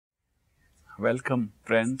Welcome,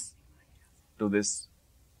 friends, to this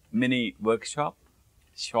mini workshop,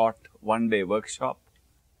 short one-day workshop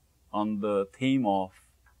on the theme of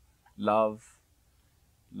love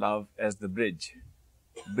as the bridge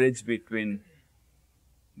between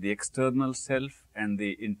the external self and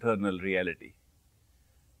the internal reality,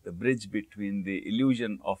 the bridge between the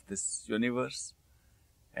illusion of this universe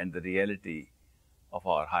and the reality of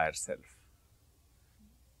our higher self.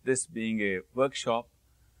 This being a workshop,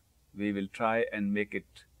 we will try and make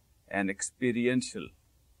it an experiential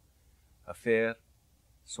affair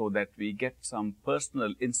so that we get some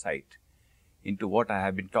personal insight into what I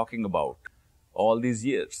have been talking about all these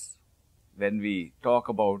years. When we talk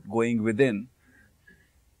about going within,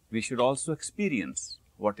 we should also experience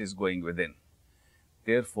what is going within.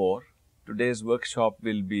 Therefore, today's workshop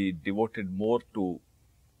will be devoted more to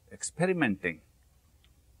experimenting,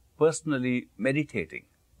 personally meditating,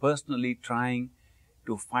 personally trying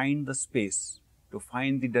to find the space, to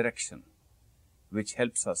find the direction which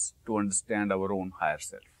helps us to understand our own higher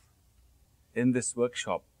self. In this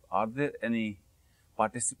workshop, are there any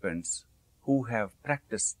participants who have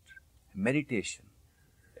practiced meditation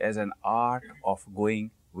as an art of going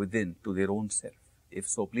within to their own self? If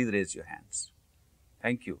so, please raise your hands.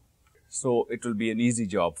 Thank you. So it will be an easy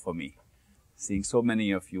job for me, seeing so many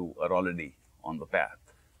of you are already on the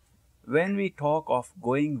path. When we talk of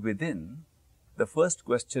going within, the first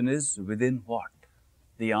question is, within what?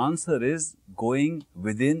 The answer is going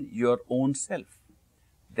within your own self.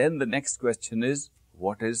 Then the next question is,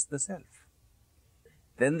 what is the self?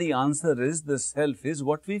 Then the answer is, the self is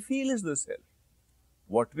what we feel is the self.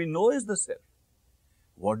 What we know is the self.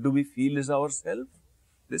 What do we feel is our self?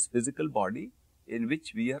 This physical body in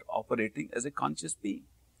which we are operating as a conscious being.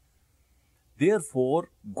 Therefore,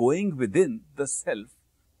 going within the self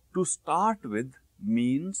to start with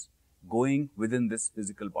means going within this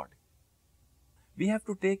physical body. We have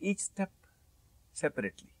to take each step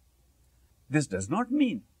separately. This does not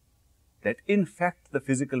mean that in fact the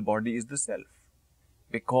physical body is the self,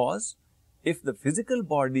 because if the physical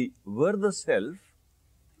body were the self,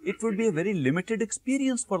 it would be a very limited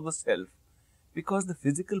experience for the self, because the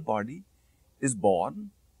physical body is born,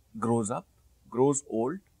 grows up, grows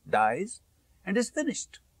old, dies and is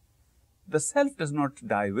finished. The self does not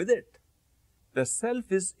die with it. The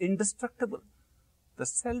self is indestructible. The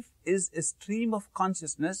self is a stream of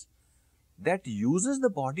consciousness that uses the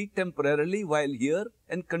body temporarily while here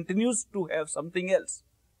and continues to have something else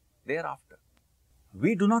thereafter.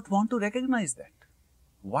 We do not want to recognize that.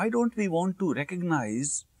 Why don't we want to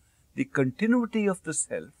recognize the continuity of the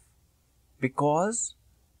self? Because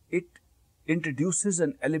it introduces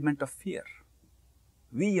an element of fear.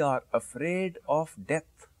 We are afraid of death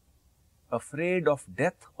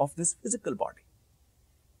of this physical body.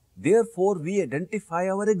 Therefore, we identify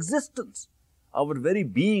our existence, our very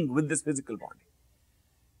being with this physical body.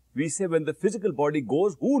 We say when the physical body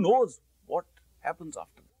goes, who knows what happens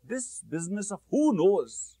after? This business of who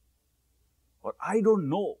knows or I don't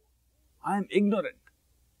know, I am ignorant,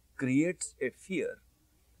 creates a fear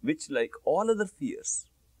which, like all other fears,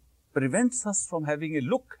 prevents us from having a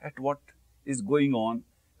look at what is going on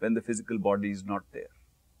when the physical body is not there.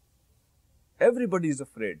 Everybody is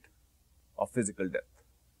afraid of physical death.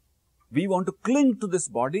 We want to cling to this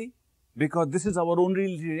body because this is our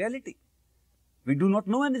only reality. We do not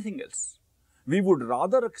know anything else. We would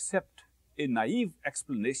rather accept a naive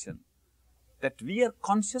explanation that we are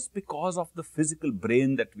conscious because of the physical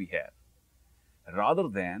brain that we have, rather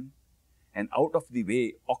than an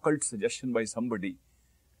out-of-the-way occult suggestion by somebody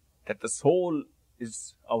that the soul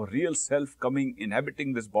is our real self coming,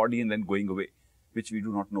 inhabiting this body and then going away, which we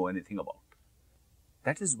do not know anything about.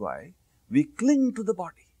 That is why we cling to the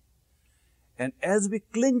body. And as we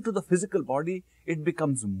cling to the physical body, it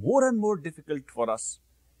becomes more and more difficult for us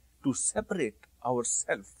to separate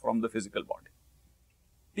ourselves from the physical body.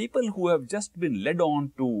 People who have just been led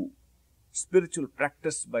on to spiritual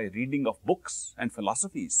practice by reading of books and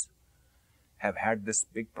philosophies have had this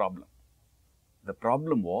big problem. The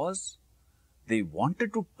problem was they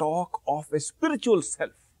wanted to talk of a spiritual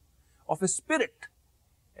self, of a spirit,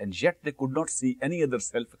 and yet they could not see any other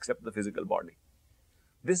self except the physical body.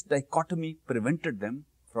 This dichotomy prevented them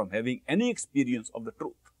from having any experience of the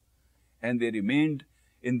truth, and they remained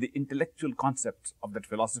in the intellectual concepts of that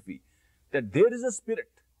philosophy, that there is a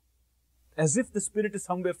spirit, as if the spirit is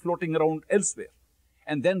somewhere floating around elsewhere,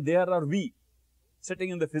 and then there are we sitting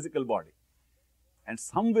in the physical body, and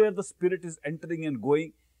somewhere the spirit is entering and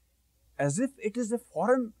going, as if it is a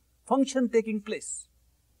foreign function taking place.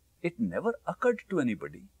 It never occurred to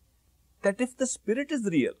anybody that if the spirit is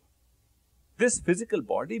real, this physical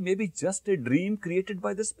body may be just a dream created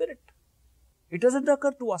by the spirit. It doesn't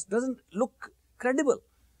occur to us, doesn't look credible.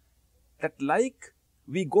 That like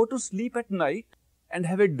we go to sleep at night and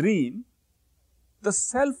have a dream, the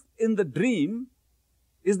self in the dream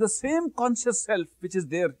is the same conscious self which is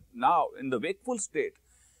there now in the wakeful state,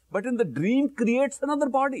 but in the dream creates another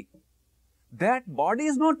body. That body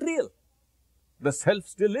is not real. The self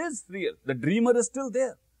still is real. The dreamer is still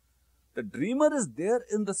there. The dreamer is there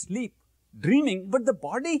in the sleep, dreaming, but the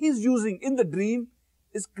body he is using in the dream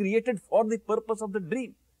is created for the purpose of the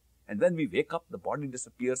dream. And when we wake up, the body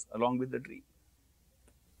disappears along with the dream.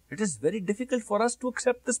 It is very difficult for us to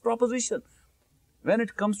accept this proposition when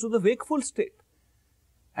it comes to the wakeful state.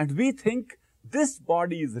 And we think this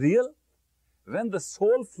body is real. When the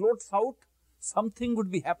soul floats out, something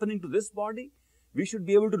would be happening to this body. We should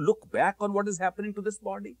be able to look back on what is happening to this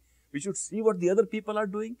body. We should see what the other people are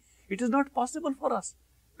doing. It is not possible for us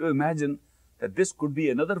to imagine that this could be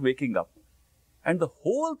another waking up. And the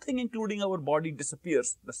whole thing, including our body,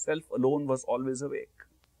 disappears. The self alone was always awake.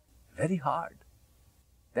 Very hard.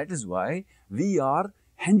 That is why we are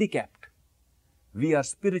handicapped. We are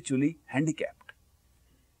spiritually handicapped.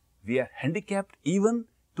 We are handicapped even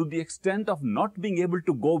to the extent of not being able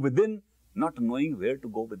to go within, not knowing where to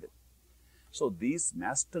go within. So these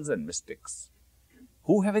masters and mystics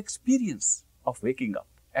who have experience of waking up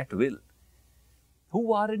at will,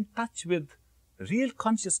 who are in touch with real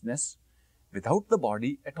consciousness without the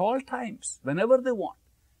body at all times, whenever they want,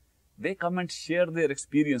 they come and share their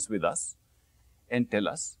experience with us and tell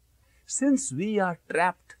us, since we are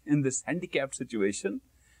trapped in this handicapped situation,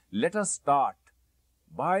 let us start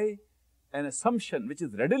by an assumption which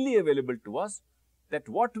is readily available to us, that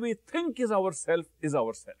what we think is ourself,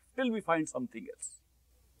 till we find something else.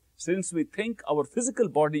 Since we think our physical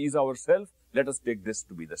body is ourself, let us take this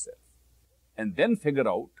to be the self. And then figure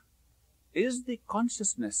out, is the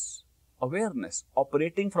consciousness, awareness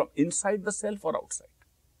operating from inside the self or outside?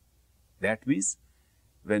 That means,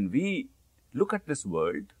 when we look at this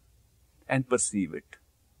world and perceive it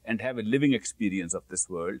and have a living experience of this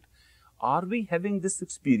world, are we having this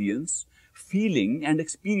experience, feeling and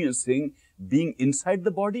experiencing being inside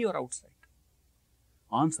the body or outside?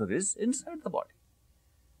 Answer is inside the body.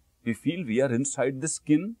 We feel we are inside the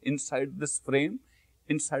skin, inside this frame,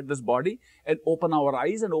 inside this body, and open our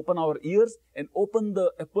eyes and open our ears and open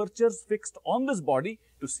the apertures fixed on this body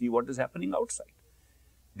to see what is happening outside.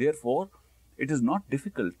 Therefore, it is not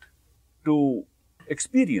difficult to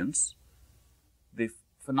experience the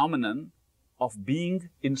phenomenon of being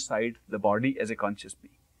inside the body as a conscious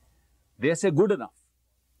being. They say good enough.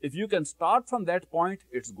 If you can start from that point,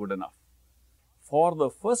 it's good enough. For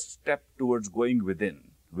the first step towards going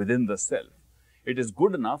within the self, it is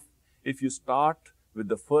good enough if you start with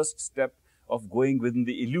the first step of going within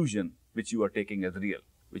the illusion which you are taking as real,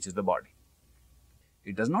 which is the body.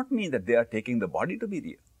 It does not mean that they are taking the body to be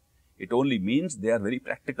real. It only means they are very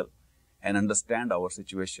practical and understand our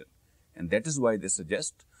situation. And that is why they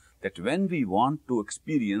suggest that when we want to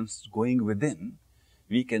experience going within,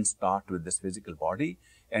 we can start with this physical body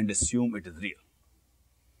and assume it is real.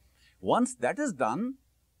 Once that is done,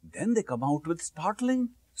 then they come out with startling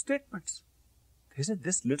statements. They say,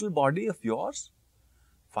 this little body of yours,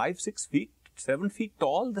 5, 6 feet, 7 feet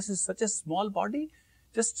tall, this is such a small body,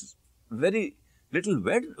 just very little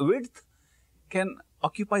width, can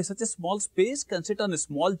occupy such a small space, can sit on a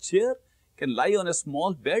small chair, can lie on a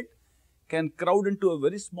small bed, can crowd into a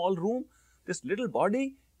very small room. This little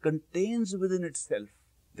body contains within itself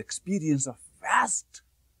the experience of vast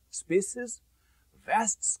spaces,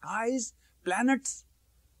 vast skies, planets,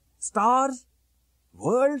 stars,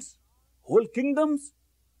 worlds, whole kingdoms,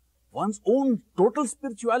 one's own total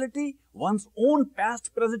spirituality, one's own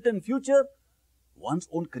past, present and future, one's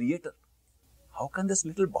own creator. How can this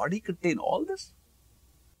little body contain all this?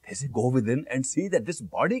 They say, go within and see that this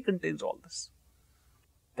body contains all this.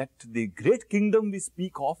 That the great kingdom we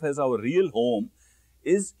speak of as our real home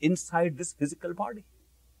is inside this physical body.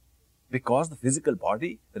 Because the physical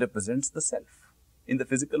body represents the self in the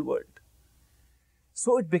physical world.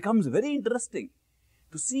 So it becomes very interesting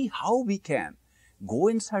to see how we can go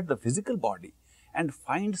inside the physical body and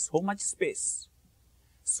find so much space,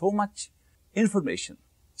 so much information,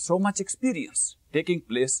 so much experience taking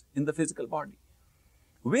place in the physical body.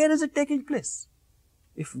 Where is it taking place?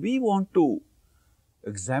 If we want to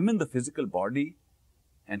examine the physical body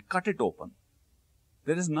and cut it open,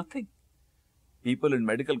 there is nothing. People in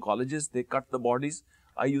medical colleges, they cut the bodies.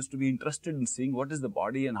 I used to be interested in seeing what is the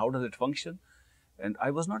body and how does it function. And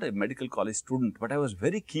I was not a medical college student, but I was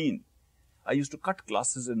very keen. I used to cut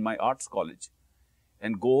classes in my arts college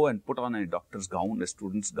and go and put on a doctor's gown, a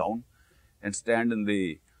student's gown, and stand in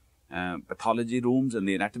the pathology rooms and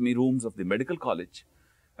the anatomy rooms of the medical college.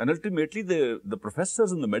 And ultimately, the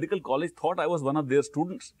professors in the medical college thought I was one of their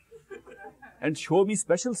students and showed me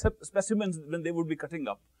special specimens when they would be cutting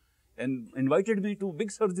up and invited me to big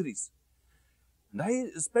surgeries. And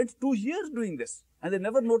I spent 2 years doing this, and they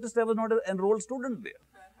never noticed I was not an enrolled student there.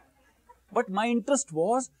 But my interest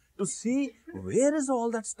was to see where is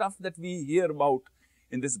all that stuff that we hear about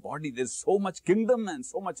in this body. There's so much kingdom and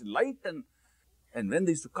so much light. And when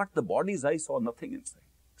they used to cut the bodies, I saw nothing inside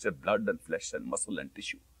except blood and flesh and muscle and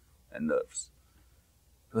tissue and nerves.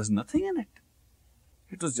 There was nothing in it.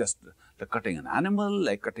 It was just like cutting an animal,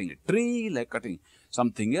 like cutting a tree, like cutting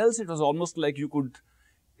something else. It was almost like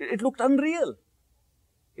it looked unreal.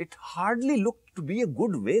 It hardly looked to be a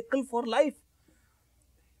good vehicle for life.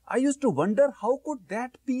 I used to wonder how could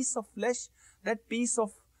that piece of flesh, that piece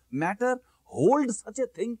of matter hold such a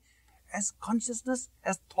thing as consciousness,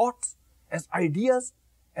 as thoughts, as ideas,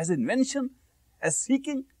 as invention, as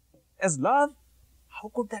seeking, as love.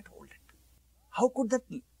 How could that hold it? How could that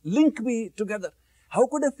link be together? How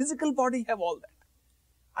could a physical body have all that?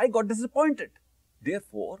 I got disappointed.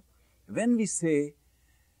 Therefore, when we say,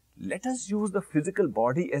 let us use the physical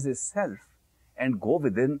body as a self and go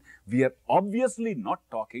within, we are obviously not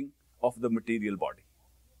talking of the material body.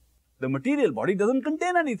 The material body doesn't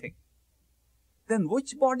contain anything. Then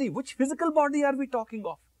which body, which physical body are we talking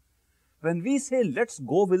of? When we say, let's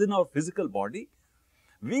go within our physical body,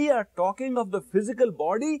 we are talking of the physical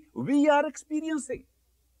body we are experiencing,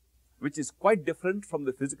 which is quite different from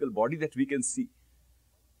the physical body that we can see.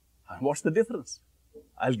 And what's the difference?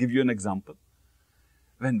 I'll give you an example.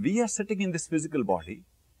 When we are sitting in this physical body,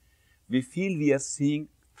 we feel we are seeing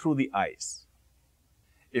through the eyes.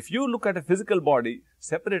 If you look at a physical body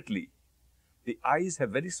separately, the eyes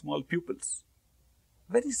have very small pupils,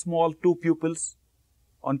 very small 2 pupils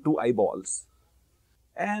on 2 eyeballs,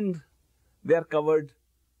 and they are covered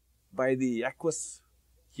by the aqueous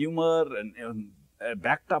humor and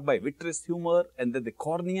backed up by vitreous humor, and then the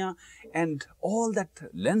cornea, and all that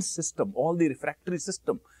lens system, all the refractory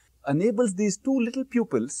system enables these 2 little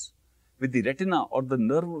pupils with the retina or the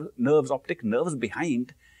nerves, optic nerves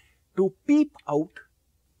behind, to peep out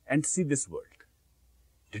and see this world.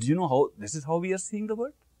 Did you know how this is how we are seeing the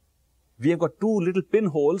world? We have got 2 little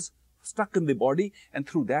pinholes stuck in the body, and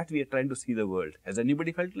through that we are trying to see the world. Has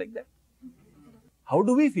anybody felt like that? How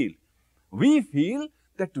do we feel? We feel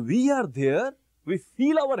that we are there. We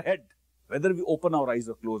feel our head, whether we open our eyes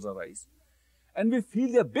or close our eyes. And we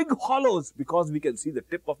feel there are big hollows because we can see the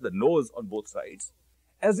tip of the nose on both sides,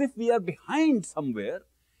 as if we are behind somewhere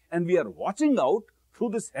and we are watching out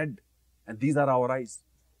through this head. And these are our eyes.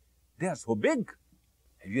 They are so big.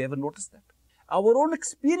 Have you ever noticed that? Our own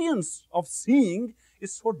experience of seeing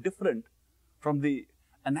is so different from the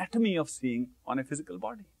anatomy of seeing on a physical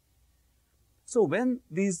body. So when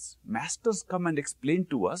these masters come and explain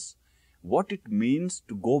to us what it means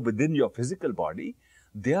to go within your physical body,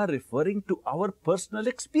 they are referring to our personal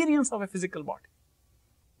experience of a physical body.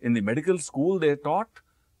 In the medical school, they are taught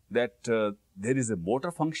that there is a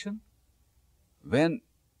motor function. When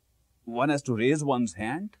one has to raise one's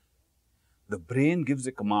hand, the brain gives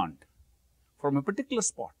a command from a particular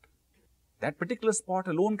spot. That particular spot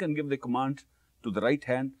alone can give the command to the right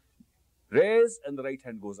hand, raise, and the right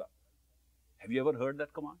hand goes up. Have you ever heard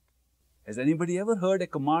that command? Has anybody ever heard a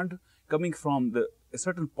command coming from a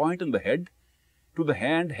certain point in the head to the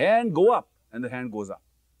hand go up, and the hand goes up?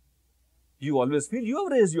 You always feel you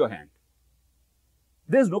have raised your hand.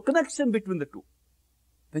 There's no connection between the two.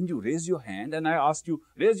 When you raise your hand and I ask you,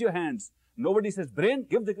 raise your hands, nobody says, brain,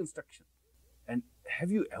 give the instruction. And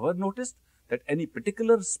have you ever noticed that any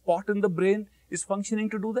particular spot in the brain is functioning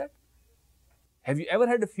to do that? Have you ever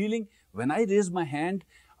had a feeling, when I raise my hand,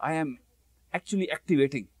 I am actually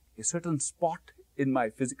activating a certain spot in my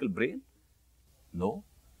physical brain? No.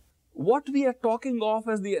 What we are talking of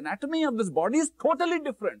as the anatomy of this body is totally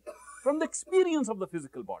different from the experience of the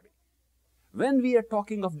physical body. When we are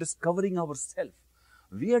talking of discovering ourself,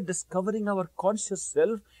 we are discovering our conscious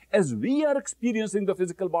self as we are experiencing the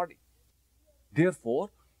physical body. Therefore,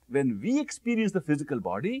 when we experience the physical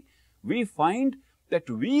body, we find that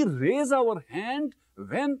we raise our hand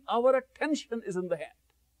when our attention is in the hand.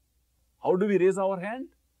 How do we raise our hand?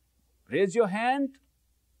 Raise your hand.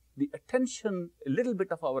 The attention, a little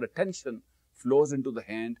bit of our attention flows into the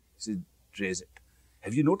hand. So raise it.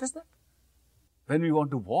 Have you noticed that? When we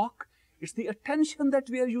want to walk, it's the attention that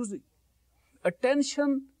we are using.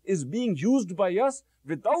 Attention is being used by us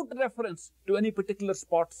without reference to any particular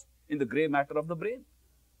spots in the grey matter of the brain.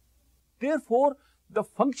 Therefore, the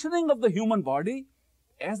functioning of the human body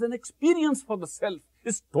as an experience for the self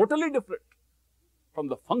is totally different from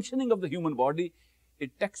the functioning of the human body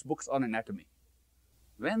in textbooks on anatomy.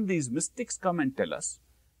 When these mystics come and tell us,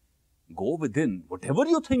 go within, whatever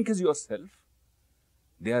you think is yourself,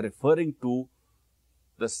 they are referring to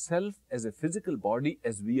the self as a physical body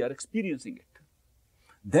as we are experiencing it.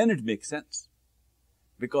 Then it makes sense.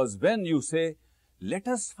 Because when you say, let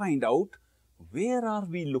us find out where are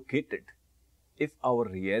we located if our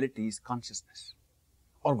reality is consciousness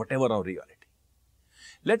or whatever our reality.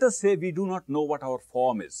 Let us say we do not know what our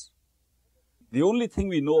form is. The only thing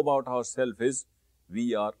we know about ourselves is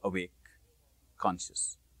we are awake,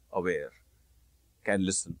 conscious, aware, can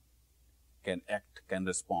listen, can act, can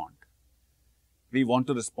respond. We want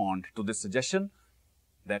to respond to this suggestion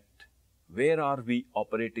that where are we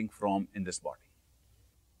operating from in this body?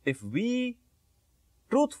 If we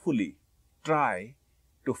truthfully try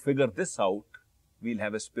to figure this out, we'll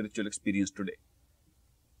have a spiritual experience today.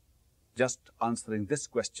 Just answering this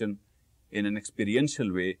question in an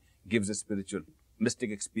experiential way gives a spiritual,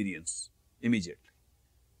 mystic experience immediately.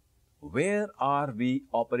 Where are we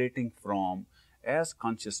operating from as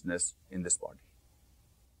consciousness in this body?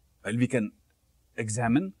 Well, we can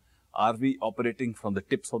examine, are we operating from the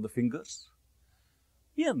tips of the fingers?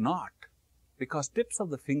 We are not, because tips of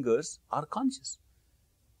the fingers are conscious.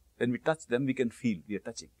 When we touch them, we can feel we are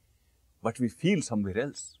touching, but we feel somewhere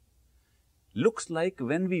else. Looks like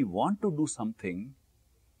when we want to do something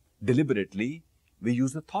deliberately, we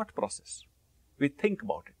use the thought process. We think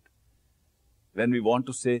about it. When we want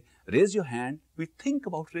to say, raise your hand, we think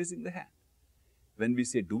about raising the hand. When we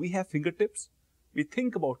say, do we have fingertips? We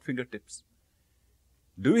think about fingertips.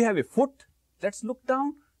 Do we have a foot? Let's look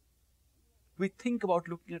down. We think about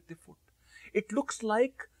looking at the foot. It looks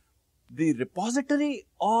like the repository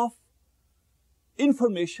of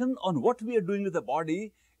information on what we are doing with the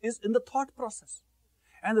body is in the thought process.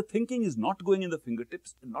 And the thinking is not going in the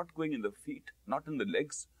fingertips, not going in the feet, not in the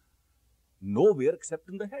legs, nowhere except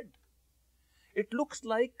in the head. It looks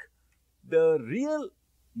like the real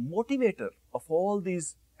motivator of all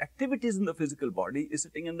these activities in the physical body is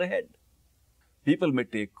sitting in the head. People may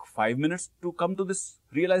take 5 minutes to come to this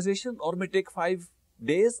realization, or may take 5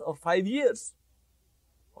 days or 5 years,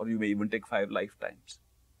 or you may even take 5 lifetimes.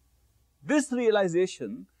 This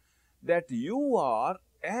realization that you are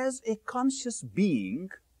as a conscious being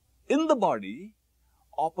in the body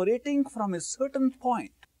operating from a certain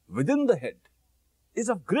point within the head is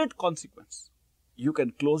of great consequence. You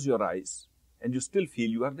can close your eyes and you still feel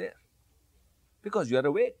you are there because you are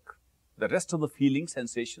awake. The rest of the feelings,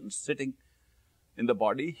 sensations sitting in the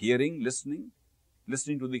body, hearing, listening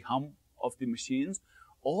to the hum of the machines,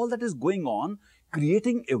 all that is going on,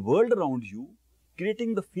 creating a world around you,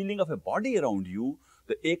 creating the feeling of a body around you,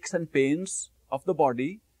 the aches and pains of the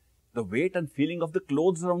body, the weight and feeling of the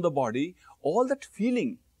clothes around the body, all that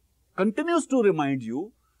feeling continues to remind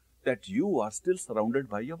you that you are still surrounded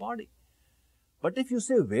by your body. But if you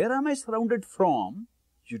say, where am I surrounded from?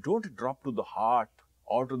 You don't drop to the heart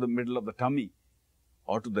or to the middle of the tummy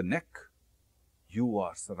or to the neck. You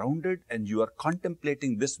are surrounded and you are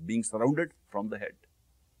contemplating this being surrounded from the head.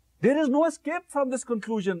 There is no escape from this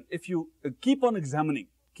conclusion if you keep on examining,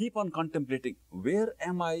 keep on contemplating. Where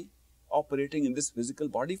am I operating in this physical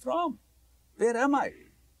body from? Where am I?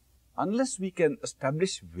 Unless we can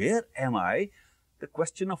establish where am I, the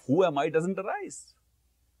question of who am I doesn't arise.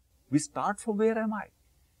 We start from where am I?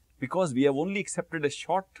 Because we have only accepted a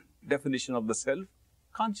short definition of the self,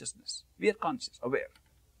 consciousness. We are conscious, aware.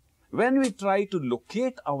 When we try to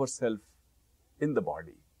locate ourselves in the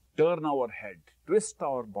body, turn our head, twist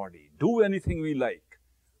our body, do anything we like,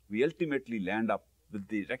 we ultimately land up with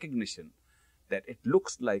the recognition that it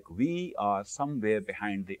looks like we are somewhere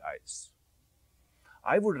behind the eyes.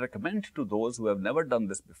 I would recommend to those who have never done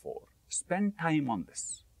this before, spend time on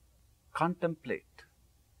this, contemplate,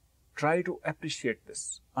 try to appreciate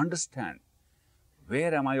this, understand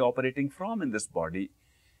where am I operating from in this body,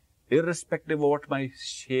 irrespective of what my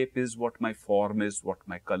shape is, what my form is, what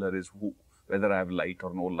my color is, whether I have light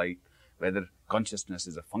or no light, whether consciousness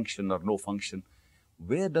is a function or no function.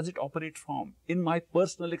 Where does it operate from in my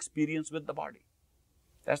personal experience with the body?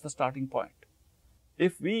 That's the starting point.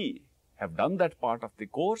 If we have done that part of the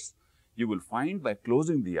course, you will find by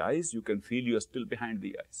closing the eyes, you can feel you are still behind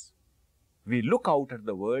the eyes. We look out at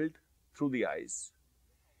the world through the eyes,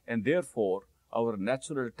 and therefore our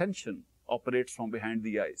natural attention operates from behind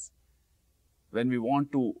the eyes. When we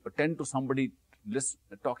want to attend to somebody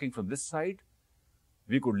talking from this side,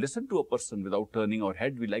 we could listen to a person without turning our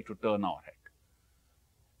head. We like to turn our head,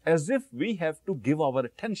 as if we have to give our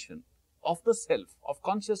attention of the self, of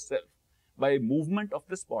conscious self, by movement of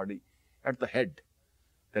this body at the head.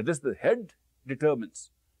 That is, the head determines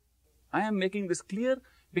I am making this clear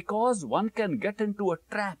because one can get into a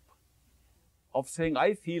trap of saying,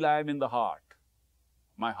 I feel I am in the heart.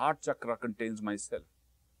 My heart chakra contains myself.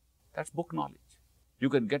 That's book knowledge. You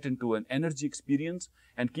can get into an energy experience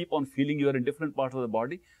and keep on feeling you are in different parts of the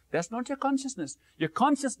body. That's not your consciousness. Your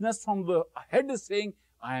consciousness from the head is saying,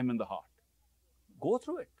 I am in the heart. Go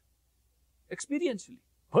through it. Experientially,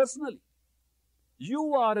 personally.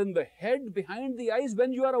 You are in the head behind the eyes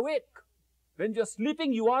when you are awake. When you are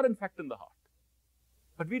sleeping, you are in fact in the heart.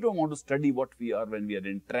 But we don't want to study what we are when we are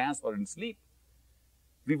in trance or in sleep.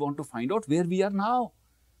 We want to find out where we are now.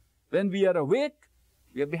 When we are awake,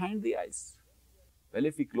 we are behind the eyes. Well,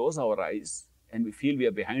 if we close our eyes and we feel we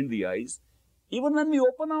are behind the eyes, even when we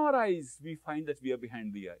open our eyes, we find that we are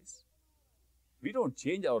behind the eyes. We don't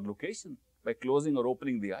change our location by closing or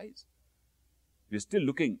opening the eyes. We are still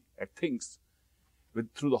looking at things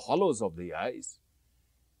through the hollows of the eyes,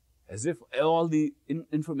 as if all the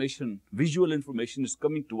information, visual information is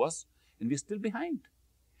coming to us and we are still behind.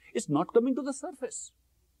 It's not coming to the surface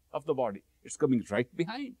of the body. It's coming right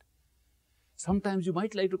behind. Sometimes you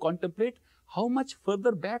might like to contemplate how much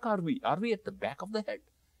further back are we? Are we at the back of the head?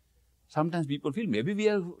 Sometimes people feel maybe we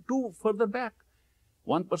are too further back.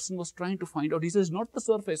 One person was trying to find out. He says, not the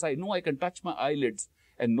surface. I know I can touch my eyelids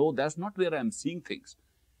and know that's not where I am seeing things.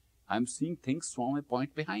 I am seeing things from a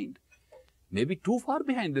point behind. Maybe too far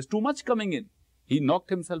behind. There's too much coming in. He knocked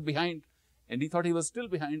himself behind and he thought he was still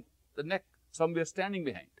behind the neck, somewhere standing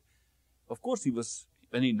behind. Of course,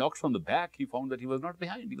 when he knocked from the back, he found that he was not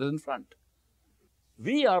behind. He was in front.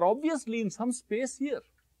 We are obviously in some space here.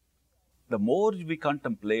 The more we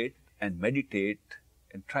contemplate and meditate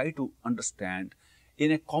and try to understand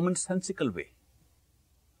in a commonsensical way,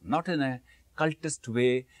 not in a cultist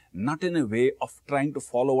way, not in a way of trying to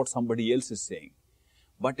follow what somebody else is saying,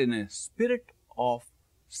 but in a spirit of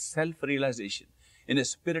self-realization, in a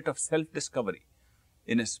spirit of self-discovery,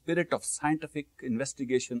 in a spirit of scientific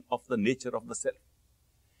investigation of the nature of the self,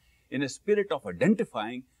 in a spirit of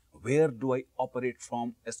identifying where do I operate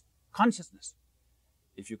from as consciousness.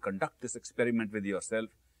 If you conduct this experiment with yourself,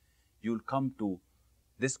 you will come to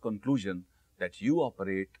this conclusion that you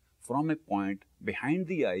operate from a point behind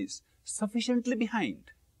the eyes, sufficiently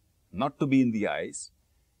behind, not to be in the eyes,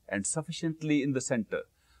 and sufficiently in the center,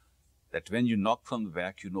 that when you knock from the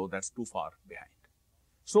back, you know that's too far behind.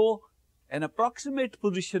 So, an approximate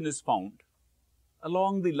position is found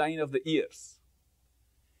along the line of the ears.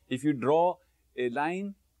 If you draw a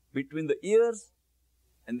line between the ears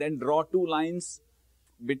and then draw two lines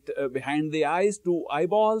behind the eyes, two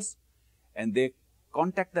eyeballs, and they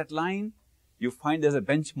contact that line, you find there's a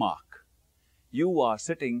benchmark. You are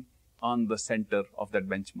sitting on the center of that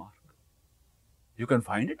benchmark. You can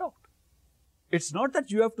find it out. It's not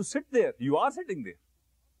that you have to sit there. You are sitting there.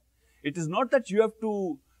 It is not that you have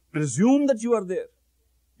to presume that you are there.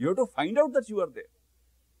 You have to find out that you are there.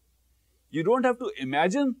 You don't have to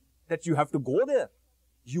imagine that you have to go there.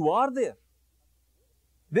 You are there.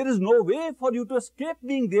 There is no way for you to escape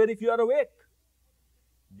being there if you are awake.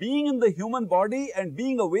 Being in the human body and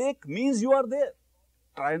being awake means you are there.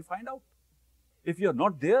 Try and find out. If you are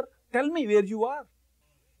not there, tell me where you are.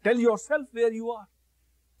 Tell yourself where you are.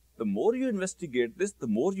 The more you investigate this, the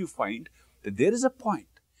more you find that there is a point.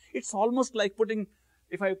 It's almost like putting,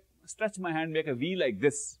 if I stretch my hand, make a V like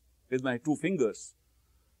this with my two fingers,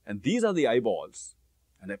 and these are the eyeballs,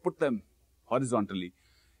 and I put them horizontally.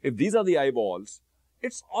 If these are the eyeballs,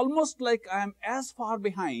 it's almost like I am as far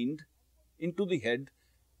behind into the head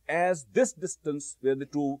as this distance where the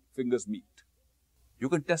two fingers meet. You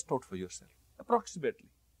can test out for yourself, approximately.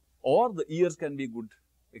 Or the ears can be a good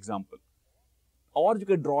example. Or you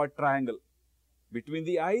can draw a triangle between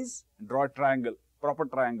the eyes and draw a triangle, proper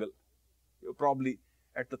triangle. You're probably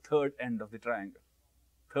at the third end of the triangle,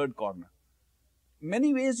 third corner.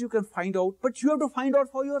 Many ways you can find out, but you have to find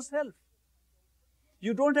out for yourself.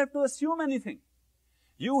 You don't have to assume anything.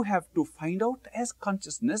 You have to find out as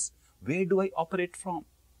consciousness, where do I operate from?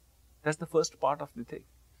 That's the first part of the thing.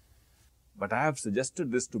 But I have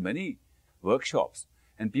suggested this to many workshops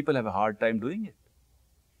and people have a hard time doing it.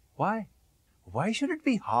 Why? Why should it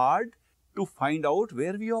be hard to find out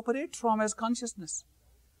where we operate from as consciousness?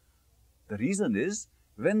 The reason is,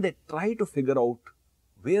 when they try to figure out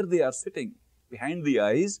where they are sitting behind the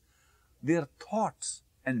eyes, their thoughts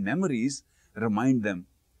and memories remind them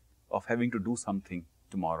of having to do something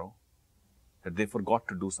tomorrow, that they forgot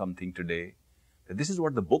to do something today, that this is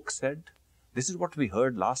what the book said, this is what we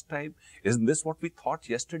heard last time, isn't this what we thought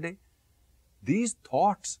yesterday? These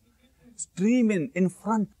thoughts stream in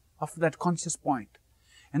front of that conscious point,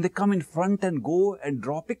 and they come in front and go and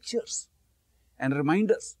draw pictures and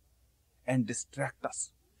remind us and distract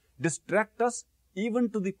us. distract us even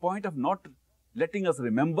to the point of not letting us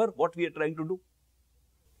remember what we are trying to do.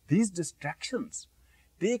 These distractions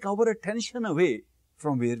take our attention away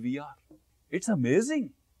from where we are. It's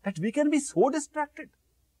amazing that we can be so distracted.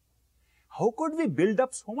 How could we build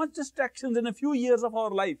up so much distractions in a few years of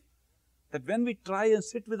our life that when we try and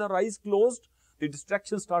sit with our eyes closed, the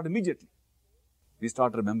distractions start immediately. We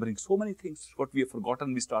start remembering so many things. What we have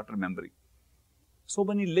forgotten, we start remembering. So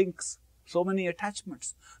many links, so many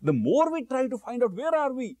attachments. The more we try to find out where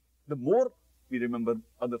are we, the more we remember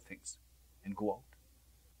other things and go out.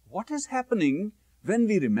 What is happening when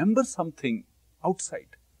we remember something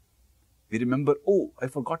outside? We remember, oh, I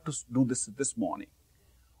forgot to do this morning.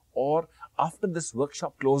 Or after this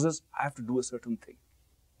workshop closes, I have to do a certain thing.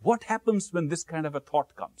 What happens when this kind of a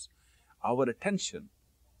thought comes? Our attention,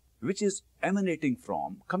 which is emanating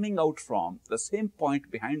from, coming out from the same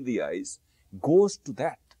point behind the eyes, goes to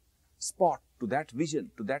that spot, to that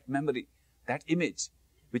vision, to that memory, that image,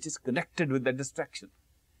 which is connected with that distraction,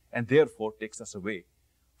 and therefore takes us away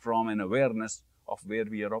from an awareness of where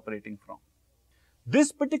we are operating from.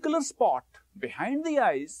 This particular spot behind the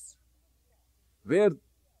eyes, where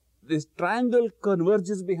this triangle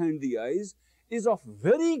converges behind the eyes, is of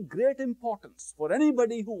very great importance for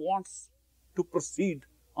anybody who wants to proceed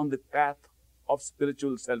on the path of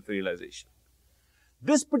spiritual self-realization.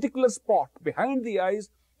 This particular spot behind the eyes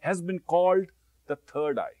has been called the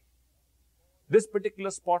third eye. This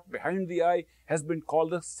particular spot behind the eye has been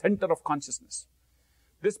called the center of consciousness.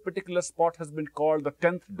 This particular spot has been called the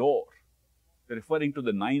 10th door, referring to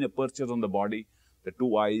the 9 apertures on the body, the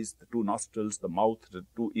 2 eyes, the 2 nostrils, the mouth, the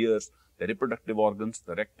 2 ears, the reproductive organs,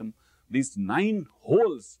 the rectum. These 9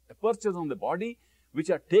 holes, apertures on the body, which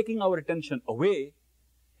are taking our attention away.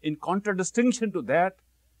 In contradistinction to that,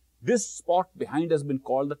 this spot behind has been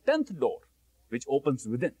called the 10th door, which opens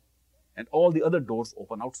within, and all the other doors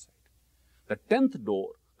open outside. The 10th door,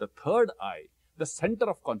 the third eye, the center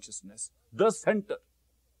of consciousness, the center,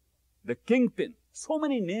 the kingpin, so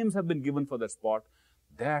many names have been given for that spot.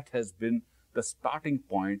 That has been the starting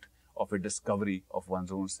point of a discovery of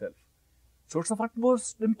one's own self. So it's of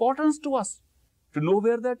utmost importance to us to know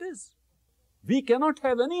where that is. We cannot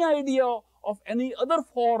have any idea of any other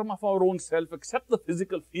form of our own self except the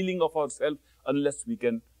physical feeling of ourself unless we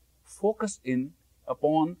can focus in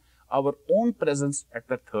upon our own presence at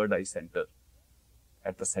the third eye center,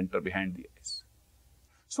 at the center behind the eyes.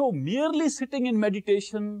 So merely sitting in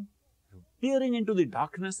meditation, peering into the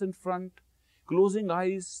darkness in front, closing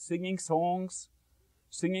eyes, singing songs,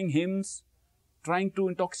 singing hymns, trying to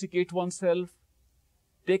intoxicate oneself,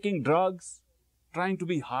 taking drugs, trying to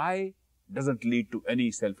be high, doesn't lead to any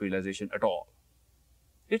self-realization at all.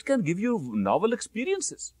 It can give you novel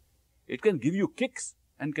experiences. It can give you kicks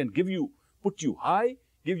and can put you high,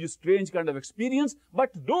 give you strange kind of experience, but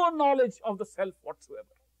no knowledge of the self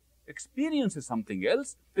whatsoever. Experience is something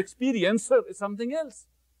else. Experiencer is something else.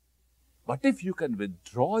 But if you can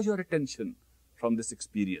withdraw your attention from this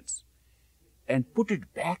experience and put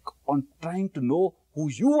it back on trying to know who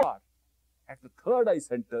you are at the third eye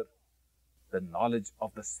center, the knowledge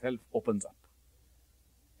of the self opens up.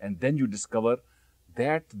 And then you discover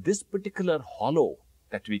that this particular hollow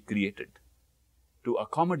that we created to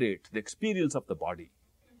accommodate the experience of the body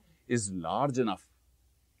is large enough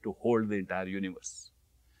to hold the entire universe.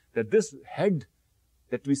 That this head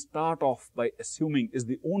that we start off by assuming is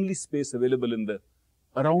the only space available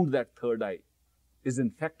around that third eye is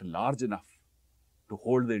in fact large enough to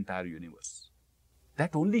hold the entire universe.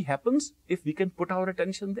 That only happens if we can put our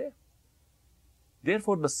attention there.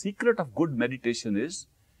 Therefore, the secret of good meditation is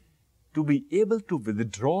to be able to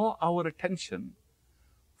withdraw our attention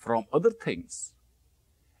from other things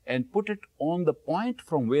and put it on the point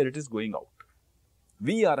from where it is going out.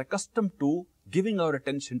 We are accustomed to giving our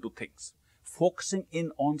attention to things, focusing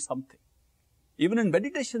in on something. Even in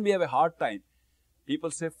meditation, we have a hard time.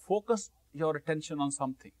 People say, focus your attention on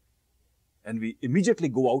something. And we immediately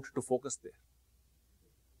go out to focus there.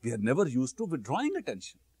 We are never used to withdrawing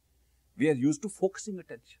attention. We are used to focusing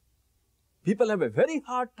attention. People have a very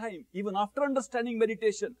hard time, even after understanding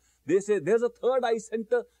meditation. They say, there's a third eye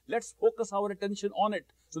center, let's focus our attention on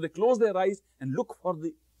it. So they close their eyes and look for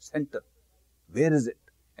the center. Where is it?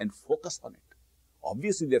 And focus on it.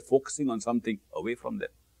 Obviously, they're focusing on something away from them.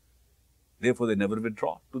 Therefore, they never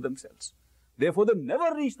withdraw to themselves. Therefore, they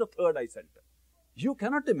never reach the third eye center. You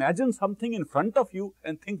cannot imagine something in front of you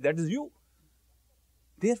and think that is you.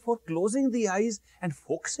 Therefore, closing the eyes and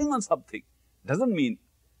focusing on something doesn't mean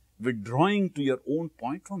withdrawing to your own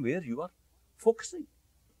point from where you are focusing.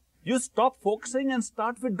 You stop focusing and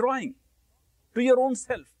start withdrawing to your own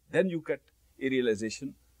self. Then you get a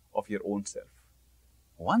realization of your own self.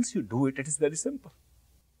 Once you do it, it is very simple.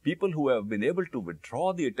 People who have been able to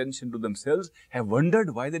withdraw the attention to themselves have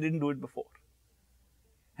wondered why they didn't do it before.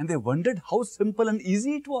 And they wondered how simple and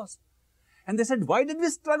easy it was. And they said, why did we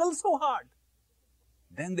struggle so hard?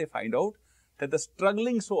 Then they find out that the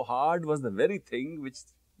struggling so hard was the very thing which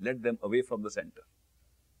led them away from the center.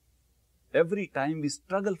 Every time we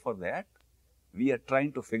struggle for that, we are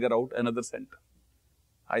trying to figure out another center.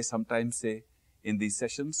 I sometimes say in these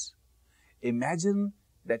sessions, imagine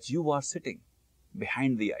that you are sitting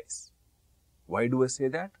behind the eyes. Why do I say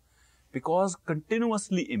that? Because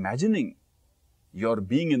continuously imagining your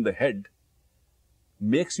being in the head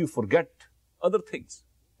makes you forget other things,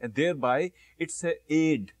 and thereby it's an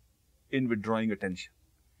aid in withdrawing attention.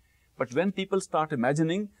 But when people start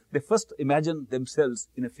imagining, they first imagine themselves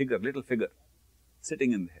in a figure, little figure,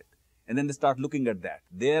 sitting in the head, and then they start looking at that.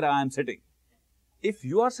 There I am sitting. If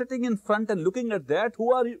you are sitting in front and looking at that,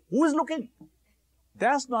 who are you? Who is looking?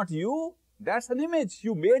 That's not you. That's an image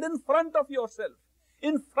you made in front of yourself,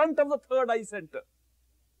 in front of the third eye center.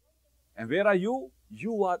 And where are you?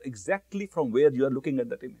 You are exactly from where you are looking at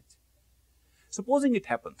that image. Supposing it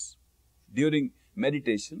happens during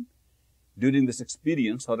meditation, during this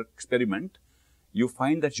experience or experiment, you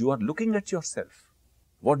find that you are looking at yourself.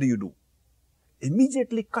 What do?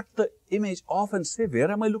 Immediately cut the image off and say, where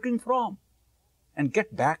am I looking from? And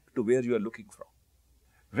get back to where you are looking from.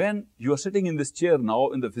 When you are sitting in this chair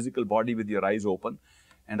now in the physical body with your eyes open,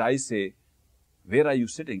 and I say, where are you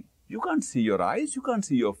sitting? You can't see your eyes, you can't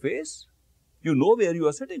see your face. You know where you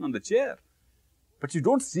are sitting on the chair, but you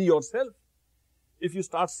don't see yourself. If you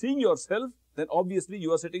start seeing yourself, then obviously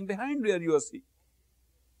you are sitting behind where you are seeing.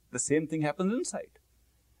 The same thing happens inside.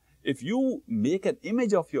 If you make an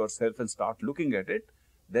image of yourself and start looking at it,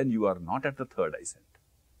 then you are not at the third eye center.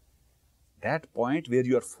 That point where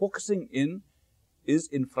you are focusing in is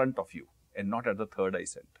in front of you and not at the third eye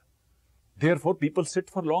center. Therefore, people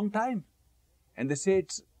sit for a long time and they say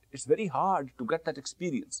it's very hard to get that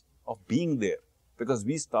experience of being there, because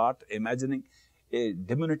we start imagining a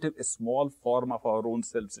diminutive, a small form of our own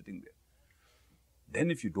self sitting there.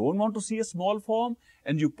 Then if you don't want to see a small form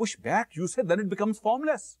and you push back, you say, then it becomes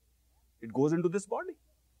formless. It goes into this body.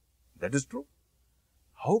 That is true.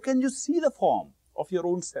 How can you see the form of your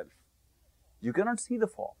own self? You cannot see the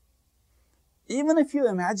form. Even if you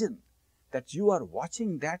imagine that you are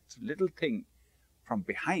watching that little thing from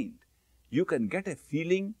behind, you can get a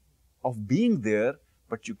feeling of being there,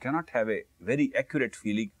 but you cannot have a very accurate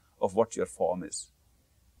feeling of what your form is.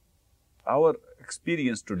 Our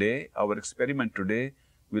experience today, our experiment today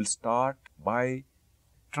will start by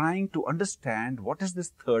trying to understand what is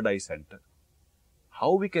this third eye center,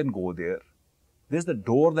 how we can go there. There's the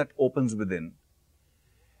door that opens within,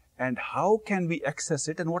 and how can we access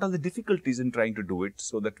it, and what are the difficulties in trying to do it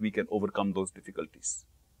so that we can overcome those difficulties.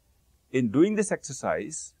 In doing this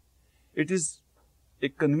exercise, it is a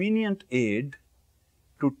convenient aid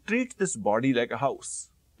to treat this body like a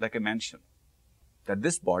house, like a mansion. That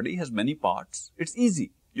this body has many parts. It's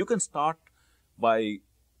easy. You can start by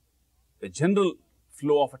a general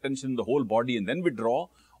flow of attention in the whole body and then withdraw,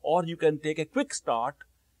 or you can take a quick start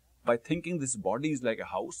by thinking this body is like a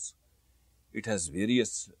house. It has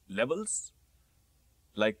various levels,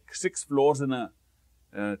 like 6 floors in a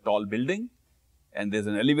tall building, and there's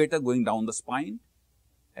an elevator going down the spine,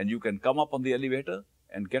 and you can come up on the elevator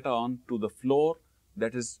and get on to the floor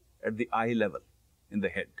that is at the eye level in the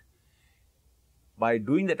head. By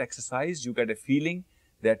doing that exercise, you get a feeling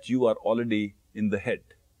that you are already in the head.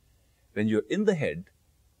 When you're in the head,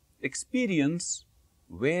 experience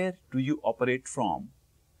where do you operate from,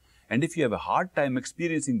 and if you have a hard time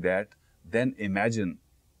experiencing that, then imagine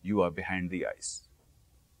you are behind the eyes.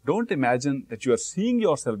 Don't imagine that you are seeing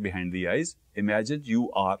yourself behind the eyes, imagine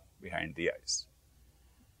you are behind the eyes.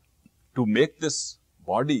 To make this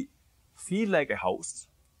body feel like a house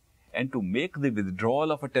and to make the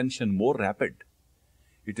withdrawal of attention more rapid,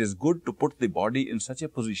 it is good to put the body in such a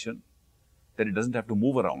position that it doesn't have to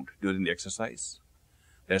move around during the exercise.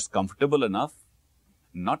 That's comfortable enough,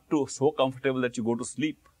 not so comfortable that you go to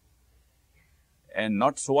sleep, and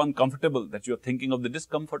not so uncomfortable that you are thinking of the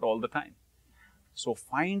discomfort all the time. So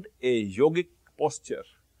find a yogic posture,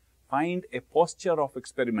 find a posture of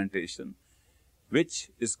experimentation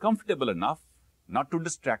which is comfortable enough not to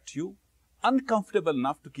distract you, uncomfortable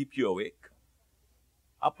enough to keep you awake,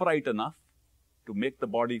 upright enough to make the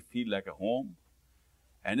body feel like a home,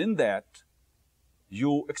 and in that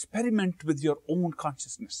you experiment with your own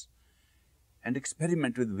consciousness and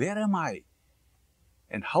experiment with where am I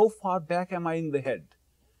and how far back am I in the head,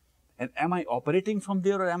 and am I operating from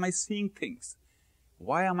there or am I seeing things?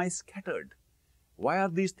 Why am I scattered? Why are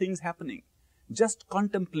these things happening? Just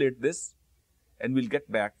contemplate this and we'll get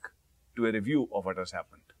back to a review of what has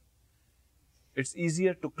happened. It's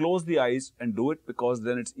easier to close the eyes and do it because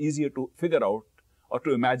then it's easier to figure out or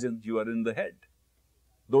to imagine you are in the head.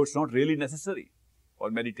 Though it's not really necessary for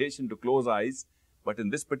meditation to close eyes, but in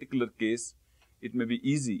this particular case, it may be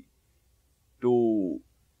easy to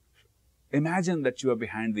imagine that you are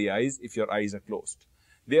behind the eyes if your eyes are closed.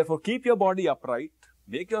 Therefore, keep your body upright,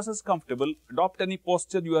 make yourselves comfortable, adopt any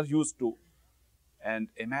posture you are used to, and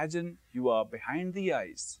imagine you are behind the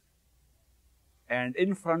eyes. And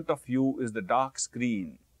in front of you is the dark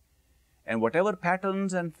screen. And whatever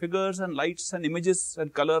patterns and figures and lights and images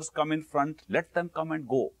and colors come in front, let them come and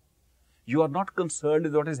go. You are not concerned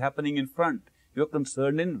with what is happening in front. You are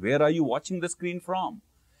concerned in where are you watching the screen from.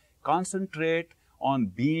 Concentrate on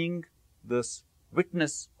being the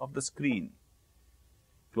witness of the screen.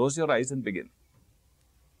 Close your eyes and begin.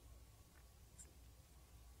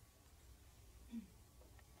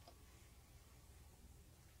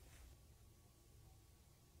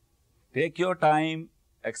 Take your time,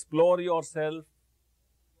 explore yourself,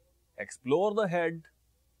 explore the head,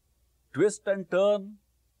 twist and turn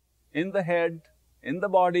in the head, in the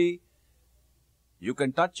body. You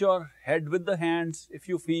can touch your head with the hands if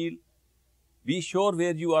you feel. Be sure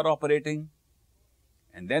where you are operating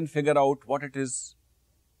and then figure out what it is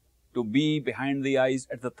to be behind the eyes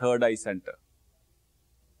at the third eye center.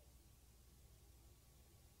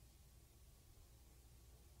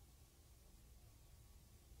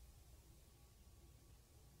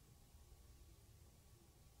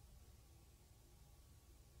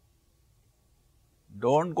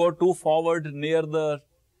 Don't go too forward near the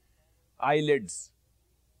eyelids.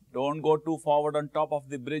 Don't go too forward on top of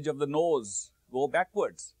the bridge of the nose. Go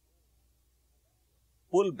backwards.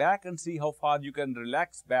 Pull back and see how far you can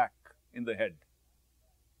relax back in the head.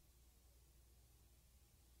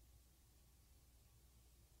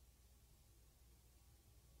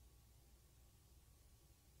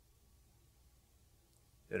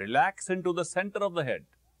 Relax into the center of the head.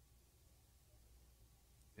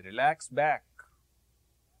 Relax back.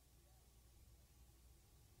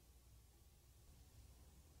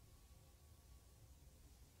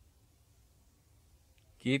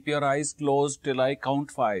 Keep your eyes closed till I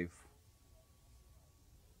count 5.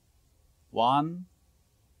 1,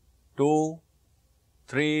 2,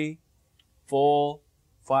 3, 4,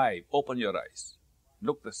 5. Open your eyes.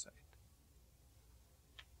 Look this side.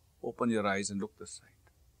 Open your eyes and look this side.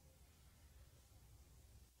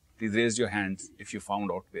 Please raise your hands if you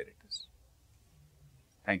found out where it is.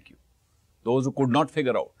 Thank you. Those who could not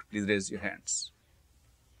figure out, please raise your hands.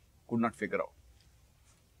 Could not figure out.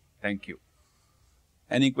 Thank you.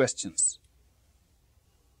 Any questions?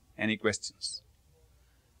 Any questions?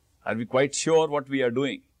 Are we quite sure what we are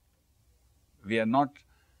doing? We are not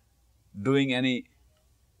doing any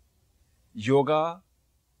yoga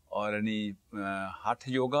or any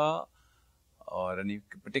hatha yoga or any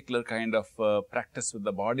particular kind of practice with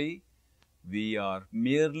the body. We are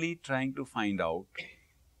merely trying to find out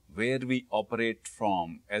where we operate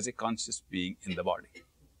from as a conscious being in the body.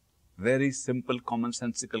 Very simple,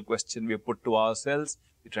 commonsensical question we have put to ourselves.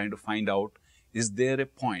 We are trying to find out, is there a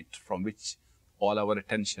point from which all our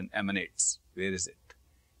attention emanates? Where is it?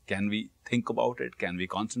 Can we think about it? Can we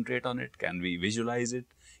concentrate on it? Can we visualize it?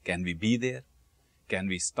 Can we be there? Can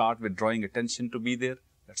we start with drawing attention to be there?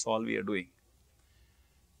 That's all we are doing.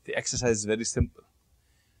 The exercise is very simple.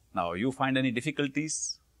 Now, you find any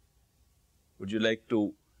difficulties? Would you like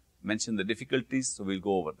to mention the difficulties? So we'll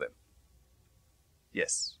go over them.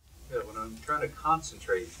 Yes. Yeah, when I'm trying to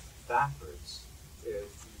concentrate backwards,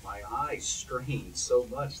 my eyes strain so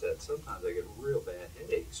much that sometimes I get real bad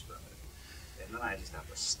headaches from it, and then I just have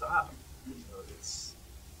to stop.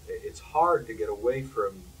 It's hard to get away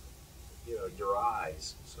from your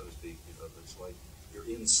eyes, so to speak. It's like you're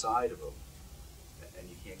inside of them, and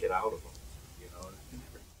you can't get out of them.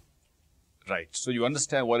 Right. So you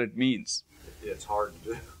understand what it means. It's hard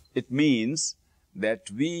to do. It means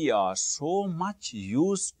that we are so much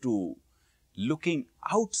used to looking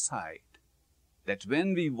outside that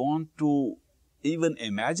when we want to even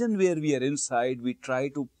imagine where we are inside, we try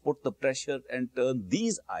to put the pressure and turn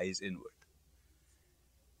these eyes inward.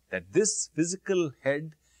 That this physical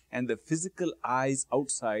head and the physical eyes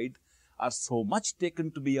outside are so much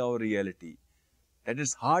taken to be our reality that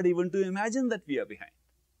it's hard even to imagine that we are behind.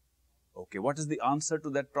 Okay, what is the answer to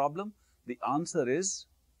that problem? The answer is,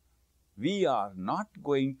 we are not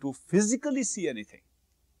going to physically see anything.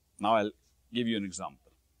 Now, I'll give you an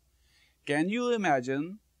example. Can you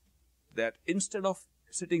imagine that instead of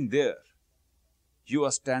sitting there, you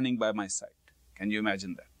are standing by my side? Can you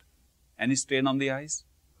imagine that? Any strain on the eyes?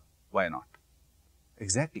 Why not?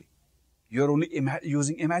 Exactly. You are only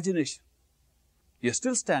using imagination. You are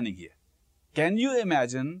still standing here. Can you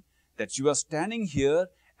imagine that you are standing here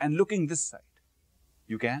and looking this side?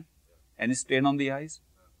 You can? Any strain on the eyes?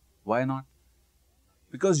 Why not?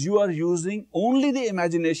 Because you are using only the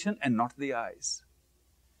imagination and not the eyes.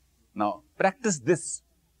 Now, practice this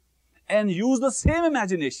and use the same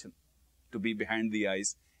imagination to be behind the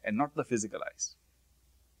eyes and not the physical eyes.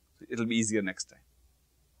 It will be easier next time.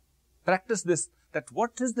 Practice this, that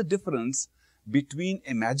what is the difference between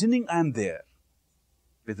imagining I am there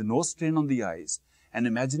with no strain on the eyes and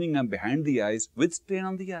imagining I am behind the eyes with strain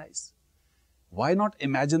on the eyes. Why not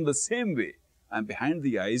imagine the same way I am behind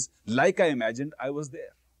the eyes like I imagined I was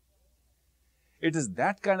there? It is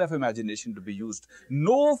that kind of imagination to be used.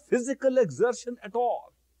 No physical exertion at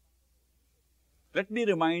all. Let me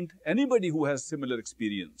remind anybody who has similar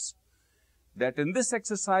experience that in this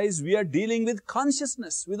exercise we are dealing with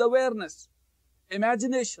consciousness, with awareness,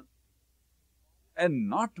 imagination, and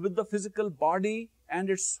not with the physical body and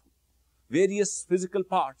its various physical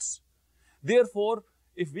parts. Therefore,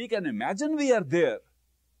 if we can imagine we are there,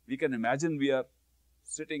 we can imagine we are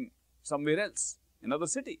sitting somewhere else, another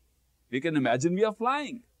city. We can imagine we are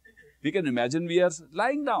flying. We can imagine we are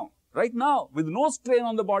lying down right now with no strain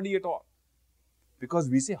on the body at all. Because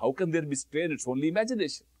we say, how can there be strain? It's only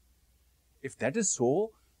imagination. If that is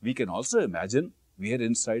so, we can also imagine we are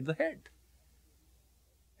inside the head.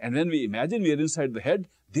 And when we imagine we are inside the head,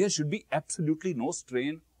 there should be absolutely no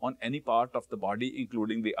strain on any part of the body,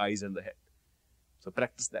 including the eyes and the head. So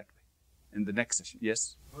practice that way. In the next session,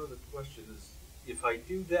 yes? Well, the question is, if I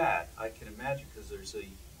do that, I can imagine, because there's a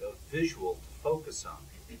visual to focus on,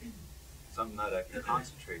 something that I can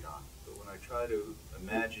concentrate on. But when I try to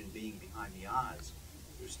imagine being behind the eyes,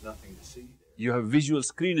 there's nothing to see there. You have a visual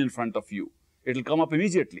screen in front of you. It will come up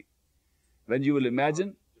immediately. When you will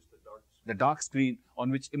imagine the dark screen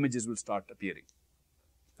on which images will start appearing.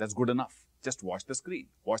 That's good enough. Just watch the screen.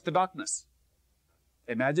 Watch the darkness.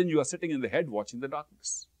 Imagine you are sitting in the head watching the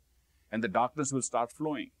darkness. And the darkness will start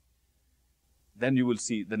flowing. Then you will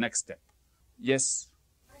see the next step. Yes?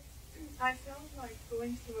 I felt like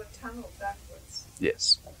going through a tunnel backwards.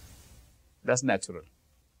 Yes. That's natural.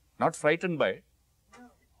 Not frightened by it. No.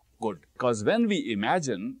 Good. Because when we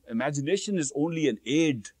imagine, imagination is only an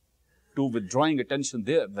aid to withdrawing attention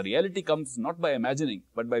there. The reality comes not by imagining,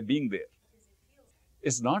 but by being there.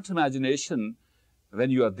 It's not imagination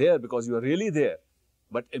when you are there because you are really there.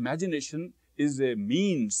 But imagination is a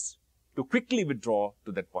means to quickly withdraw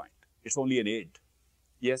to that point. It's only an aid.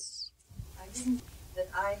 Yes? I didn't, that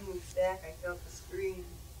I moved back, I felt the screen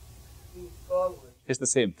move forward. It's the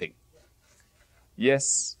same thing.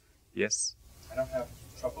 Yes? Yes? I don't have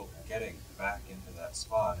trouble getting back into that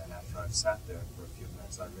spot, and after I've sat there for a few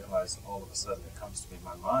minutes, I realize all of a sudden it comes to me,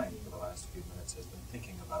 my mind for the last few minutes has been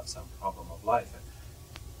thinking about some problem of life, and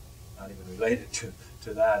not even related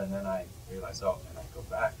to that, and then I realize, oh, and I go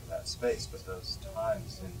back to that space, but those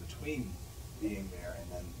times in between being there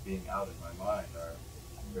and then being out in my mind are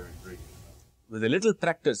very brief. With a little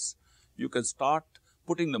practice, you can start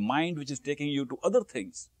putting the mind which is taking you to other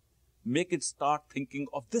things. Make it start thinking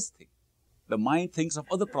of this thing. The mind thinks of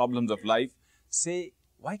other problems of life. Say,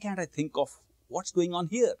 why can't I think of what's going on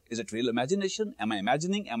here? Is it real imagination? Am I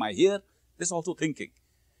imagining? Am I here? This is also thinking.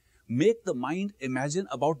 Make the mind imagine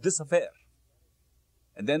about this affair.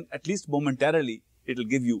 And then at least momentarily, it will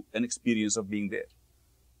give you an experience of being there.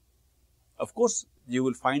 Of course, you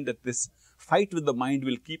will find that this fight with the mind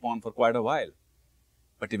will keep on for quite a while.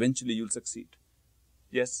 But eventually you'll succeed.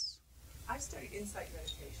 Yes? I studied insight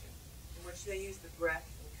meditation, in which they use the breath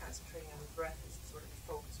and concentrating on the breath as sort of a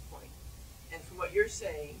focus point. And from what you're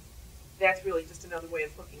saying, that's really just another way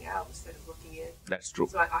of looking out instead of looking in. That's true.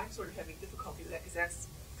 So I'm sort of having difficulty with that because that's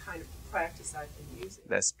kind of the practice I've been using.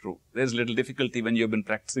 That's true. There's little difficulty when you've been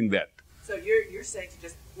practicing that. So you're saying to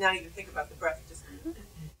just not even think about the breath, just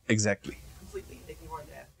Exactly. completely ignore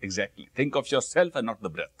that. Exactly. Think of yourself and not the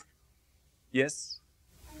breath. Yes?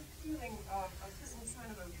 I'm feeling a certain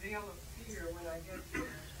kind of a veil of fear when I get here,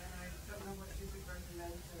 and I don't know what you would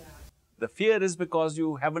recommend for that. The fear is because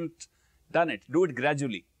you haven't done it. Do it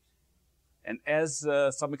gradually. And as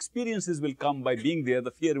some experiences will come by being there,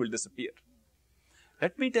 the fear will disappear.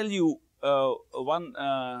 Let me tell you one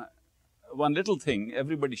little thing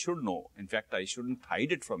everybody should know. In fact, I shouldn't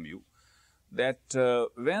hide it from you. That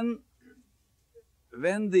when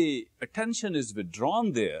the attention is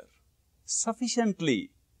withdrawn there sufficiently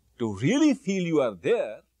to really feel you are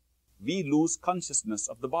there, we lose consciousness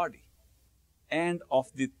of the body and of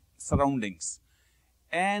the surroundings.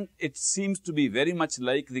 And it seems to be very much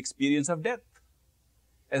like the experience of death,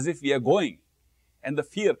 as if we are going and the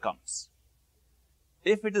fear comes.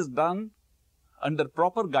 if it is done under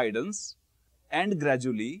proper guidance and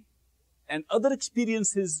gradually, and other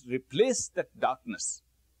experiences replace that darkness,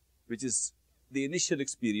 which is the initial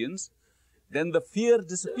experience, then the fear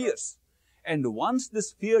disappears. And once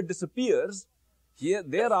this fear disappears,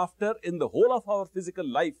 thereafter, in the whole of our physical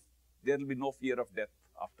life, there will be no fear of death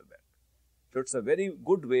after that. So it's a very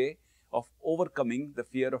good way of overcoming the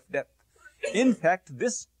fear of death. In fact,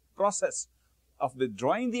 this process of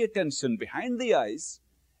withdrawing the attention behind the eyes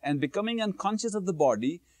and becoming unconscious of the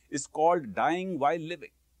body is called dying while living.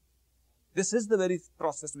 This is the very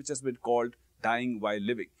process which has been called dying while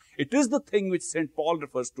living. It is the thing which St. Paul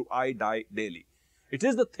refers to, I die daily. It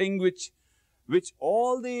is the thing which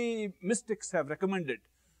all the mystics have recommended,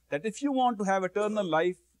 that if you want to have eternal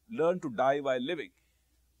life, learn to die while living.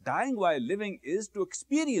 Dying while living is to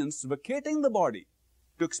experience vacating the body,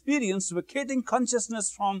 to experience vacating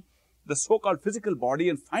consciousness from the so-called physical body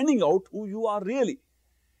and finding out who you are really.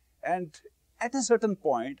 And at a certain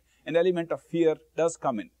point, an element of fear does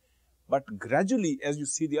come in. But gradually, as you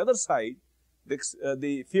see the other side,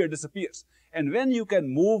 the fear disappears. And when you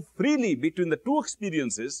can move freely between the two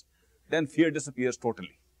experiences, then fear disappears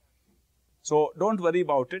totally. So don't worry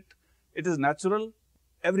about it. It is natural.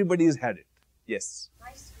 Everybody has had it. Yes.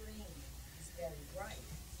 My screen is very bright.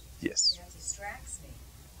 Yes. That distracts me.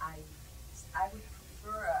 I would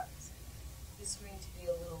prefer the screen to be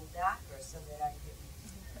a little darker so that I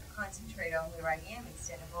could concentrate on where I am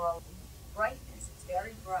instead of all brightness. It's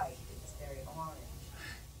very bright. It's very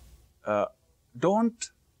orange.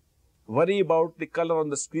 Don't worry about the color on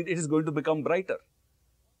the screen. It is going to become brighter,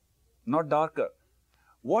 not darker.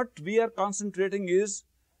 What we are concentrating is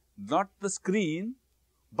not the screen,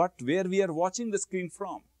 but where we are watching the screen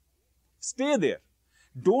from. Stay there.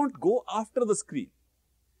 Don't go after the screen.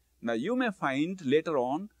 Now, you may find later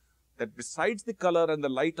on that besides the color and the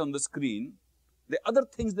light on the screen, the other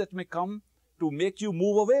things that may come to make you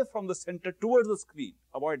move away from the center towards the screen.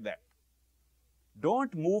 Avoid that.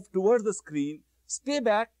 Don't move towards the screen. Stay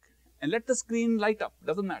back and let the screen light up.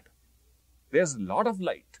 Doesn't matter. There's a lot of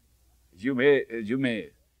light. You may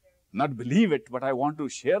not believe it, but I want to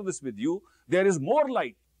share this with you. There is more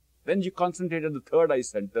light when you concentrate on the third eye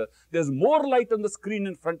center. There's more light on the screen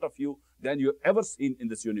in front of you than you've ever seen in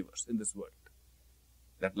this universe, in this world.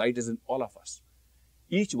 That light is in all of us.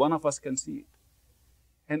 Each one of us can see it.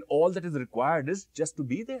 And all that is required is just to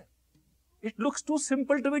be there. It looks too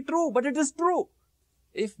simple to be true, but it is true.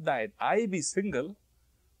 If thine eye be single,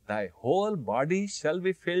 thy whole body shall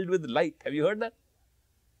be filled with light. Have you heard that?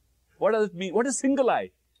 What does it mean? What is single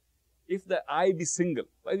eye? If the eye be single,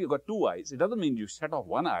 well, you've got two eyes. It doesn't mean you shut off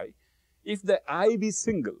one eye. If the eye be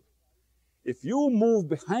single, if you move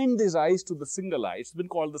behind these eyes to the single eye, it's been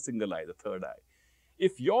called the single eye, the third eye.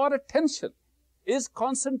 If your attention is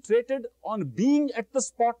concentrated on being at the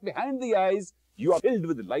spot behind the eyes, you are filled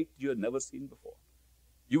with light you have never seen before.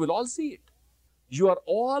 You will all see it. You are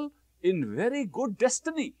all in very good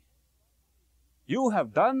destiny. You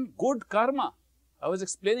have done good karma. I was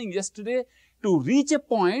explaining yesterday, to reach a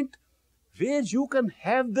point where you can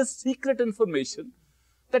have this secret information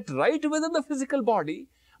that right within the physical body,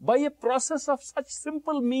 by a process of such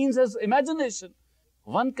simple means as imagination,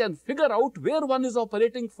 one can figure out where one is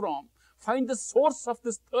operating from, find the source of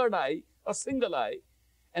this third eye or single eye,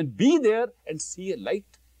 and be there and see a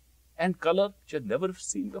light and color which you have never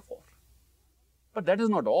seen before. But that is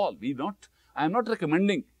not all. I am not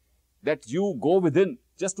recommending that you go within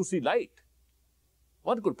just to see light.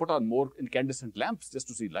 One could put on more incandescent lamps just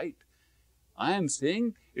to see light. I am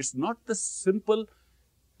saying it's not the simple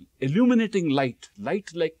illuminating light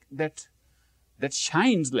like that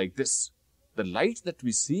shines like this. The light that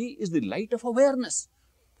we see is the light of awareness.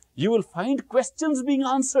 You will find questions being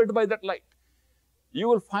answered by that light. You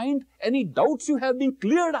will find any doubts you have been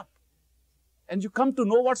cleared up. And you come to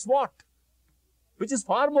know what's what, which is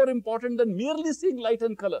far more important than merely seeing light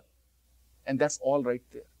and color. And that's all right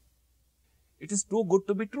there. It is too good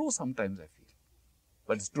to be true sometimes, I feel.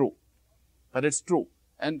 But it's true. But it's true.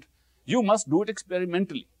 And you must do it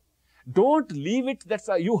experimentally. Don't leave it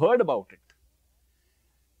that you heard about it.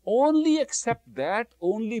 Only accept that,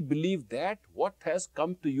 only believe that, what has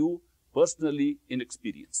come to you personally in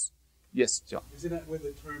experience. Yes, John. Isn't that where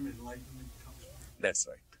the term enlightenment comes from? That's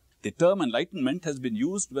right. The term enlightenment has been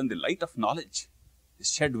used when the light of knowledge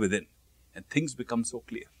is shed within and things become so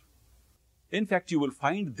clear. In fact, you will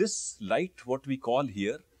find this light, what we call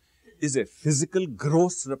here, is a physical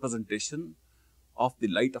gross representation of the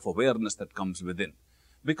light of awareness that comes within.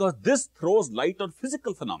 Because this throws light on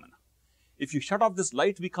physical phenomena. If you shut off this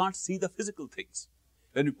light, we can't see the physical things.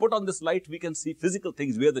 When we put on this light, we can see physical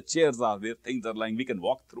things, where the chairs are, where things are lying, we can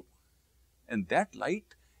walk through. And that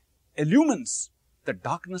light illumines the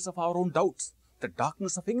darkness of our own doubts, the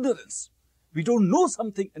darkness of ignorance. We don't know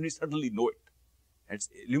something and we suddenly know it. That's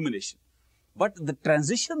illumination. But the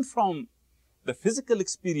transition from the physical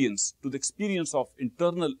experience to the experience of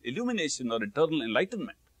internal illumination or internal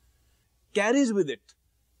enlightenment carries with it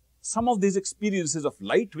some of these experiences of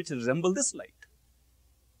light which resemble this light,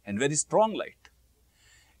 and very strong light.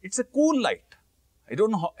 It's a cool light. I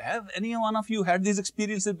don't know, have any one of you had these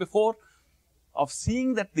experiences before of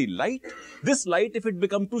seeing that the light, this light, if it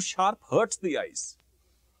becomes too sharp, hurts the eyes.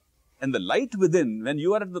 And the light within, when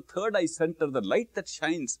you are at the third eye center, the light that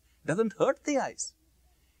shines doesn't hurt the eyes.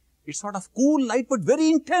 It's sort of cool light, but very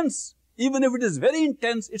intense. Even if it is very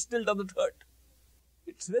intense, it still doesn't hurt.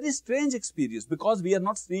 It's a very strange experience because we are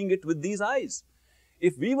not seeing it with these eyes.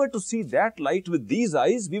 If we were to see that light with these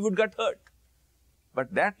eyes, we would get hurt.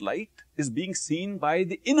 But that light is being seen by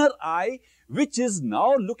the inner eye, which is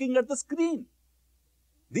now looking at the screen.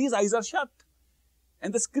 These eyes are shut,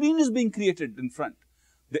 and the screen is being created in front.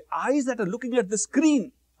 The eyes that are looking at the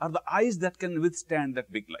screen are the eyes that can withstand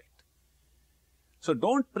that big light. So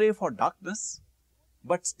don't pray for darkness,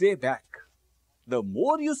 but stay back. The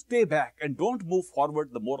more you stay back and don't move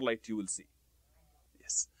forward, the more light you will see.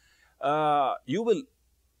 Yes.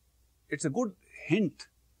 It's a good hint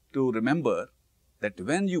to remember that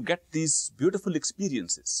when you get these beautiful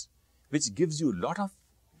experiences, which gives you a lot of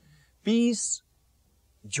peace,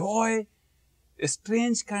 joy, a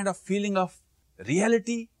strange kind of feeling of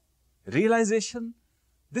reality, realization,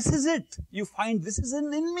 this is it. You find this is in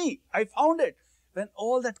me. I found it. When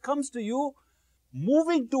all that comes to you,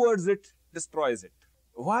 moving towards it destroys it.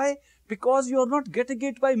 Why? Because you are not getting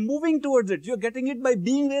it by moving towards it. You are getting it by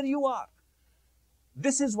being where you are.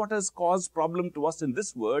 This is what has caused problem to us in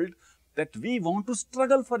this world, that we want to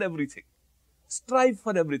struggle for everything, strive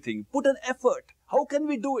for everything, put an effort. How can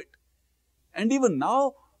we do it? And even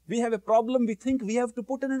now, we have a problem. We think we have to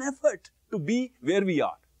put in an effort to be where we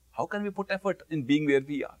are. How can we put effort in being where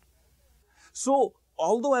we are? So,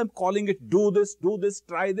 although I am calling it do this,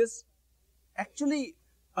 try this, actually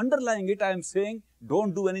underlying it, I am saying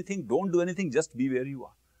don't do anything, just be where you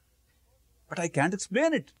are. But I can't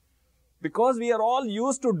explain it because we are all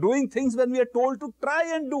used to doing things when we are told to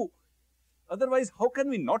try and do. Otherwise, how can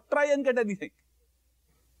we not try and get anything?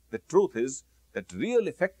 The truth is that real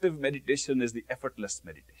effective meditation is the effortless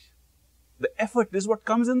meditation. The effort is what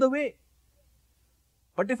comes in the way.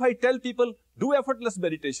 But if I tell people, do effortless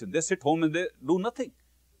meditation, they sit home and they do nothing.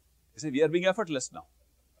 They say, we are being effortless now.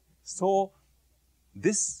 So,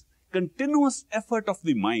 this continuous effort of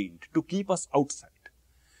the mind to keep us outside,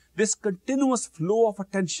 this continuous flow of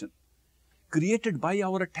attention created by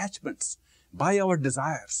our attachments, by our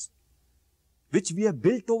desires, which we have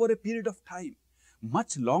built over a period of time,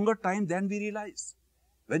 much longer time than we realize.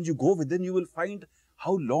 When you go within, you will find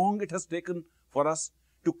how long it has taken for us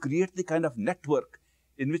to create the kind of network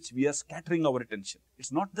in which we are scattering our attention.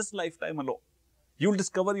 It's not this lifetime alone. You will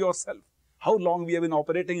discover yourself how long we have been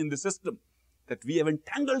operating in the system, that we have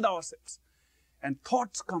entangled ourselves. And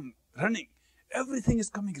thoughts come running. Everything is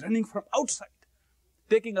coming running from outside,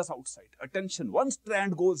 taking us outside. Attention, one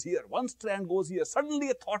strand goes here, one strand goes here. Suddenly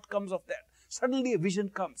a thought comes of that. Suddenly a vision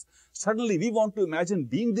comes. Suddenly we want to imagine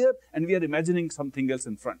being there and we are imagining something else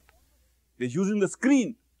in front. We are using the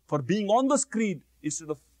screen for being on the screen instead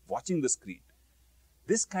of watching the screen.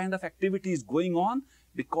 This kind of activity is going on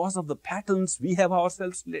because of the patterns we have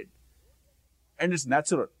ourselves laid. And it's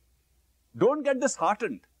natural. Don't get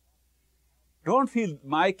disheartened. Don't feel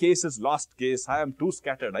my case is lost case. I am too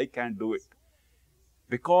scattered. I can't do it.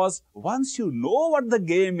 Because once you know what the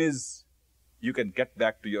game is, you can get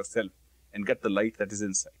back to yourself and get the light that is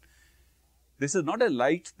inside. This is not a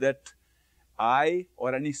light that I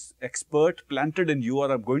or any expert planted in you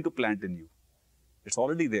or I'm going to plant in you. It's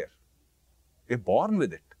already there. We're born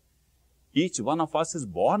with it. Each one of us is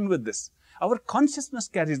born with this. Our consciousness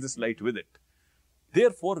carries this light with it.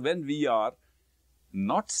 Therefore, when we are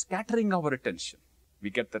not scattering our attention, we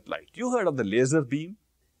get that light. You heard of the laser beam?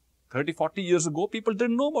 30, 40 years ago, people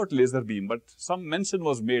didn't know about laser beam, but some mention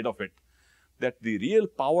was made of it, that the real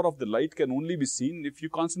power of the light can only be seen if you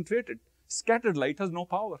concentrate it. Scattered light has no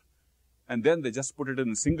power. And then they just put it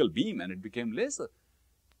in a single beam and it became laser.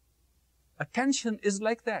 Attention is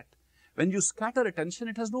like that. When you scatter attention,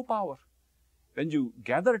 it has no power. When you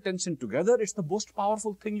gather attention together, it's the most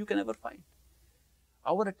powerful thing you can ever find.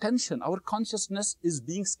 Our attention, our consciousness is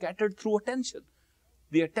being scattered through attention.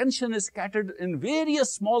 The attention is scattered in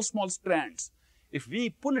various small strands. If we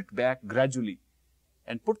pull it back gradually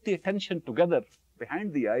and put the attention together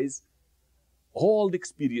behind the eyes, all the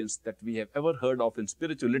experience that we have ever heard of in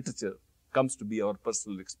spiritual literature comes to be our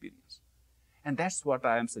personal experience. And that's what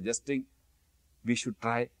I am suggesting we should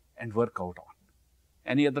try and work out on.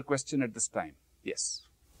 Any other question at this time? Yes.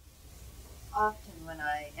 Often when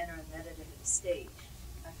I enter a meditative state,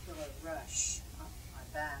 I feel a rush off my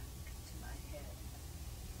back to my head,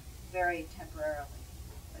 very temporarily,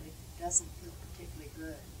 but it doesn't feel particularly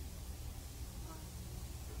good.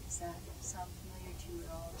 Does that sound familiar to you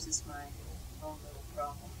at all? Or is this my own little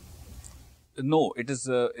problem? No, it's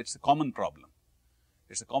a common problem.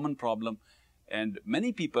 It's a common problem, and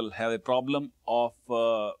many people have a problem of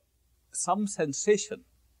some sensation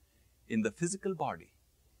in the physical body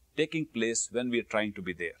taking place when we are trying to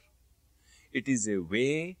be there. It is a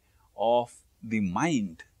way of the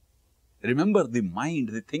mind. Remember, the mind,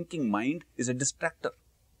 the thinking mind is a distractor.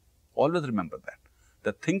 Always remember that.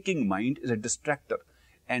 The thinking mind is a distractor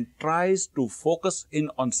and tries to focus in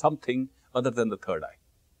on something other than the third eye.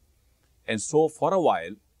 And so for a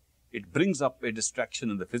while, it brings up a distraction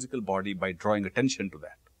in the physical body by drawing attention to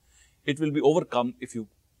that. It will be overcome if you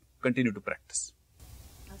continue to practice.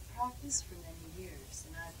 I've practiced for many years,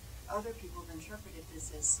 and other people have interpreted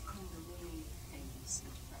this as kundalini things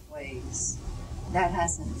in different ways. That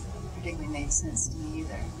hasn't particularly made sense to me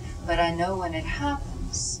either. But I know when it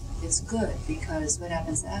happens, it's good, because what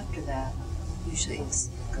happens after that usually is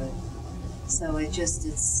good. So it's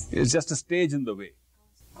just a stage in the way.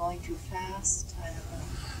 Going too fast, I don't know.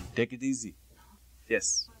 Take it easy.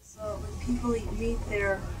 Yes. So when people meet,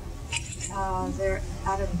 they're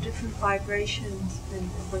out of different vibrations, and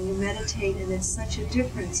when you meditate, and it's such a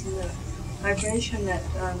difference in the vibration that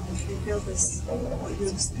you feel this, what you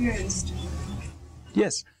experienced.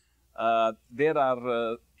 Yes. There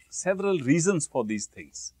are several reasons for these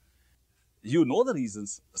things. You know the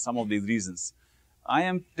reasons, some of these reasons. I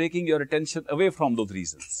am taking your attention away from those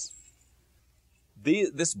reasons.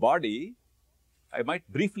 This body, I might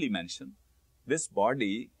briefly mention, this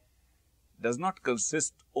body does not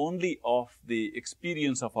consist only of the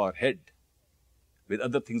experience of our head with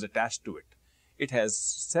other things attached to it. It has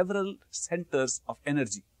several centers of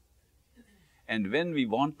energy. And when we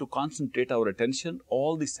want to concentrate our attention,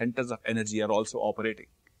 all the centers of energy are also operating.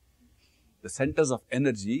 The centers of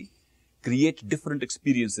energy create different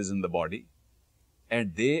experiences in the body,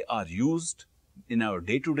 and they are used in our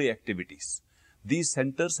day-to-day activities. These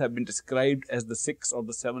centers have been described as the 6 or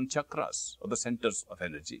the 7 chakras, or the centers of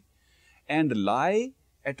energy, and lie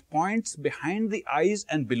at points behind the eyes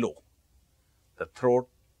and below. The throat,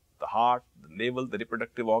 the heart, the navel, the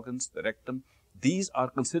reproductive organs, the rectum, these are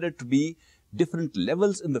considered to be different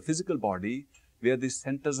levels in the physical body where these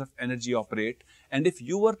centers of energy operate. And if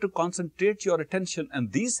you were to concentrate your attention on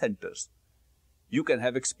these centers, you can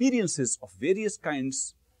have experiences of various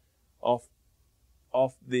kinds of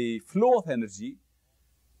the flow of energy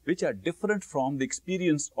which are different from the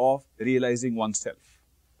experience of realizing oneself.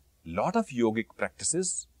 Lot of yogic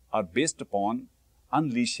practices are based upon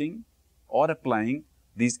unleashing or applying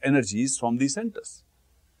these energies from these centers.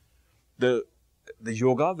 The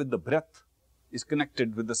yoga with the breath is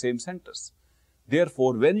connected with the same centers.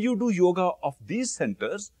 Therefore, when you do yoga of these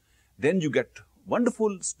centers, then you get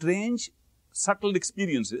wonderful, strange, subtle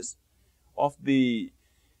experiences of the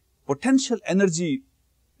potential energy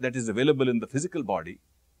that is available in the physical body.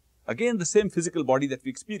 Again, the same physical body that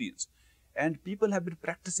we experience. And people have been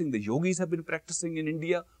practicing, the yogis have been practicing in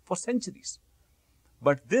India for centuries.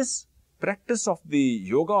 But this practice of the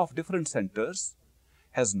yoga of different centers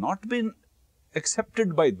has not been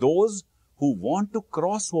accepted by those who want to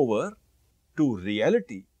cross over to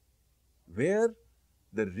reality where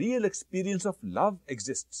the real experience of love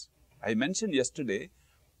exists. I mentioned yesterday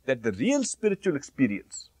that the real spiritual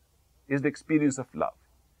experience is the experience of love.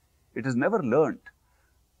 It is never learned.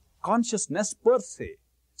 Consciousness per se.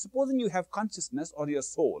 Supposing you have consciousness or your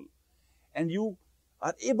soul, and you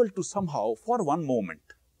are able to somehow, for one moment,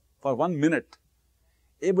 for 1 minute,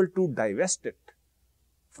 able to divest it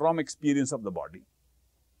from experience of the body.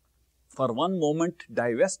 For one moment,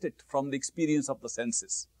 divest it from the experience of the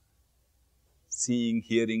senses. Seeing,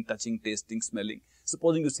 hearing, touching, tasting, smelling.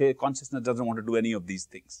 Supposing you say consciousness doesn't want to do any of these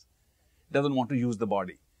things. Doesn't want to use the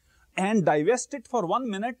body. And divest it for 1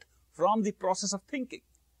 minute from the process of thinking.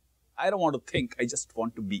 I don't want to think, I just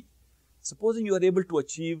want to be. Supposing you are able to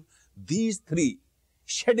achieve these 3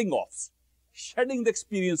 shedding offs. Shedding the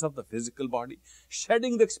experience of the physical body.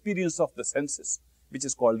 Shedding the experience of the senses, which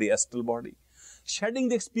is called the astral body. Shedding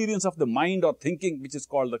the experience of the mind or thinking, which is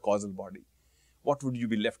called the causal body. What would you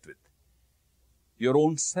be left with? Your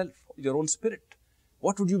own self, your own spirit.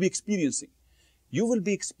 What would you be experiencing? You will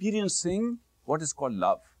be experiencing what is called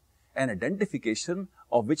love, an identification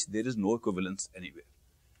of which there is no equivalence anywhere.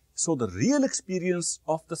 So the real experience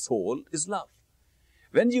of the soul is love.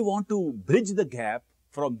 When you want to bridge the gap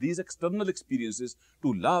from these external experiences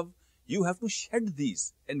to love, you have to shed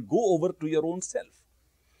these and go over to your own self.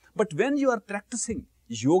 But when you are practicing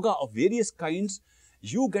yoga of various kinds,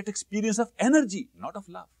 you get experience of energy, not of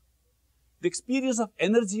love. The experience of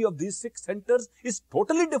energy of these 6 centers is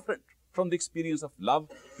totally different from the experience of love,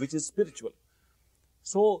 which is spiritual.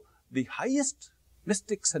 So, the highest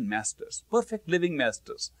mystics and masters, perfect living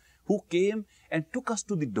masters, who came and took us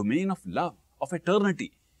to the domain of love, of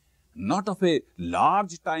eternity, not of a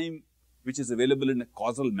large time which is available in a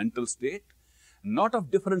causal mental state, not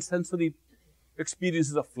of different sensory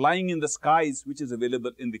experiences of flying in the skies which is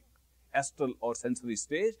available in the astral or sensory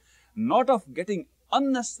stage, not of getting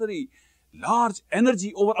unnecessary large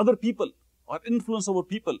energy over other people or influence over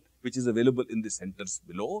people which is available in the centers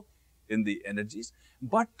below in the energies,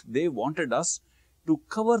 but they wanted us to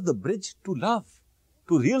cover the bridge to love,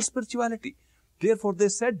 to real spirituality. Therefore, they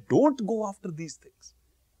said, don't go after these things.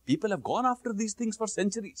 People have gone after these things for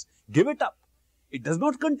centuries. Give it up. It does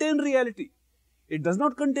not contain reality. It does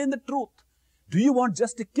not contain the truth. Do you want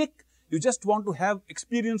just a kick? You just want to have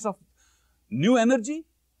experience of new energy?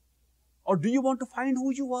 Or do you want to find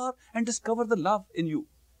who you are and discover the love in you?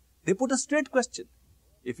 They put a straight question.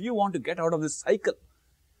 If you want to get out of this cycle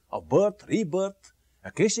of birth, rebirth,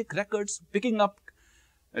 Akashic records, picking up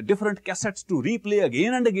different cassettes to replay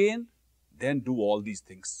again and again, then do all these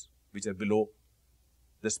things which are below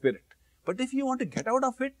the spirit. But if you want to get out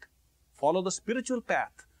of it, follow the spiritual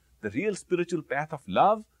path, the real spiritual path of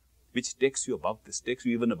love, which takes you above this, takes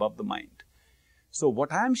you even above the mind. So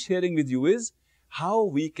what I am sharing with you is how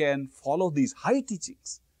we can follow these high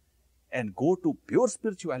teachings and go to pure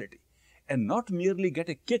spirituality and not merely get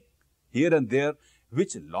a kick here and there,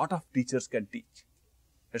 which a lot of teachers can teach.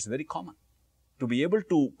 It's very common to be able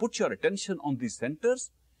to put your attention on these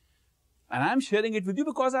centers, and I am sharing it with you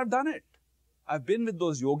because I've done it. I've been with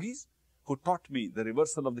those yogis who taught me the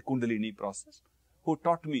reversal of the Kundalini process, who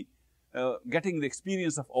taught me getting the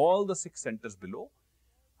experience of all the 6 centers below.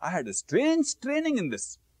 I had a strange training in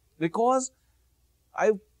this because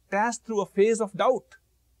I passed through a phase of doubt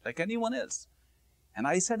like anyone else. And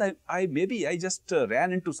I said, maybe I just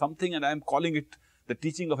ran into something and I'm calling it the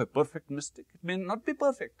teaching of a perfect mystic. It may not be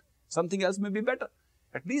perfect. Something else may be better.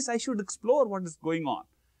 At least I should explore what is going on.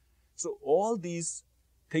 So all these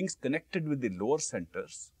things connected with the lower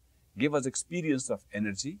centers give us experience of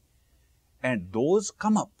energy, and those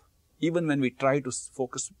come up even when we try to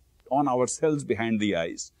focus on ourselves behind the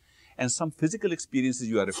eyes. And some physical experiences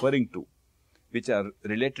you are referring to, which are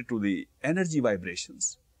related to the energy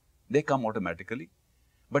vibrations, they come automatically,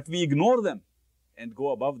 but we ignore them and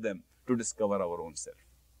go above them to discover our own self.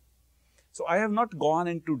 So I have not gone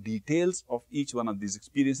into details of each one of these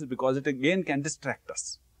experiences because it again can distract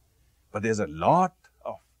us. But there's a lot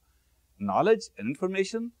of knowledge and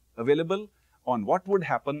information available on what would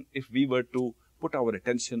happen if we were to put our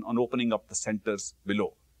attention on opening up the centers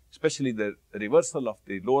below, especially the reversal of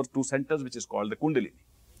the lower 2 centers, which is called the Kundalini.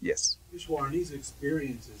 Yes. Ishwar, in these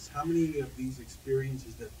experiences, how many of these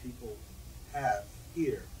experiences that people have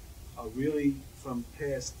here are really from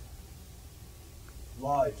past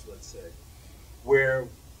lives, let's say, where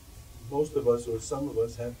most of us or some of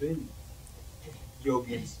us have been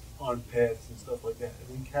yogis on paths and stuff like that,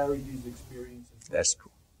 and we carry these experiences? That's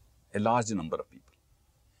true. A large number of people.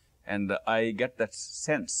 And I get that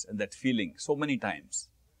sense and that feeling so many times.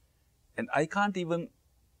 And I can't even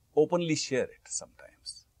openly share it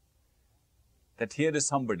sometimes. That here is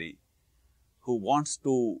somebody who wants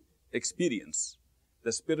to experience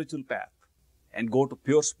the spiritual path and go to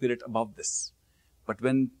pure spirit above this. But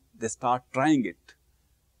when they start trying it,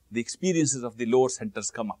 the experiences of the lower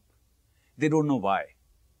centers come up. They don't know why.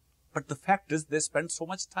 But the fact is they spend so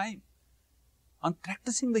much time on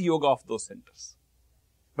practicing the yoga of those centers.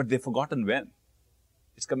 But they've forgotten when.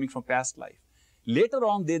 It's coming from past life. Later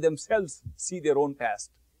on, they themselves see their own past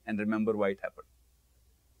and remember why it happened.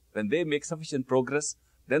 When they make sufficient progress,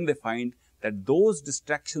 then they find that those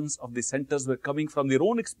distractions of the centers were coming from their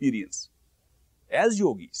own experience as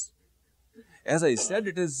yogis. As I said,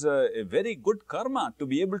 it is a very good karma to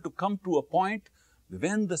be able to come to a point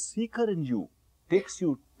when the seeker in you takes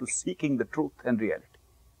you to seeking the truth and reality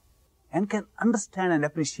and can understand and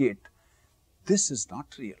appreciate this is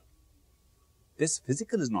not real. This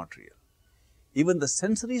physical is not real. Even the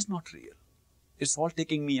sensory is not real. It's all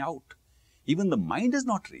taking me out. Even the mind is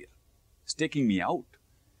not real. It's taking me out.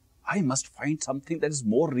 I must find something that is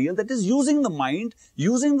more real, that is using the mind,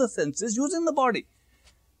 using the senses, using the body.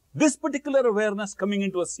 This particular awareness coming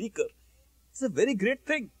into a seeker is a very great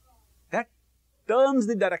thing. That turns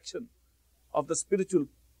the direction of the spiritual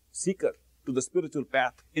seeker to the spiritual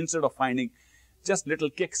path instead of finding just little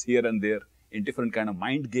kicks here and there in different kind of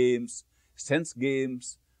mind games, sense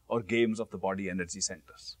games, or games of the body energy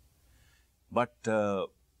centers. But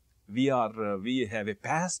we have a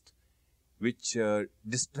past which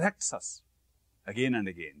distracts us again and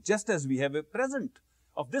again, just as we have a present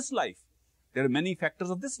of this life. There are many factors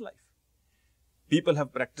of this life. People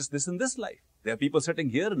have practiced this in this life. There are people sitting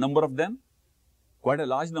here, a number of them, quite a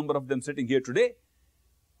large number of them sitting here today,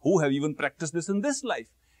 who have even practiced this in this life.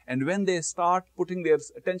 And when they start putting their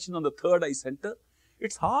attention on the third eye center,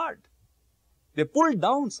 it's hard. They pull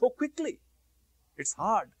down so quickly. It's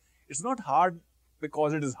hard. It's not hard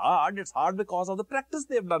because it is hard. It's hard because of the practice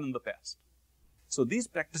they have done in the past. So these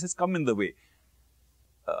practices come in the way.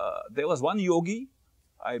 There was one yogi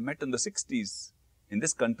I met in the 60s in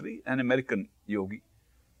this country, an American yogi.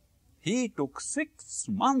 He took 6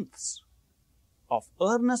 months of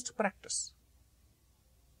earnest practice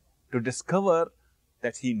to discover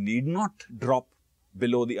that he need not drop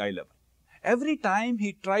below the eye level. Every time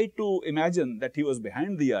he tried to imagine that he was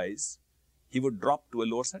behind the eyes, he would drop to a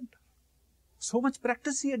lower center. So much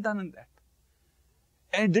practice he had done in that.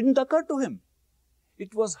 And it didn't occur to him.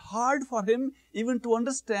 It was hard for him even to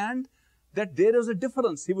understand that there is a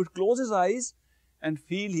difference. He would close his eyes and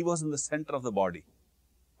feel he was in the center of the body.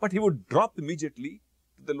 But he would drop immediately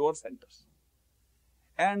to the lower centers.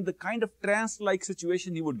 And the kind of trance-like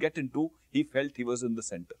situation he would get into, he felt he was in the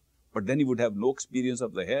center. But then he would have no experience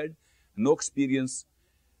of the head, no experience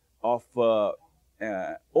of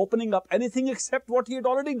opening up anything except what he had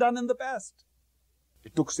already done in the past.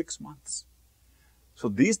 It took 6 months. So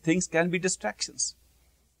these things can be distractions.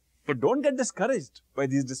 But don't get discouraged by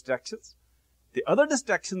these distractions. The other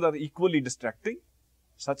distractions are equally distracting,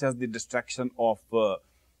 such as the distraction of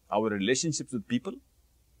our relationships with people.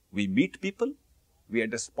 We meet people. We are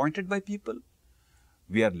disappointed by people.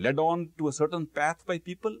 We are led on to a certain path by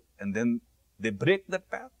people, and then they break that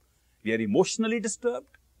path. We are emotionally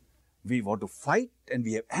disturbed. We want to fight, and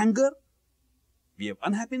we have anger. We have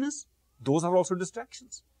unhappiness. Those are also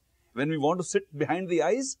distractions. When we want to sit behind the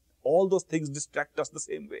eyes, all those things distract us the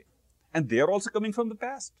same way. And they are also coming from the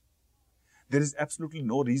past. There is absolutely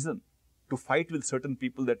no reason to fight with certain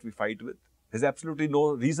people that we fight with. There is absolutely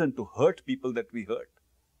no reason to hurt people that we hurt.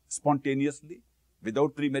 Spontaneously,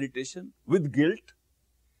 without premeditation, with guilt,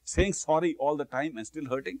 saying sorry all the time and still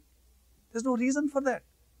hurting. There's no reason for that.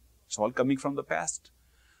 It's all coming from the past.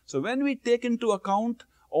 So when we take into account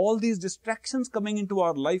all these distractions coming into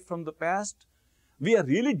our life from the past, we are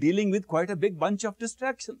really dealing with quite a big bunch of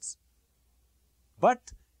distractions.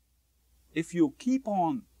 But if you keep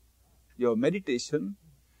on your meditation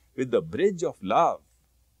with the bridge of love,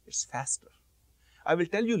 it's faster. I will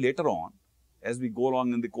tell you later on, as we go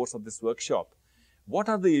along in the course of this workshop, what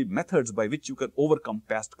are the methods by which you can overcome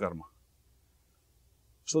past karma,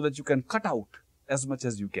 so that you can cut out as much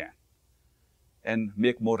as you can and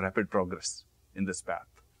make more rapid progress in this path.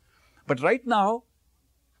 But right now,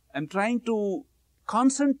 I'm trying to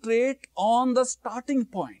concentrate on the starting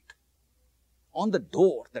point, on the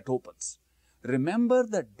door that opens. Remember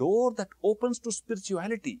that door that opens to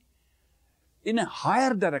spirituality in a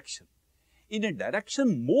higher direction, in a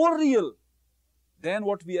direction more real than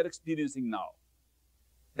what we are experiencing now.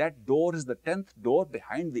 That door is the 10th door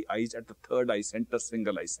behind the eyes at the third eye center,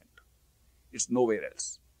 single eye center. It's nowhere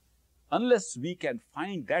else. Unless we can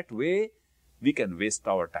find that way, we can waste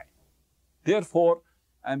our time. Therefore,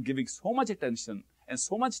 I am giving so much attention and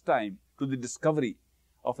so much time to the discovery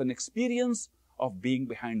of an experience of being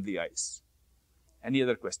behind the eyes. Any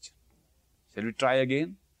other question? Shall we try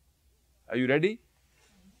again? Are you ready?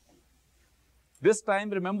 This time,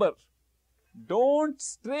 remember, don't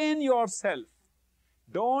strain yourself.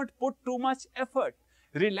 Don't put too much effort.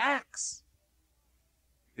 Relax.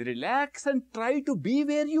 Relax and try to be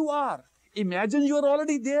where you are. Imagine you are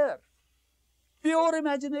already there. Pure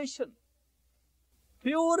imagination.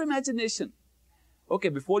 Pure imagination. Okay,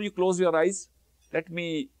 before you close your eyes, let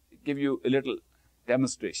me give you a little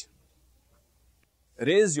demonstration.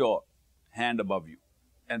 Raise your hand above you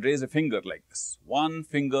and raise a finger like this. One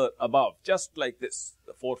finger above, just like this,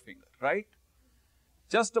 the forefinger, right?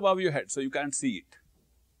 Just above your head, so you can't see it.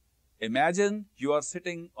 Imagine you are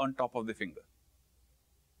sitting on top of the finger.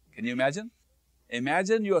 Can you imagine?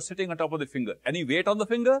 Imagine you are sitting on top of the finger. Any weight on the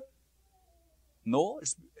finger? No,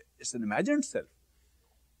 it's an imagined self.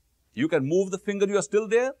 You can move the finger, you are still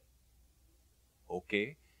there?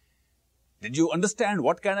 Okay. Did you understand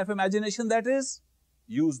what kind of imagination that is?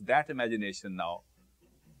 Use that imagination now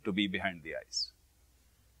to be behind the eyes.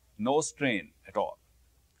 No strain at all.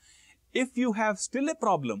 If you have still a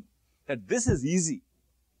problem that this is easy,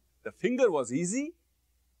 the finger was easy,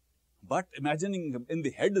 but imagining in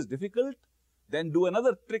the head is difficult, Then do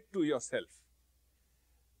another trick to yourself.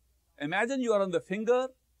 Imagine you are on the finger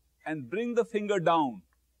and bring the finger down,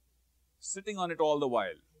 sitting on it all the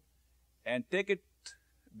while, and take it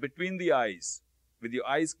between the eyes, with your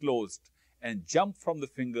eyes closed, and jump from the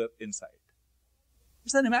finger inside.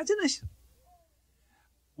 It's an imagination.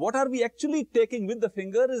 What are we actually taking with the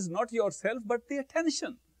finger is not yourself, but the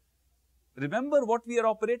attention. Remember, what we are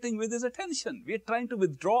operating with is attention. We are trying to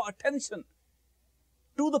withdraw attention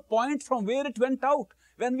to the point from where it went out.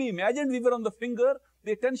 When we imagined we were on the finger,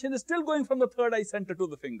 the attention is still going from the third eye center to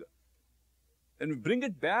the finger. When we bring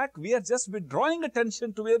it back, we are just withdrawing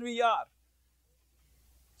attention to where we are.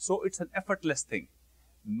 So it's an effortless thing.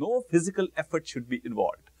 No physical effort should be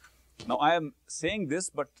involved. Now, I am saying this,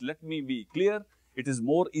 but let me be clear, it is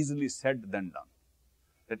more easily said than done.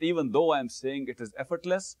 That even though I am saying it is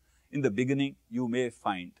effortless, in the beginning, you may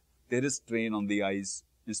find there is strain on the eyes.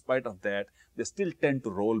 In spite of that, they still tend to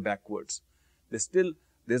roll backwards.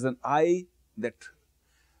 There's an eye that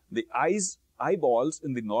the eyeballs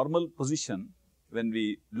in the normal position, when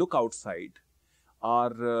we look outside,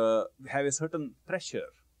 have a certain pressure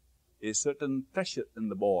in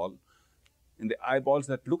the ball, in the eyeballs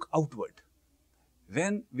that look outward.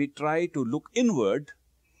 When we try to look inward,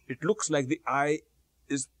 it looks like the eye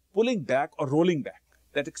is pulling back or rolling back.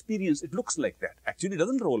 That experience, it looks like that. Actually, it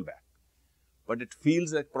doesn't roll back, but it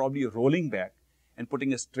feels like probably rolling back and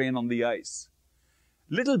putting a strain on the eyes.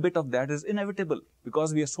 Little bit of that is inevitable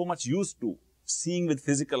because we are so much used to seeing with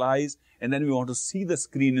physical eyes, and then we want to see the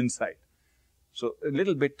screen inside. So a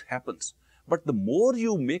little bit happens. But the more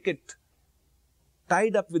you make it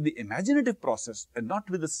tied up with the imaginative process and not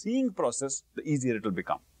with the seeing process, the easier it will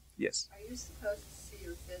become. Yes? Are you supposed to see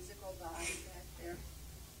your physical body back there?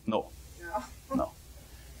 No. No. No.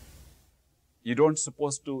 You don't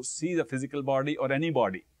supposed to see the physical body or any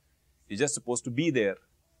body. You're just supposed to be there,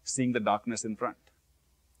 seeing the darkness in front.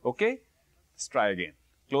 Okay? Let's try again.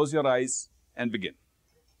 Close your eyes and begin.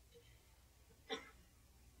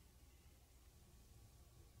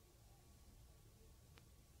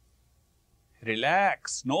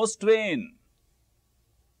 Relax, no strain.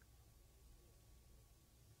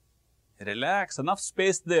 Relax, enough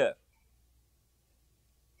space there.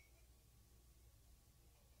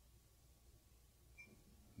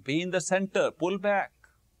 Be in the center, pull back.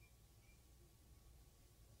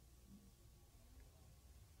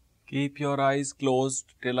 Keep your eyes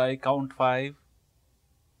closed till I count 5.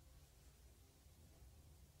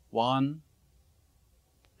 1,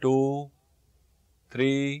 2,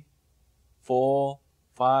 3, 4,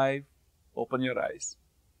 5. Open your eyes.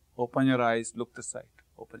 Open your eyes, look this side.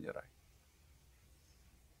 Open your eye.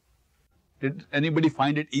 Did anybody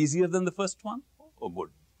find it easier than the first one? Oh, good.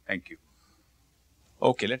 Thank you.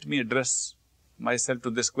 Okay, let me address myself to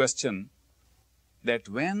this question, that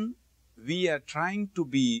when we are trying to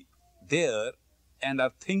be there and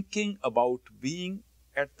are thinking about being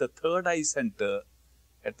at the third eye center,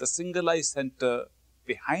 at the single eye center,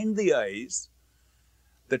 behind the eyes,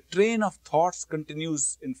 the train of thoughts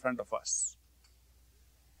continues in front of us.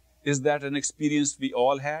 Is that an experience we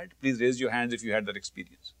all had? Please raise your hands if you had that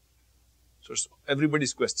experience. So it's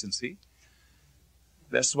everybody's question, see?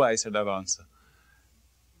 That's why I said I'll answer.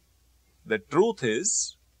 The truth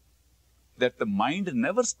is that the mind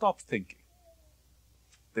never stops thinking.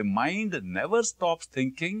 The mind never stops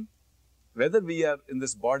thinking, whether we are in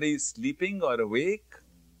this body sleeping or awake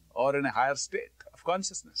or in a higher state of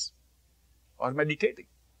consciousness or meditating.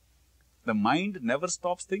 The mind never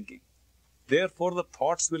stops thinking. Therefore, the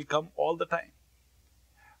thoughts will come all the time.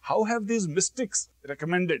 How have these mystics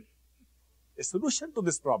recommended a solution to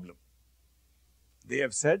this problem? They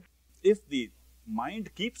have said, if the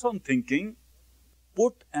mind keeps on thinking,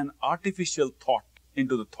 put an artificial thought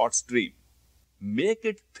into the thought stream. Make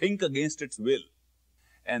it think against its will.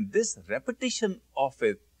 And this repetition of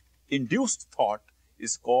an induced thought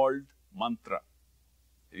is called mantra.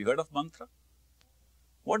 Have you heard of mantra?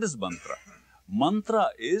 What is mantra? Mantra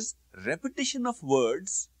is repetition of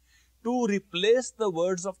words to replace the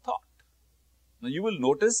words of thought. Now you will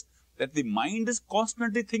notice that the mind is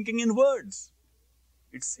constantly thinking in words.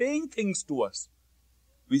 It's saying things to us.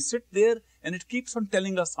 We sit there and it keeps on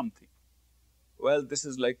telling us something. Well, this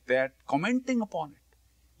is like that, commenting upon it.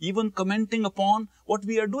 Even commenting upon what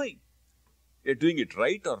we are doing. We are doing it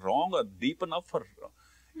right or wrong or deep enough or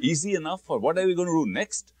easy enough or what are we going to do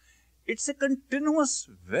next? It's a continuous,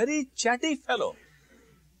 very chatty fellow.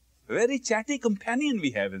 Very chatty companion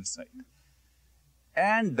we have inside.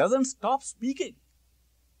 And doesn't stop speaking.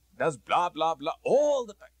 Does blah, blah, blah all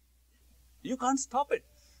the time. You can't stop it.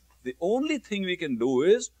 The only thing we can do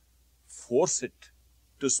is force it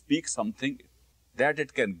to speak something that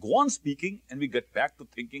it can go on speaking and we get back to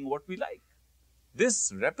thinking what we like.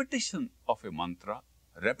 This repetition of a mantra,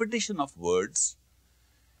 repetition of words,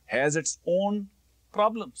 has its own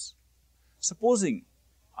problems. Supposing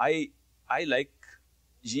I like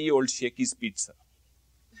ye old Shakey's pizza,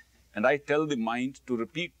 and I tell the mind to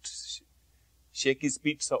repeat Shakey's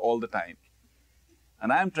pizza all the time,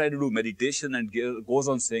 and I am trying to do meditation and goes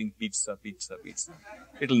on saying pizza, pizza, pizza.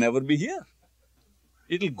 It'll never be here.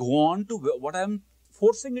 It'll go on to what I'm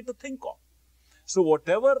forcing it to think of. So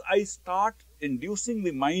whatever I start inducing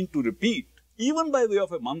the mind to repeat, even by way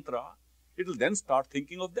of a mantra, it'll then start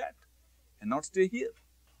thinking of that and not stay here.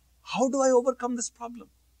 How do I overcome this problem?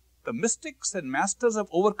 The mystics and masters have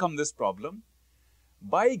overcome this problem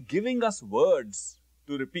by giving us words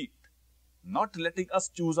to repeat, not letting us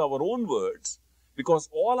choose our own words, because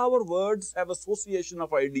all our words have association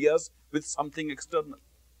of ideas with something external,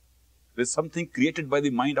 with something created by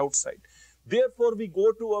the mind outside. Therefore, we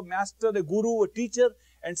go to a master, a guru, a teacher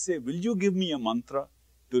and say, will you give me a mantra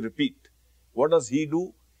to repeat? What does he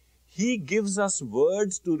do? He gives us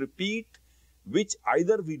words to repeat which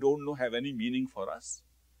either we don't know have any meaning for us,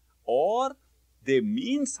 or they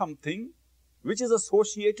mean something which is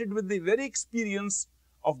associated with the very experience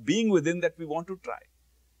of being within that we want to try.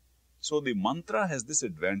 So the mantra has this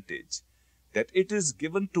advantage that it is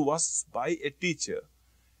given to us by a teacher,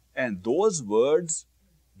 and those words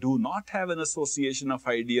do not have an association of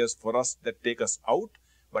ideas for us that take us out,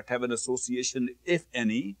 but have an association, if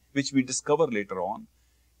any, which we discover later on,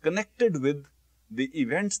 connected with the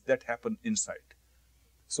events that happen inside.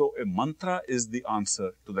 So a mantra is the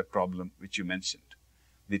answer to that problem which you mentioned.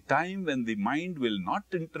 The time when the mind will not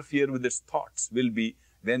interfere with its thoughts will be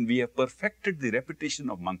when we have perfected the repetition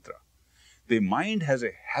of mantra. The mind has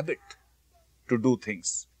a habit to do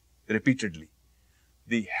things repeatedly.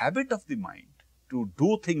 The habit of the mind to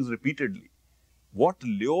do things repeatedly, what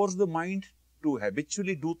lures the mind to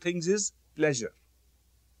habitually do things is pleasure.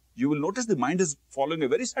 You will notice the mind is following a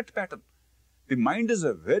very set pattern. The mind is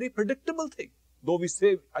a very predictable thing. Though we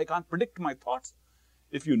say, I can't predict my thoughts,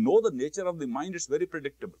 if you know the nature of the mind, it's very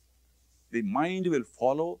predictable. The mind will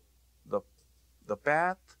follow the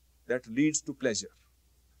path that leads to pleasure.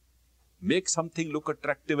 Make something look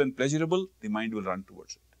attractive and pleasurable, the mind will run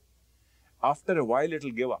towards it. After a while, it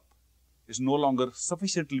will give up. It's no longer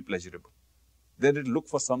sufficiently pleasurable. Then it will look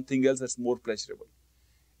for something else that's more pleasurable.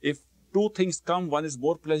 If two things come, one is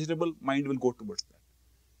more pleasurable, mind will go towards that.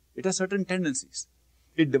 It has certain tendencies.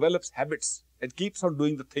 It develops habits and keeps on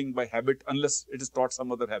doing the thing by habit unless it is taught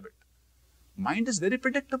some other habit. Mind is very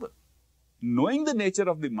predictable. Knowing the nature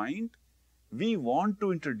of the mind, we want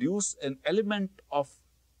to introduce an element of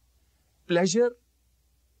pleasure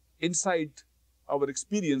inside our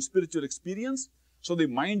experience, spiritual experience, so the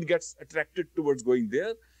mind gets attracted towards going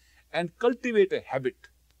there, and cultivate a habit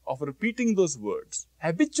of repeating those words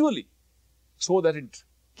habitually so that it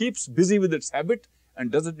keeps busy with its habit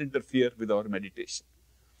and doesn't interfere with our meditation.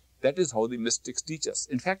 That is how the mystics teach us.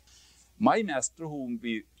 In fact, my master, whom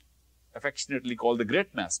we affectionately call the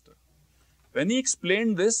great master, when he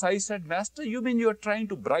explained this, I said, Master, you mean you are trying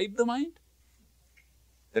to bribe the mind?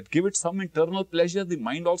 That give it some internal pleasure, the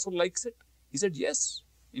mind also likes it? He said, yes,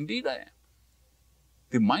 indeed I am.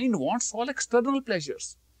 The mind wants all external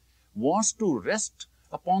pleasures, wants to rest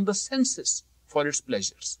upon the senses for its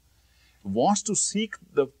pleasures, wants to seek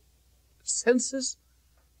the senses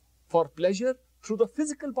for pleasure through the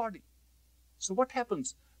physical body. So what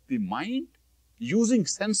happens? The mind, using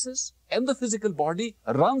senses and the physical body,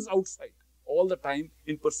 runs outside all the time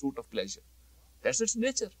in pursuit of pleasure. That's its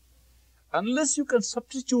nature. Unless you can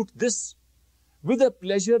substitute this with a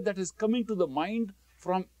pleasure that is coming to the mind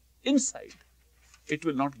from inside, it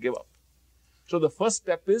will not give up. So the first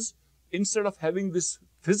step is, instead of having this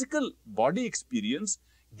physical body experience,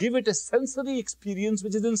 give it a sensory experience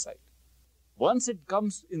which is inside. Once it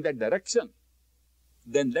comes in that direction,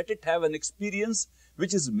 then let it have an experience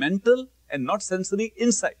which is mental and not sensory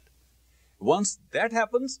inside. Once that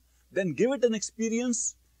happens, then give it an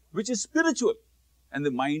experience which is spiritual, and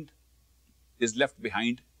the mind is left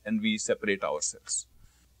behind and we separate ourselves.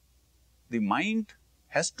 The mind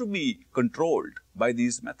has to be controlled by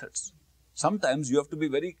these methods. Sometimes you have to be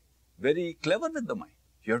very, very clever with the mind.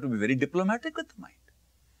 You have to be very diplomatic with the mind.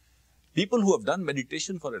 People who have done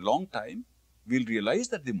meditation for a long time will realize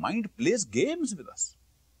that the mind plays games with us.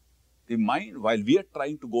 The mind, while we are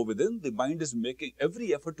trying to go within, the mind is making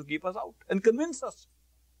every effort to keep us out and convince us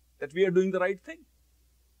that we are doing the right thing.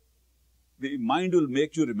 The mind will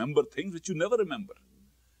make you remember things which you never remember.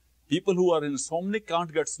 People who are insomniac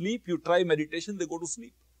can't get sleep. You try meditation, they go to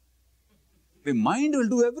sleep. The mind will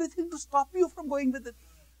do everything to stop you from going with it.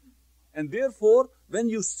 And therefore, when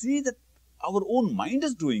you see that our own mind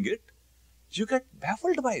is doing it, you get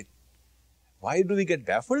baffled by it. Why do we get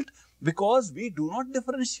baffled? Because we do not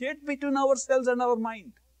differentiate between ourselves and our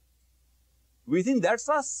mind. We think that's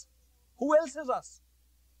us. Who else is us?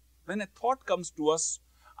 When a thought comes to us,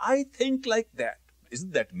 I think like that.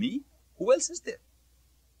 Isn't that me? Who else is there?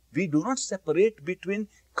 We do not separate between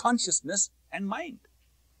consciousness and mind.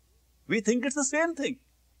 We think it's the same thing.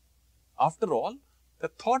 After all, the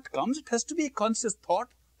thought comes, it has to be a conscious thought.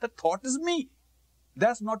 The thought is me.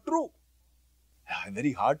 That's not true.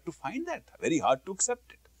 Very hard to find that, very hard to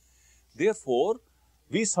accept it. Therefore,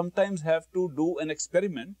 we sometimes have to do an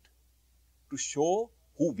experiment to show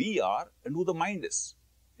who we are and who the mind is.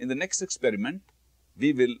 In the next experiment,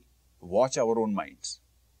 we will watch our own minds.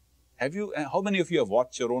 How many of you have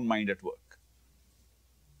watched your own mind at work?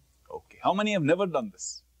 Okay. How many have never done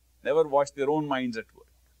this? Never watched their own minds at work?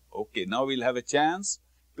 Okay. Now we'll have a chance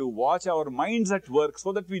to watch our minds at work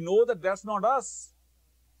so that we know that that's not us.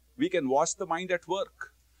 We can watch the mind at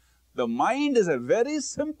work. The mind is a very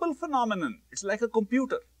simple phenomenon. It's like a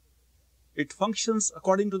computer. It functions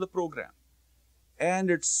according to the program.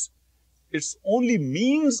 And its only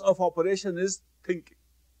means of operation is thinking.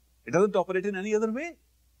 It doesn't operate in any other way.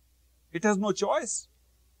 It has no choice.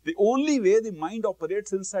 The only way the mind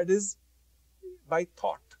operates inside is by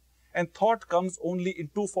thought. And thought comes only in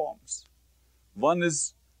two forms. One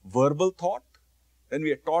is verbal thought. When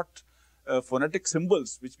we are taught phonetic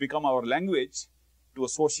symbols which become our language to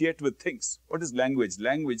associate with things. What is language?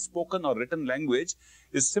 Language, spoken or written language,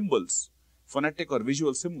 is symbols, phonetic or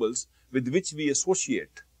visual symbols with which we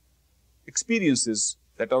associate experiences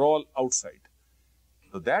that are all outside.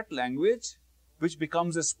 So that language, which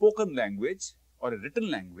becomes a spoken language or a written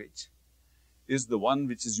language, is the one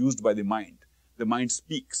which is used by the mind. The mind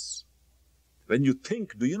speaks. When you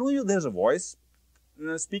think, do you know there's a voice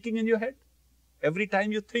speaking in your head? Every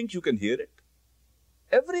time you think, you can hear it.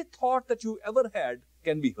 Every thought that you ever had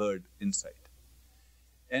can be heard inside.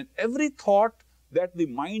 And every thought that the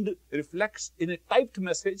mind reflects in a typed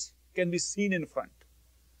message can be seen in front.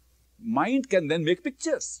 Mind can then make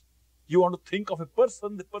pictures. You want to think of a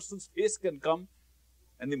person, the person's face can come,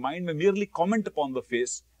 and the mind may merely comment upon the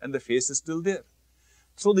face, and the face is still there.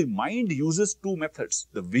 So the mind uses two methods,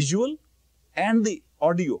 the visual and the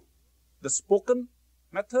audio, the spoken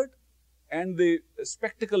method and the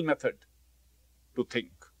spectacle method to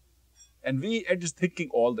think. And it is thinking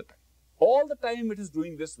all the time. All the time it is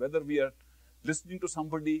doing this, whether we are listening to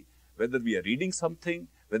somebody, whether we are reading something,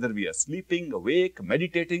 whether we are sleeping, awake,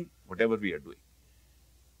 meditating, whatever we are doing.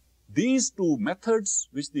 These two methods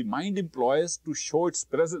which the mind employs to show its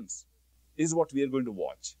presence is what we are going to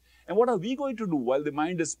watch. And what are we going to do while the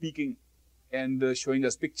mind is speaking and showing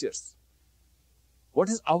us pictures? What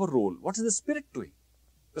is our role? What is the spirit doing?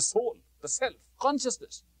 The soul, the self,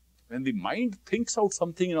 consciousness. When the mind thinks out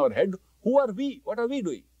something in our head, who are we? What are we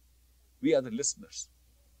doing? We are the listeners.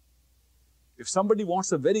 If somebody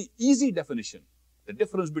wants a very easy definition, the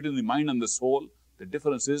difference between the mind and the soul, the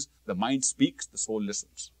difference is the mind speaks, the soul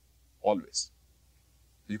listens. Always.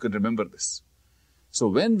 You can remember this. So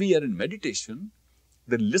when we are in meditation,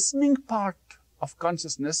 the listening part of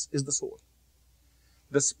consciousness is the soul.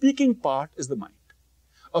 The speaking part is the mind.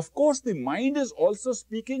 Of course, the mind is also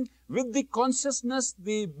speaking with the consciousness,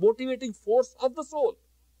 the motivating force of the soul.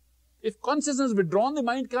 If consciousness is withdrawn, the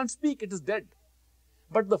mind can't speak, it is dead.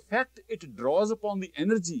 But the fact it draws upon the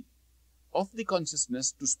energy of the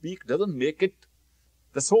consciousness to speak doesn't make it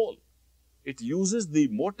the soul. It uses the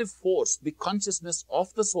motive force, the consciousness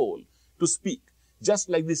of the soul to speak. Just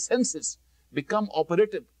like the senses become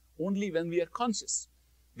operative only when we are conscious.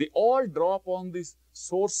 They all draw upon the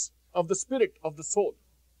source of the spirit of the soul.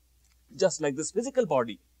 Just like this physical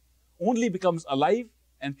body only becomes alive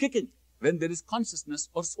and kicking when there is consciousness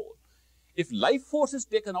or soul. If life force is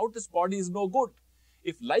taken out, this body is no good.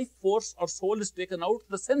 If life force or soul is taken out,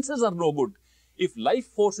 the senses are no good. If life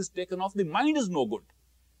force is taken off, the mind is no good.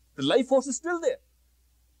 The life force is still there.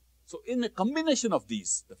 So in a combination of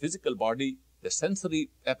these, the physical body, the sensory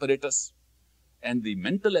apparatus, and the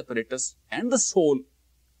mental apparatus, and the soul,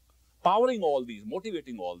 powering all these,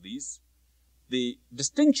 motivating all these, the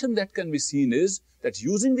distinction that can be seen is that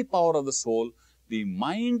using the power of the soul, the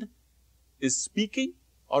mind is speaking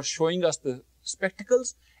or showing us the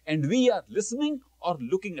spectacles, and we are listening or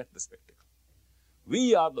looking at the spectacle.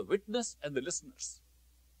 We are the witness and the listeners,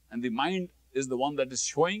 and the mind is the one that is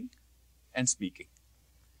showing and speaking.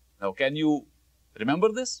 Now, can you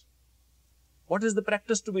remember this? What is the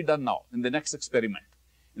practice to be done now in the next experiment?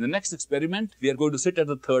 In the next experiment, we are going to sit at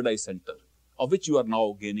the third eye center, of which you are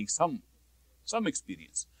now gaining some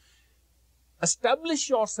experience. establish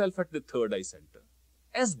yourself at the third eye center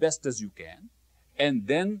as best as you can, and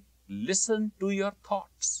then listen to your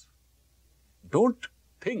thoughts. Don't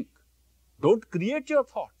think. Don't create your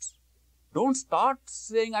thoughts. Don't start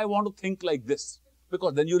saying, I want to think like this,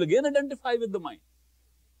 because then you'll again identify with the mind.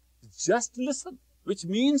 Just listen, which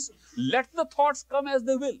means let the thoughts come as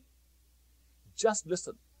they will. Just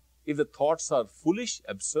listen. If the thoughts are foolish,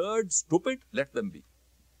 absurd, stupid, let them be.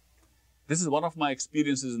 This is one of my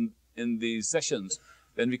experiences in the sessions.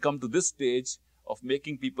 When we come to this stage of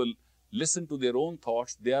making people listen to their own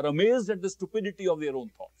thoughts, they are amazed at the stupidity of their own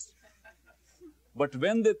thoughts. But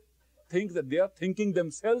when they think that they are thinking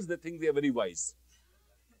themselves, they think they are very wise.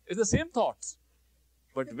 It's the same thoughts.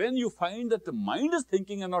 But when you find that the mind is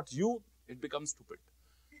thinking and not you, it becomes stupid.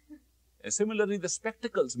 And similarly, the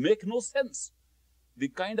spectacles make no sense. The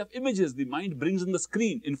kind of images the mind brings on the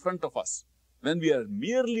screen in front of us, when we are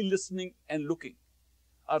merely listening and looking,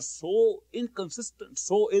 are so inconsistent,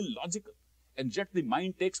 so illogical, and yet the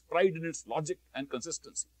mind takes pride in its logic and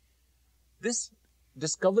consistency. This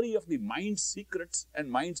discovery of the mind's secrets and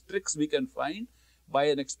mind's tricks we can find by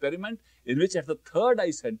an experiment in which at the third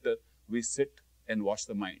eye center we sit and watch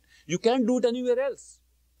the mind. You can't do it anywhere else.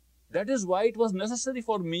 That is why it was necessary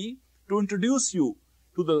for me to introduce you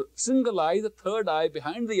to the single eye, the third eye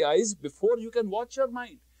behind the eyes, before you can watch your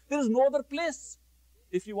mind. There is no other place.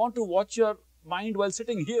 If you want to watch your mind while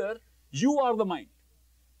sitting here, you are the mind.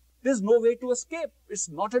 There is no way to escape. It's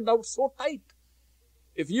knotted out so tight.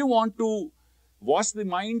 If you want to watch the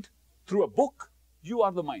mind through a book, you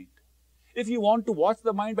are the mind. If you want to watch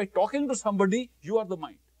the mind by talking to somebody, you are the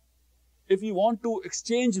mind. If you want to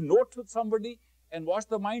exchange notes with somebody and watch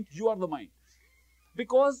the mind, you are the mind.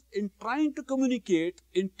 Because in trying to communicate,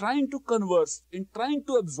 in trying to converse, in trying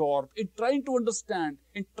to absorb, in trying to understand,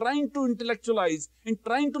 in trying to intellectualize, in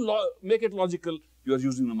trying to make it logical, you are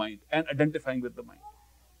using the mind and identifying with the mind.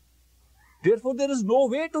 Therefore, there is no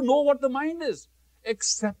way to know what the mind is,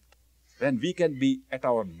 except when we can be at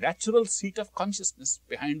our natural seat of consciousness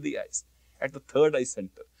behind the eyes, at the third eye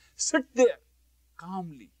center. Sit there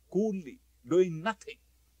calmly, coolly, doing nothing,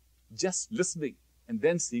 just listening and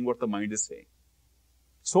then seeing what the mind is saying.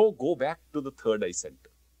 So go back to the third eye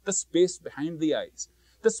center, the space behind the eyes,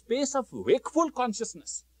 the space of wakeful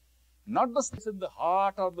consciousness, not the space in the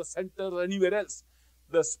heart or the center or anywhere else,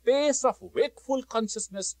 the space of wakeful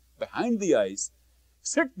consciousness behind the eyes.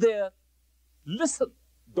 Sit there, listen,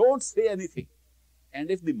 don't say anything.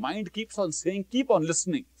 And if the mind keeps on saying, keep on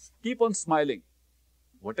listening, keep on smiling.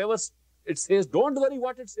 Whatever it says, don't worry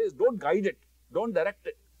what it says, don't guide it, don't direct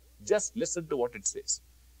it. Just listen to what it says.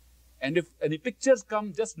 And if any pictures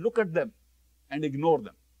come, just look at them and ignore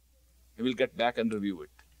them. You will get back and review it.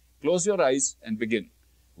 Close your eyes and begin.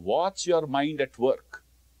 Watch your mind at work.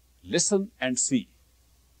 Listen and see.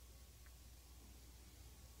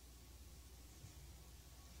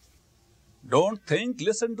 Don't think,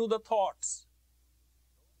 listen to the thoughts.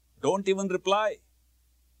 Don't even reply.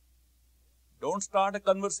 Don't start a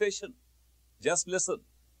conversation. Just listen.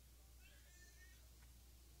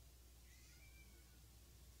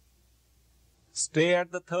 Stay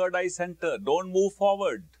at the third eye center. Don't move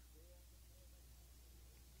forward.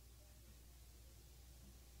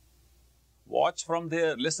 Watch from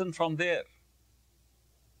there. Listen from there.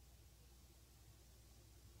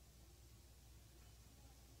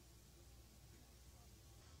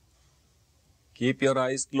 Keep your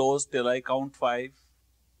eyes closed till I count 5.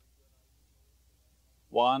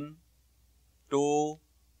 1, 2,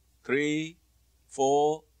 3,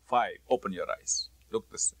 4, 5. Open your eyes. Look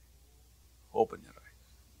this way. Open your eyes.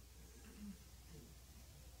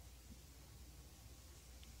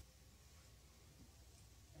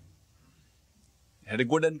 Had a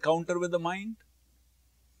good encounter with the mind?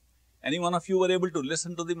 Any one of you were able to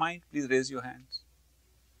listen to the mind? Please raise your hands.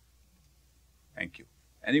 Thank you.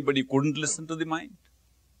 Anybody couldn't listen to the mind?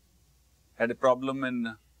 Had a problem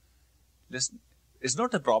in listen? It's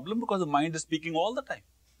not a problem because the mind is speaking all the time.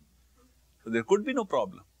 So there could be no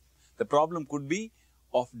problem. The problem could be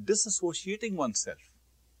of disassociating oneself.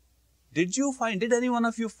 Did any one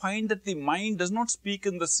of you find that the mind does not speak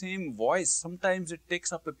in the same voice? Sometimes it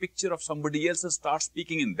takes up a picture of somebody else and starts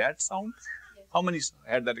speaking in that sound. Yes. How many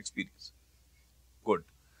had that experience? Good.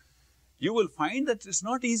 You will find that it's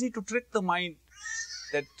not easy to trick the mind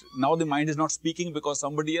that now the mind is not speaking because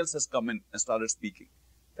somebody else has come in and started speaking.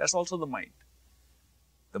 That's also the mind.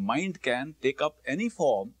 The mind can take up any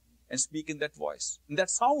form and speak in that voice, in that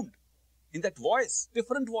sound, in that voice,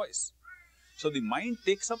 different voice. So the mind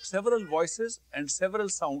takes up several voices and several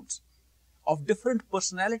sounds of different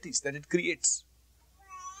personalities that it creates.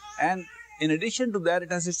 And in addition to that,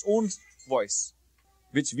 it has its own voice,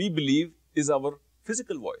 which we believe is our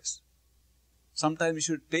physical voice. Sometimes you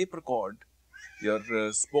should tape record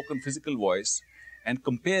your spoken physical voice and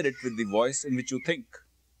compare it with the voice in which you think.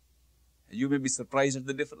 You may be surprised at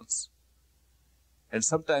the difference. And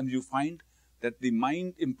sometimes you find that the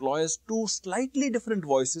mind employs two slightly different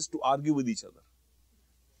voices to argue with each other.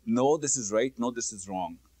 No, this is right. No, this is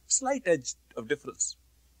wrong. Slight edge of difference.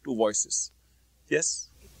 Two voices. Yes?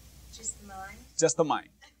 Just the mind? Just the mind.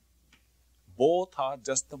 Both are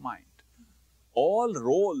just the mind. All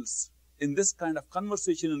roles in this kind of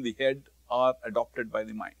conversation in the head are adopted by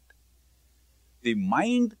the mind. The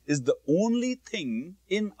mind is the only thing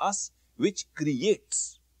in us which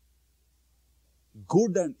creates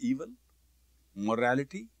good and evil,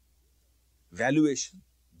 morality, valuation,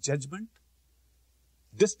 judgment,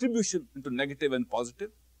 distribution into negative and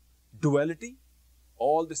positive, duality.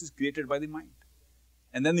 All this is created by the mind.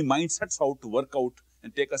 And then the mind sets out to work out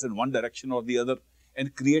and take us in one direction or the other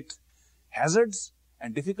and create hazards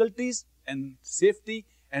and difficulties and safety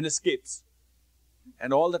and escapes.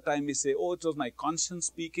 And all the time we say, oh, it was my conscience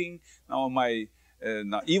speaking, now my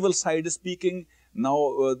now evil side is speaking, now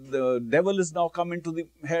the devil is now come into the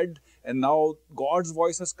head, and now God's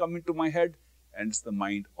voice has come into my head, and it's the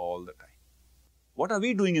mind all the time. What are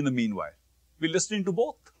we doing in the meanwhile? We're listening to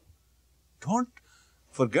both. Don't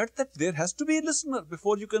forget that there has to be a listener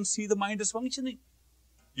before you can see the mind is functioning.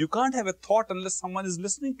 You can't have a thought unless someone is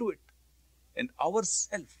listening to it. And our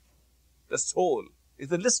self, the soul, is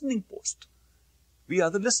the listening post. We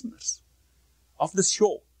are the listeners of this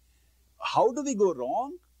show. How do we go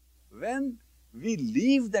wrong? When we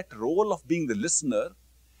leave that role of being the listener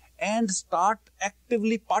and start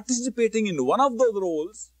actively participating in one of those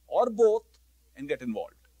roles or both and get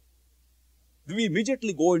involved. We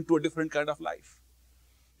immediately go into a different kind of life.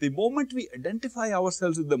 The moment we identify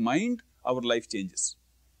ourselves with the mind, our life changes.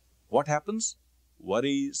 What happens?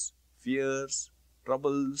 Worries, fears,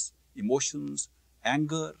 troubles, emotions,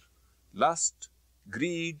 anger, lust,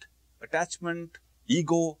 greed, attachment,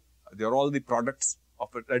 ego, they are all the products of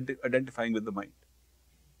identifying with the mind.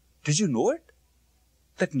 Did you know it?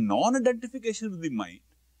 That non-identification with the mind,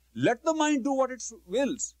 let the mind do what it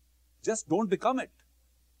wills, just don't become it.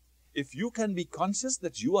 If you can be conscious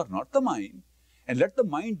that you are not the mind and let the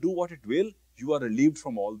mind do what it will, you are relieved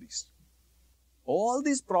from all these. All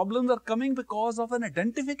these problems are coming because of an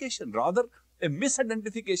identification, rather a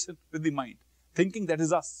misidentification with the mind, thinking that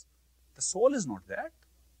is us. The soul is not that.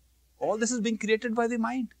 All this is being created by the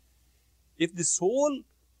mind. If the soul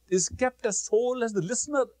is kept as soul, as the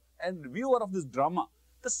listener and viewer of this drama,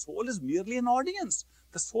 the soul is merely an audience.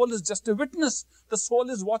 The soul is just a witness. The soul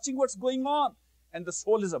is watching what's going on. And the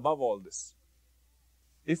soul is above all this.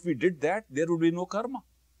 If we did that, there would be no karma.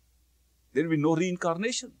 There will be no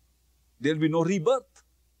reincarnation. There will be no rebirth.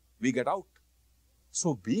 We get out.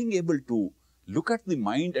 So being able to look at the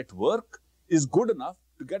mind at work is good enough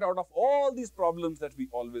to get out of all these problems that we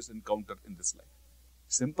always encounter in this life.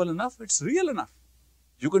 Simple enough, it's real enough.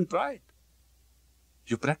 You can try it.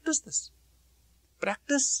 You practice this.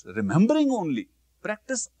 Practice remembering only.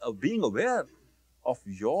 Practice of being aware of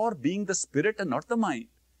your being the spirit and not the mind.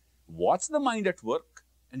 Watch the mind at work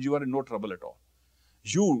and you are in no trouble at all.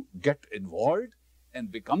 You get involved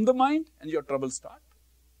and become the mind and your troubles start.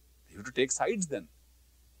 You have to take sides then.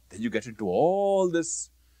 Then you get into all this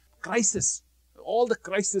crisis, all the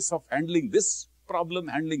crisis of handling this problem,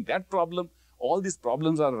 handling that problem. All these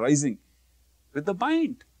problems are arising with the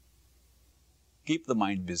mind. Keep the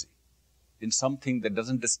mind busy in something that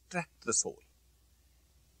doesn't distract the soul.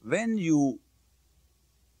 When you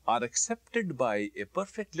are accepted by a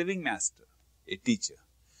perfect living master, a teacher,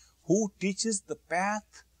 who teaches the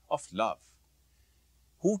path of love,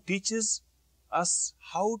 who teaches us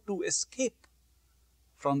how to escape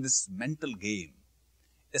from this mental game,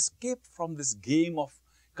 escape from this game of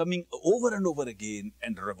coming over and over again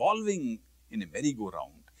and revolving in a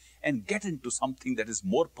merry-go-round and get into something that is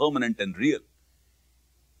more permanent and real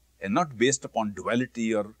and not based upon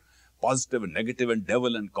duality or positive and negative and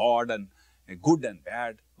devil and God and good and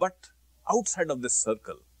bad, but outside of this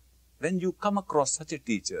circle. When you come across such a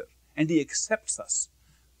teacher and he accepts us,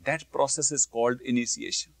 that process is called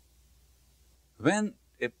initiation. When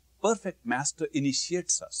a perfect master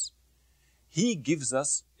initiates us, he gives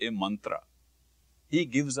us a mantra. He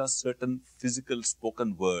gives us certain physical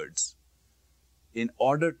spoken words in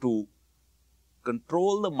order to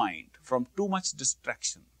control the mind from too much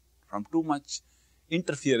distraction, from too much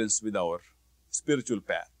interference with our spiritual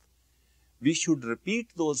path. We should repeat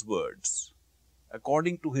those words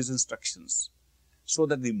according to his instructions so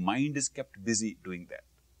that the mind is kept busy doing that.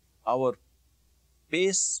 Our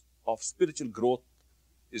pace of spiritual growth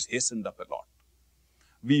is hastened up a lot.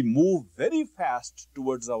 We move very fast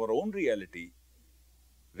towards our own reality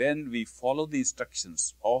when we follow the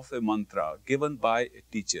instructions of a mantra given by a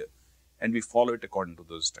teacher and we follow it according to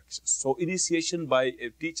those instructions. So initiation by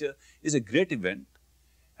a teacher is a great event,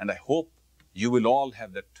 and I hope you will all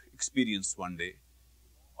have that experience one day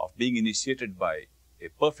of being initiated by a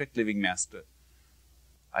perfect living master.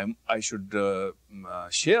 I should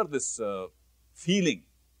share this feeling,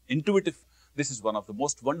 intuitive. This is one of the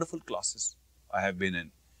most wonderful classes I have been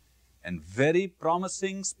in, and very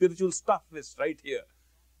promising spiritual stuff is right here.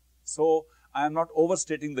 So I am not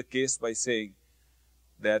overstating the case by saying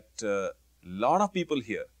that a lot of people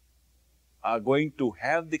here are going to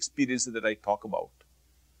have the experiences that I talk about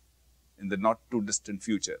in the not too distant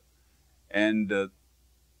future. And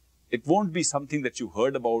it won't be something that you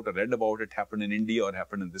heard about or read about. It happened in India or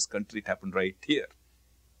happened in this country. It happened right here,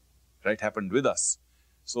 right? Happened with us.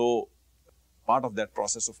 So part of that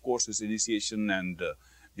process, of course, is initiation and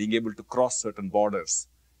being able to cross certain borders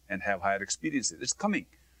and have higher experiences. It's coming.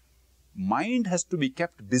 Mind has to be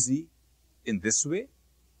kept busy in this way.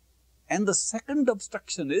 And the second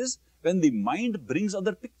obstruction is when the mind brings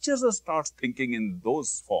other pictures and starts thinking in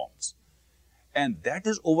those forms. And that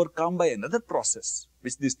is overcome by another process,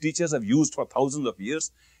 which these teachers have used for thousands of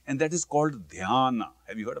years, and that is called dhyana.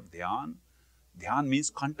 Have you heard of dhyan? Dhyan means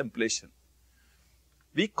contemplation.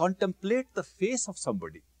 We contemplate the face of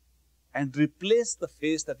somebody and replace the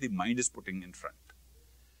face that the mind is putting in front.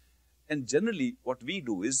 And generally, what we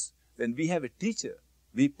do is, when we have a teacher,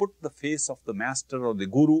 we put the face of the master or the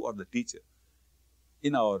guru or the teacher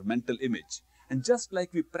in our mental image. And just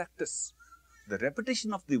like we practice the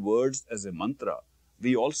repetition of the words as a mantra,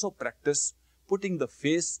 we also practice putting the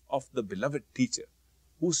face of the beloved teacher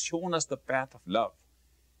who's shown us the path of love,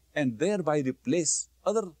 and thereby replace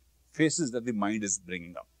other faces that the mind is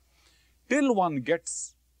bringing up. Till one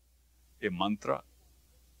gets a mantra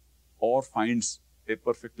or finds a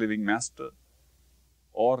perfect living master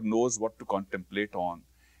or knows what to contemplate on,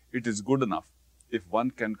 it is good enough if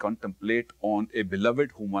one can contemplate on a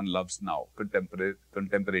beloved whom one loves now,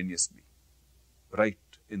 contemporaneously, right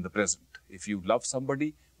in the present. If you love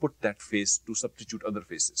somebody, put that face to substitute other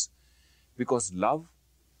faces. Because love,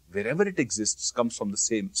 wherever it exists, comes from the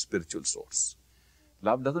same spiritual source.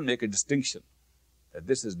 Love doesn't make a distinction that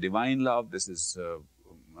this is divine love, this is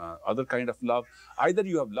other kind of love. Either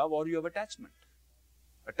you have love or you have attachment.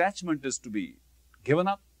 Attachment is to be given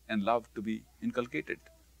up and love to be inculcated.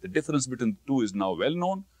 The difference between the two is now well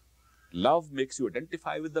known. Love makes you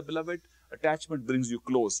identify with the beloved. Attachment brings you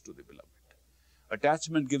close to the beloved.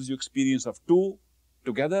 Attachment gives you experience of two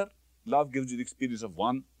together. Love gives you the experience of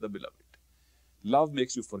one, the beloved. Love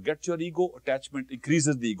makes you forget your ego. Attachment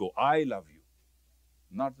increases the ego. I love you.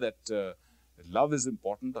 Not that love is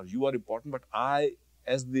important or you are important, but I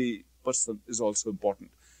as the person is also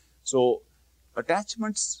important. So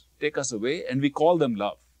attachments take us away and we call them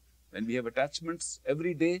love. When we have attachments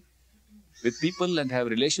every day with people and have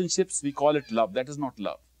relationships, we call it love. That is not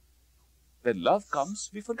love. When love comes,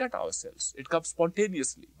 we forget ourselves. It comes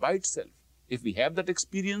spontaneously, by itself. If we have that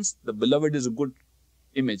experience, the beloved is a good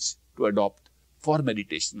image to adopt for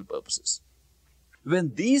meditational purposes.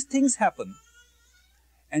 When these things happen,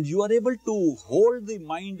 and you are able to hold the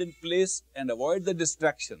mind in place and avoid the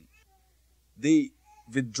distraction, the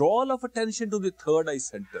withdrawal of attention to the third eye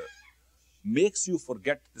center makes you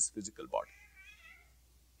forget this physical body.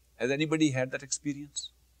 Has anybody had that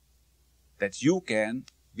experience? That you can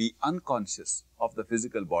be unconscious of the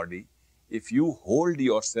physical body if you hold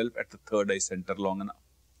yourself at the third eye center long enough.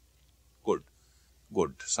 Good,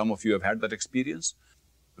 good. Some of you have had that experience.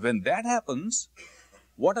 When that happens,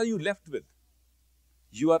 what are you left with?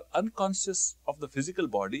 You are unconscious of the physical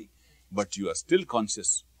body, but you are still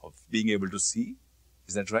conscious of being able to see.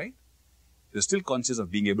 Is that right? You're still conscious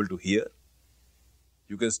of being able to hear.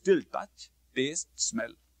 You can still touch, taste,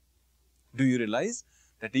 smell. Do you realize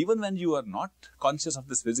that even when you are not conscious of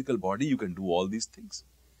this physical body, you can do all these things?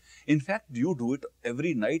 In fact, you do it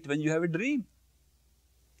every night when you have a dream.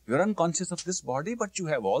 You're unconscious of this body, but you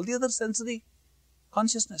have all the other sensory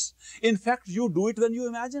consciousness. In fact, you do it when you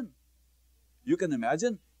imagine. You can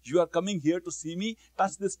imagine you are coming here to see me,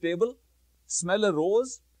 touch this table, smell a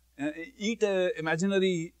rose, eat an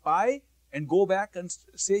imaginary pie, and go back and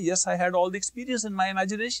say, yes, I had all the experience in my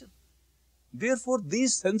imagination. Therefore,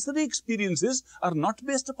 these sensory experiences are not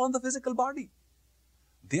based upon the physical body.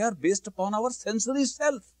 They are based upon our sensory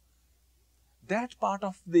self. That part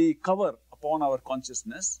of the cover upon our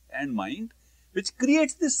consciousness and mind, which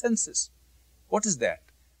creates these senses. What is that?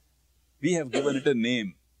 We have given it a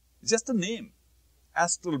name. Just a name.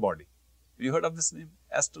 Astral body. Have you heard of this name?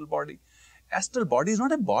 Astral body. Astral body is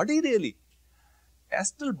not a body really.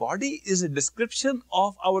 Astral body is a description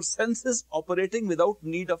of our senses operating without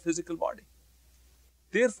need of physical body.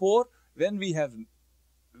 Therefore, when we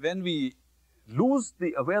lose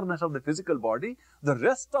the awareness of the physical body, the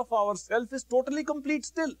rest of our self is totally complete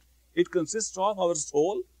still. It consists of our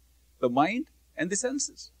soul, the mind, and the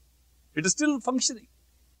senses. It is still functioning,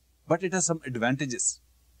 but it has some advantages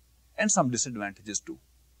and some disadvantages too.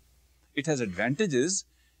 It has advantages.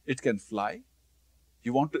 It can fly.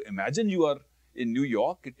 You want to imagine you are in New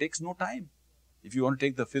York, it takes no time. If you want to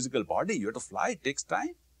take the physical body, you have to fly, it takes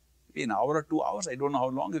time. Maybe an hour or 2 hours, I don't know how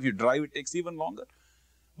long. If you drive, it takes even longer.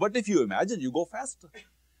 But if you imagine, you go faster.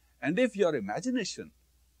 And if your imagination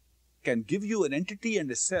can give you an entity and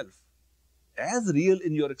a self as real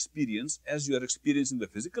in your experience as you are experiencing the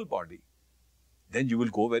physical body, then you will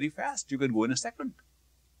go very fast. You can go in a second.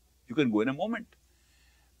 You can go in a moment.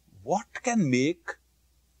 What can make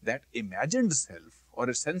that imagined self or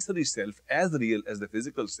a sensory self as real as the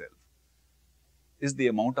physical self is the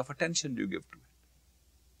amount of attention you give to it.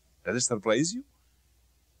 Does it surprise you?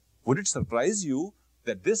 Would it surprise you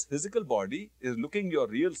that this physical body is looking your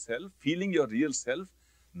real self, feeling your real self,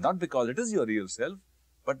 not because it is your real self,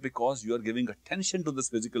 but because you are giving attention to this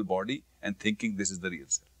physical body and thinking this is the real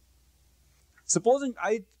self? Supposing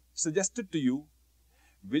I suggested to you,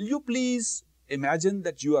 will you please imagine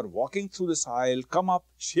that you are walking through this aisle, come up,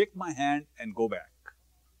 shake my hand and go back.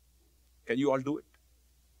 Can you all do it?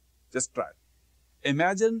 Just try.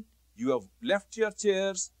 Imagine you have left your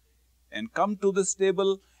chairs and come to this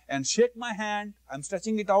table and shake my hand, I'm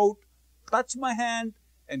stretching it out, touch my hand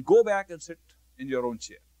and go back and sit in your own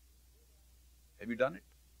chair. Have you done it?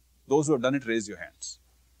 Those who have done it, raise your hands.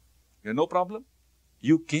 You have no problem?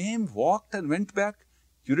 You came, walked and went back.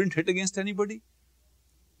 You didn't hit against anybody.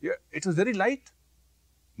 Yeah, it was very light.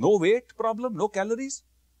 No weight problem, no calories.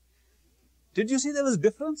 Did you see there was a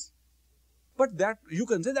difference? But that, you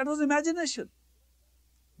can say that was imagination.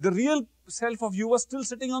 The real self of you was still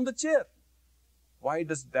sitting on the chair. Why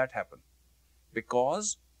does that happen?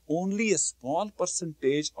 Because only a small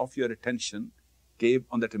percentage of your attention came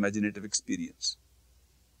on that imaginative experience.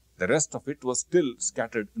 The rest of it was still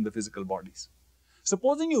scattered in the physical bodies.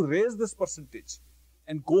 Supposing you raise this percentage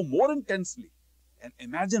and go more intensely and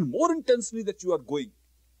imagine more intensely that you are going,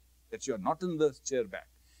 that you are not in the chair back,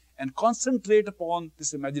 and concentrate upon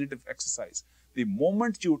this imaginative exercise. The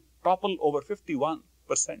moment you topple over 51%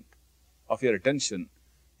 of your attention,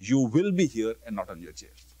 you will be here and not on your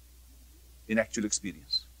chair. In actual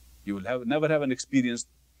experience, you will never have an experience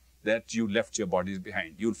that you left your bodies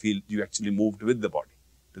behind. You'll feel you actually moved with the body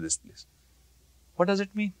to this place. What does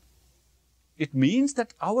it mean? It means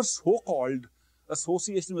that our so-called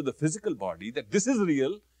association with the physical body, that this is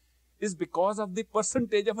real, is because of the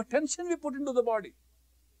percentage of attention we put into the body.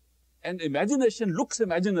 And imagination looks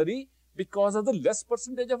imaginary because of the less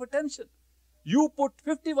percentage of attention. You put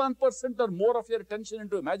 51% or more of your attention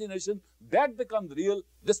into imagination, that becomes real,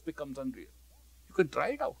 this becomes unreal. You can try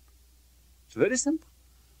it out. It's very simple.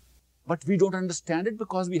 But we don't understand it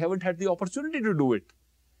because we haven't had the opportunity to do it.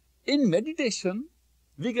 In meditation,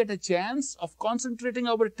 we get a chance of concentrating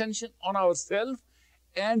our attention on ourselves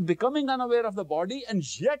and becoming unaware of the body and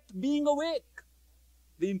yet being awake.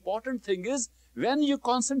 The important thing is, when you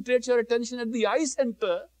concentrate your attention at the eye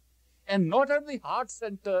center and not at the heart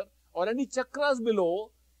center or any chakras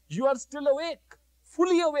below, you are still awake,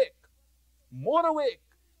 fully awake, more awake.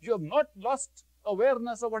 You have not lost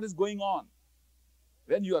awareness of what is going on.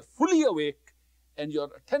 When you are fully awake and your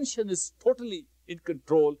attention is totally in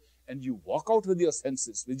control and you walk out with your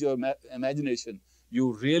senses, with your imagination,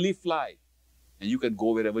 you really fly and you can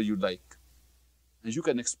go wherever you like. And you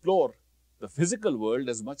can explore the physical world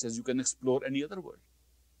as much as you can explore any other world.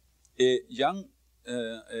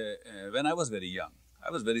 When I was very young, I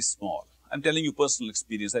was very small. I'm telling you personal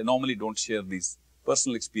experience. I normally don't share these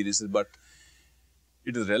personal experiences, but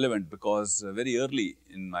it is relevant because very early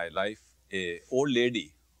in my life, an old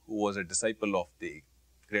lady who was a disciple of the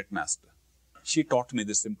great master, she taught me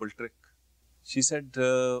this simple trick. She said,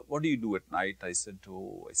 what do you do at night? I said,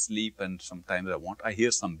 oh, I sleep and sometimes I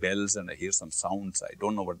hear some bells and I hear some sounds. I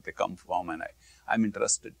don't know what they come from and I'm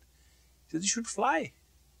interested. She said, you should fly.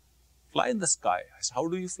 Fly in the sky. I said, how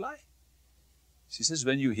do you fly? She says,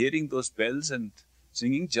 when you're hearing those bells and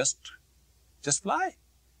singing, just fly.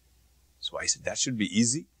 So I said, that should be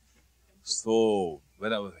easy. So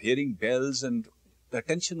when I was hearing bells and the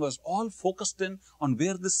attention was all focused in on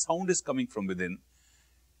where this sound is coming from within,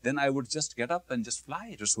 then I would just get up and just fly.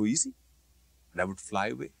 It was so easy. And I would fly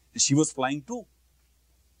away. And she was flying too.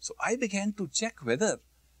 So I began to check whether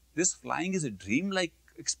this flying is a dream-like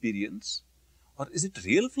experience or is it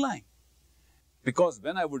real flying? Because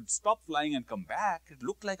when I would stop flying and come back, it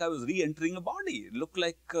looked like I was re-entering a body. It looked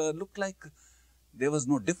like there was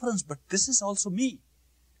no difference, but this is also me.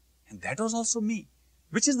 And that was also me.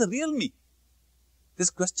 Which is the real me? This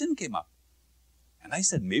question came up. And I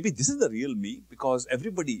said, maybe this is the real me, because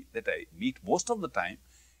everybody that I meet most of the time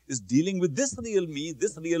is dealing with this real me,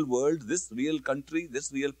 this real world, this real country,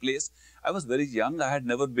 this real place. I was very young. I had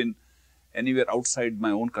never been anywhere outside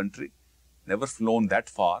my own country, never flown that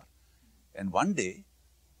far. And one day,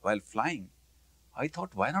 while flying, I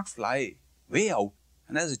thought, why not fly way out?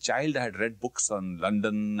 And as a child, I had read books on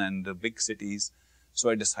London and big cities. So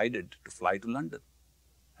I decided to fly to London.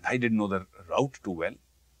 And I didn't know the route too well.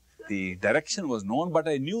 The direction was known, but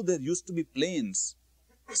I knew there used to be planes.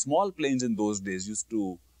 Small planes in those days used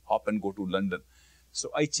to hop and go to London. So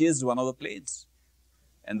I chased one of the planes.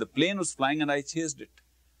 And the plane was flying and I chased it.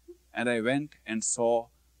 And I went and saw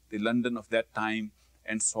the London of that time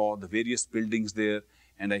and saw the various buildings there,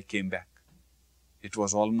 and I came back. It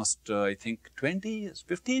was almost, I think, 20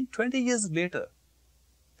 years later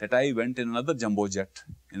that I went in another jumbo jet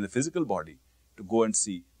in the physical body to go and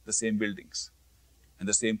see the same buildings and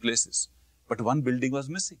the same places. But one building was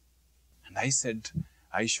missing. And I said,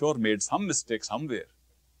 I sure made some mistake somewhere.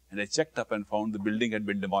 And I checked up and found the building had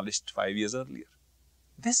been demolished 5 years earlier.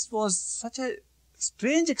 This was such a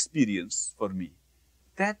strange experience for me,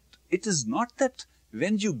 that it is not that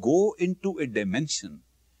when you go into a dimension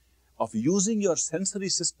of using your sensory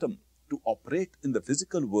system to operate in the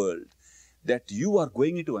physical world, that you are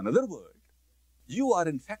going into another world. You are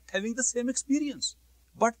in fact having the same experience.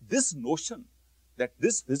 But this notion that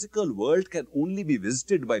this physical world can only be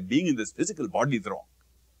visited by being in this physical body is wrong.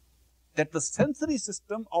 That the sensory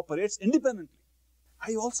system operates independently.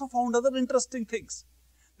 I also found other interesting things.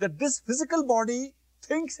 That this physical body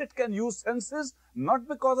thinks it can use senses not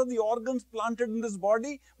because of the organs planted in this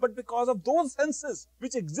body, but because of those senses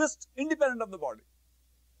which exist independent of the body.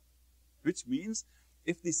 Which means,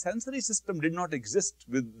 if the sensory system did not exist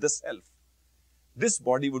with the self, this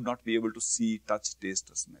body would not be able to see, touch, taste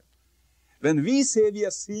or smell. When we say we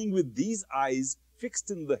are seeing with these eyes fixed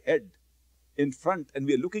in the head, in front, and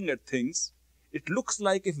we are looking at things, it looks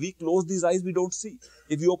like if we close these eyes, we don't see.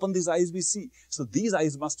 If we open these eyes, we see. So these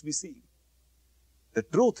eyes must be seeing. The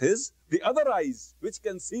truth is, the other eyes, which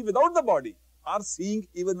can see without the body, are seeing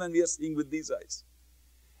even when we are seeing with these eyes.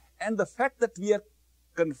 And the fact that we are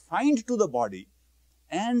confined to the body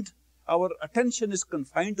and our attention is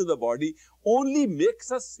confined to the body only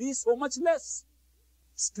makes us see so much less.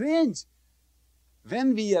 Strange.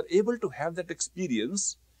 When we are able to have that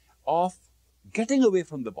experience of getting away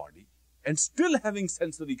from the body and still having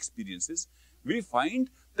sensory experiences, we find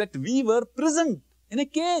that we were prisoned in a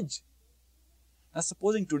cage. Now,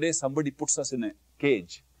 supposing today somebody puts us in a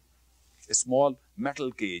cage, a small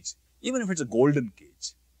metal cage, even if it's a golden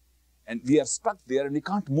cage, and we are stuck there and we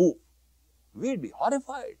can't move, we'll be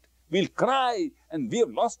horrified. We'll cry and we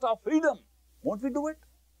have lost our freedom. Won't we do it?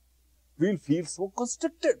 We'll feel so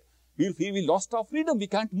constricted. We'll feel we lost our freedom. We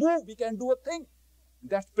can't move. We can't do a thing.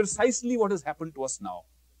 That's precisely what has happened to us now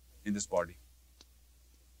in this body.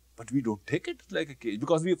 But we don't take it like a cage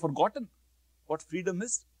because we have forgotten what freedom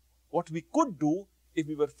is, what we could do if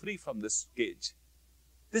we were free from this cage.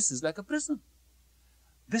 This is like a prison.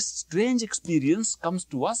 This strange experience comes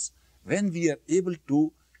to us when we are able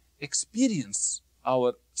to experience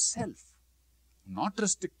our self, not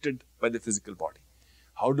restricted by the physical body.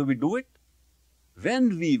 How do we do it?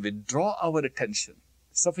 When we withdraw our attention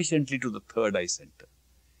sufficiently to the third eye center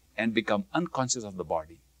and become unconscious of the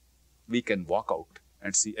body, we can walk out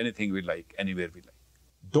and see anything we like, anywhere we like.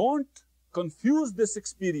 Don't confuse this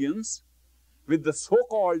experience with the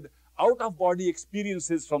so-called out-of-body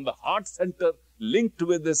experiences from the heart center linked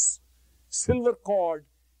with this silver cord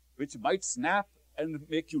which might snap and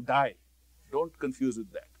make you die. Don't confuse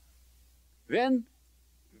with that. When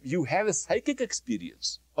you have a psychic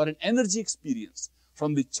experience or an energy experience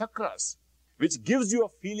from the chakras, which gives you a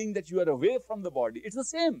feeling that you are away from the body, it's the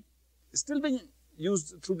same. It's still being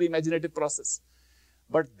used through the imaginative process.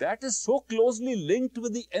 But that is so closely linked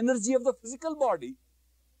with the energy of the physical body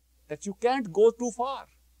that you can't go too far.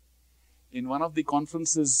 In one of the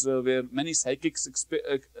conferences where many psychics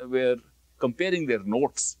were comparing their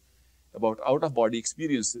notes about out-of-body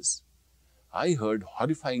experiences, I heard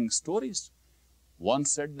horrifying stories. One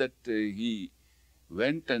said that he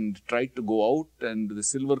went and tried to go out and the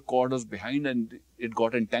silver cord was behind and it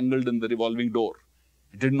got entangled in the revolving door.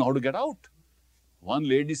 He didn't know how to get out. One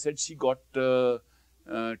lady said she got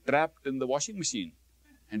trapped in the washing machine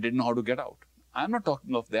and didn't know how to get out. I'm not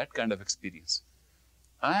talking of that kind of experience.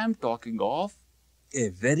 I am talking of a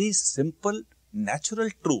very simple, natural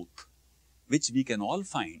truth which we can all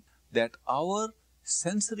find, that our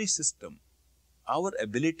sensory system, our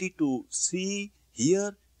ability to see,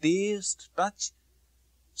 hear, taste, touch,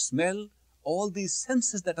 smell, all these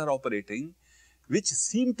senses that are operating, which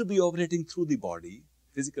seem to be operating through the body,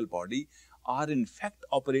 physical body, are in fact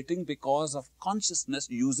operating because of consciousness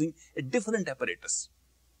using a different apparatus.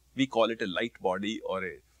 We call it a light body or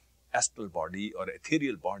a astral body or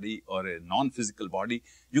ethereal body or a non-physical body.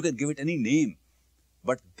 You can give it any name,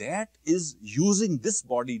 but that is using this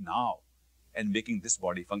body now and making this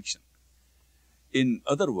body function. In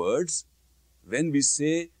other words, when we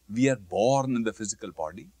say we are born in the physical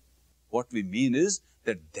body, what we mean is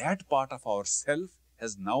that that part of ourself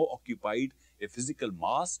has now occupied a physical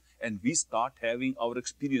mass and we start having our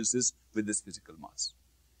experiences with this physical mass.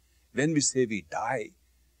 When we say we die,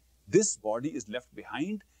 this body is left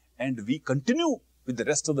behind and we continue with the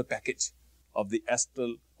rest of the package of the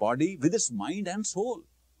astral body with its mind and soul,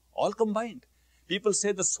 all combined. People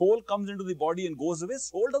say the soul comes into the body and goes away.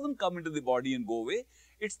 Soul doesn't come into the body and go away.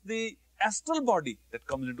 It's the astral body that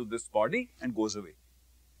comes into this body and goes away.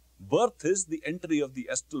 Birth is the entry of the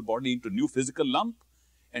astral body into new physical lump,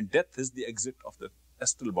 and death is the exit of the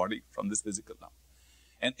astral body from this physical lump.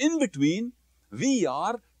 And in between, we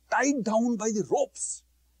are tied down by the ropes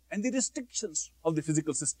and the restrictions of the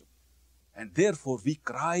physical system. And therefore, we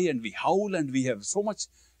cry and we howl and we have so much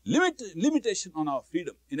limitation on our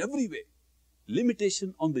freedom in every way.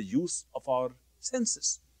 Limitation on the use of our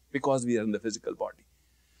senses because we are in the physical body.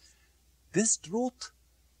 This truth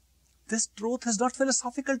is not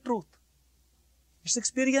philosophical truth. It's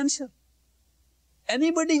experiential.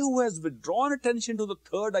 Anybody who has withdrawn attention to the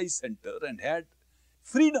third eye center and had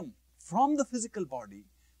freedom from the physical body,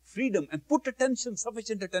 freedom, and put attention,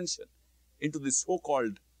 sufficient attention, into the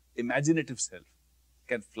so-called imaginative self,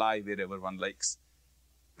 can fly wherever one likes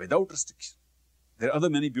without restriction. There are other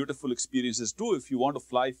many beautiful experiences too. If you want to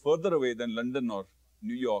fly further away than London or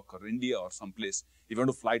New York or India or someplace, if you want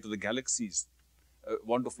to fly to the galaxies,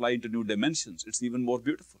 want to fly into new dimensions, it's even more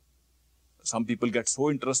beautiful. Some people get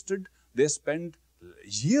so interested, they spend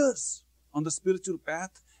years on the spiritual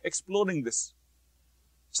path exploring this.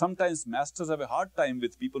 Sometimes masters have a hard time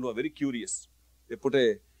with people who are very curious. They put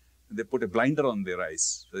a blinder on their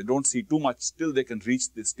eyes. So they don't see too much till they can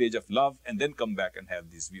reach the stage of love and then come back and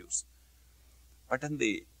have these views. But in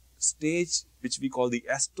the stage which we call the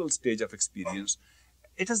astral stage of experience,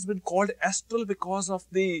 it has been called astral because of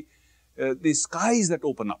the skies that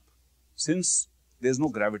open up, since there is no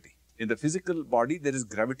gravity. In the physical body, there is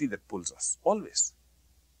gravity that pulls us, always.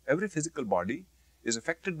 Every physical body is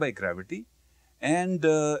affected by gravity, and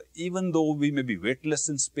even though we may be weightless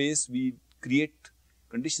in space, we create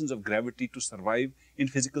conditions of gravity to survive in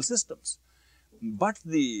physical systems. But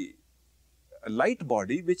the light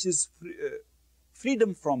body, which is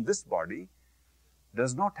freedom from this body,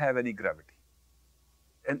 does not have any gravity.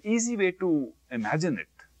 An easy way to imagine it,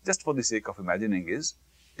 just for the sake of imagining, is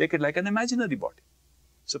take it like an imaginary body.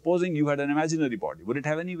 Supposing you had an imaginary body, would it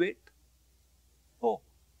have any weight? Oh,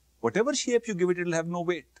 whatever shape you give it, it will have no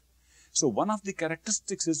weight. So one of the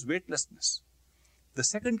characteristics is weightlessness. The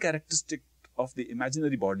second characteristic of the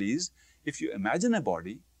imaginary body is, if you imagine a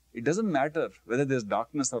body, it doesn't matter whether there's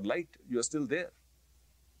darkness or light, you are still there.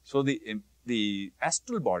 So the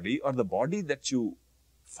astral body, or the body that you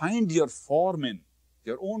find your form in,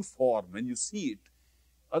 your own form, when you see it,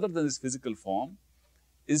 other than this physical form,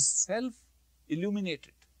 is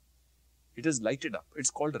self-illuminated. It is lighted up. It's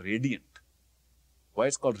called radiant. Why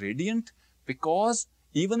it's called radiant? Because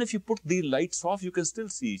even if you put the lights off, you can still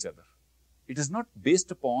see each other. It is not based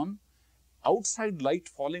upon outside light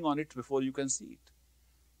falling on it before you can see it.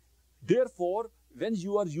 Therefore, when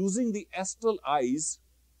you are using the astral eyes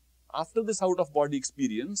after this out-of-body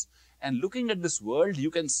experience and looking at this world, you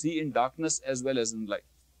can see in darkness as well as in light.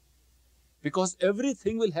 Because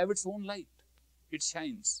everything will have its own light. It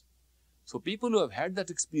shines. So people who have had that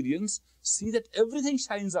experience see that everything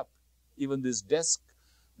shines up. Even this desk,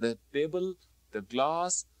 the table, the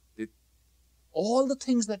glass, all the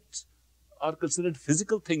things that are considered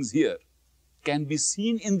physical things here can be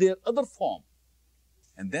seen in their other form.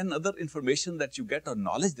 And then other information that you get, or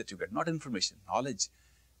knowledge that you get, not information, knowledge.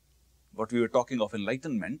 What we were talking of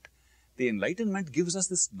enlightenment, the enlightenment gives us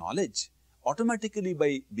this knowledge. Automatically,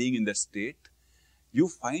 by being in that state, you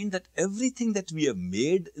find that everything that we have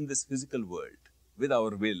made in this physical world with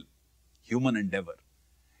our will, human endeavor,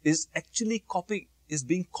 is actually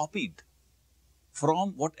being copied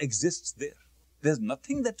from what exists there. There's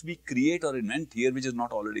nothing that we create or invent here which is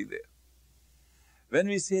not already there. When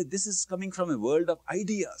we say this is coming from a world of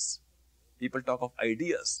ideas, people talk of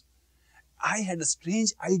ideas. I had a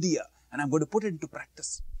strange idea and I'm going to put it into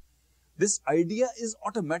practice. This idea is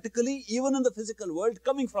automatically, even in the physical world,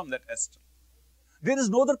 coming from that astral. There is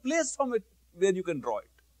no other place from it where you can draw it.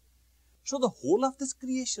 So the whole of this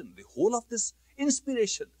creation, the whole of this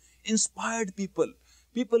inspiration, inspired people,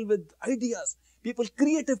 people with ideas, people,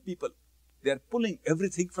 creative people, they are pulling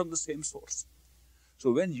everything from the same source.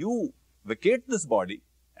 So when you vacate this body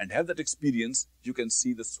and have that experience, you can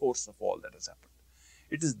see the source of all that has happened.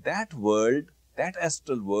 It is that world, that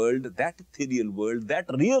astral world, that ethereal world, that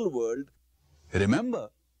real world. Remember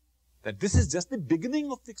that this is just the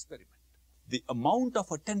beginning of the experiment. The amount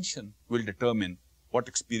of attention will determine what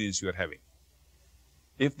experience you are having.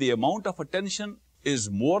 If the amount of attention is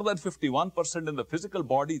more than 51% in the physical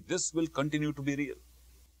body, this will continue to be real.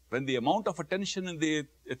 When the amount of attention in the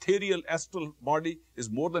ethereal astral body is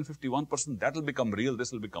more than 51%, that will become real,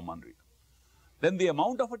 this will become unreal. Then the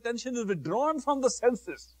amount of attention is withdrawn from the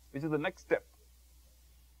senses, which is the next step.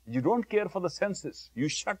 You don't care for the senses. You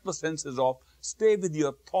shut the senses off. Stay with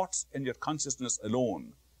your thoughts and your consciousness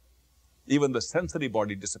alone. Even the sensory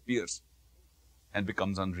body disappears and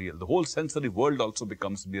becomes unreal. The whole sensory world also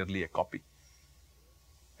becomes merely a copy.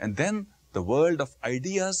 And then the world of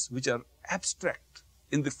ideas, which are abstract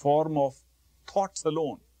in the form of thoughts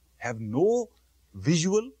alone, have no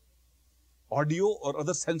visual, audio or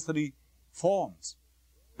other sensory forms.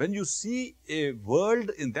 When you see a world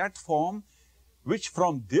in that form, which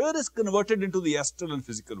from there is converted into the astral and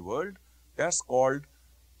physical world, that's called,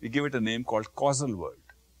 we give it a name called causal world.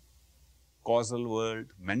 Causal world,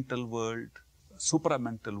 mental world,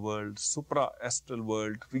 supramental world, supra-astral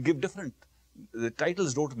world. We give different, the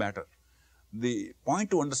titles don't matter. The point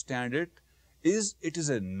to understand it is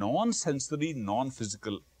a non-sensory,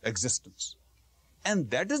 non-physical existence. And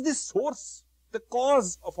that is the source, the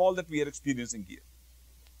cause of all that we are experiencing here.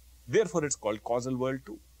 Therefore, it's called causal world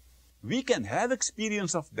too. We can have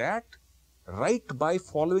experience of that right by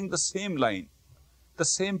following the same line, the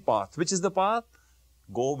same path. Which is the path?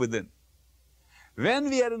 Go within. When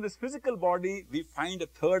we are in this physical body, we find a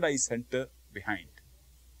third eye center behind.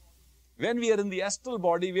 When we are in the astral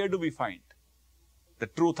body, where do we find the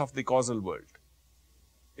truth of the causal world?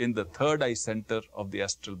 In the third eye center of the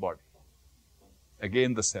astral body.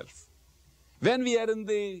 Again, the self. When we are in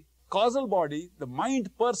the causal body, the mind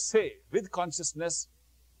per se with consciousness,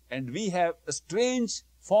 and we have a strange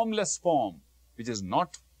formless form, which is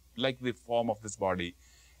not like the form of this body,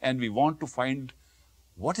 and we want to find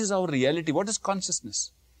what is our reality, what is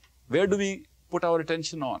consciousness? Where do we put our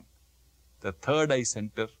attention on? The third eye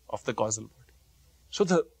center of the causal body. So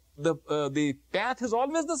the path is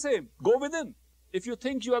always the same. Go within. If you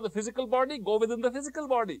think you are the physical body, go within the physical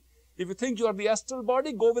body. If you think you are the astral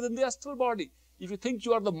body, go within the astral body. If you think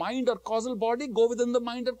you are the mind or causal body, go within the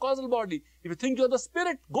mind or causal body. If you think you are the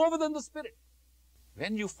spirit, go within the spirit.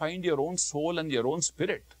 When you find your own soul and your own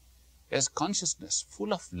spirit as consciousness,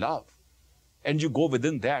 full of love, and you go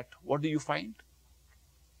within that, what do you find?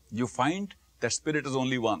 You find that spirit is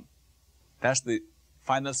only one. That's the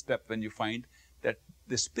final step, when you find that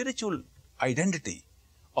the spiritual identity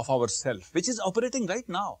of ourself, which is operating right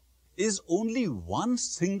now, is only one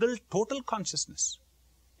single total consciousness.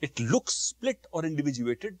 It looks split or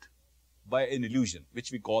individuated by an illusion,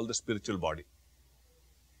 which we call the spiritual body.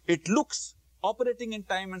 It looks operating in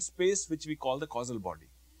time and space, which we call the causal body.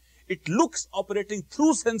 It looks operating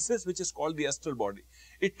through senses, which is called the astral body.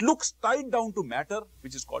 It looks tied down to matter,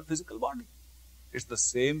 which is called physical body. It's the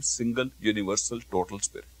same single, universal, total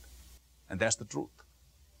spirit. And that's the truth.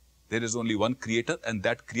 There is only one creator, and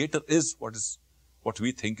that creator is what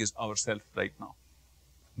we think is ourself right now.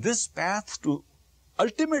 This path to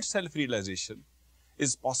ultimate self-realization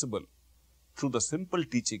is possible through the simple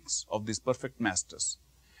teachings of these perfect masters.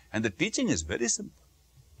 And the teaching is very simple.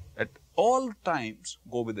 At all times,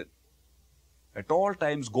 go within. At all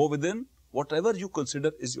times, go within whatever you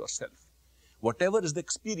consider is yourself. Whatever is the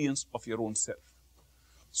experience of your own self.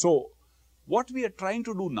 So, what we are trying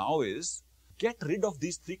to do now is get rid of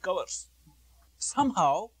these three covers.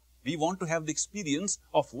 Somehow, we want to have the experience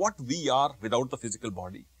of what we are without the physical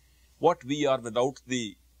body, what we are without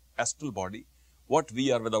the astral body, what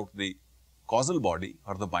we are without the causal body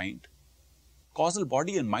or the mind. Causal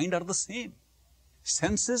body and mind are the same.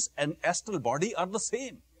 Senses and astral body are the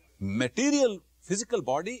same. Material physical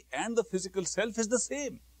body and the physical self is the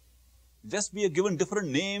same. Just we are given different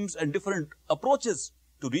names and different approaches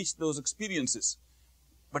to reach those experiences.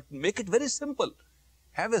 But make it very simple.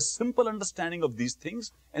 Have a simple understanding of these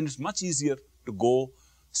things, and it's much easier to go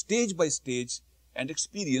stage by stage and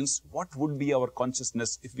experience what would be our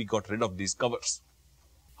consciousness if we got rid of these covers.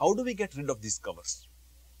 How do we get rid of these covers?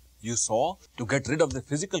 You saw, to get rid of the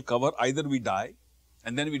physical cover, either we die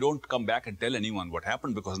and then we don't come back and tell anyone what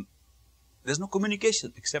happened, because There's no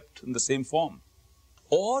communication except in the same form.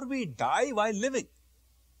 Or we die while living,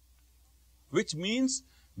 which means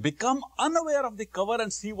become unaware of the cover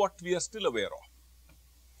and see what we are still aware of.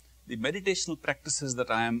 The meditational practices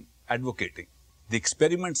that I am advocating, the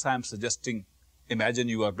experiments I am suggesting, imagine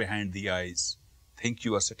you are behind the eyes, think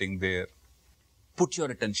you are sitting there, put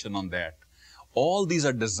your attention on that. All these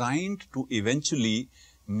are designed to eventually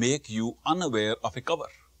make you unaware of a cover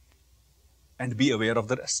and be aware of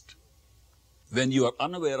the rest. When you are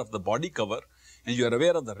unaware of the body cover and you are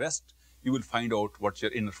aware of the rest, you will find out what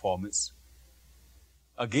your inner form is.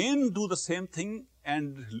 Again, do the same thing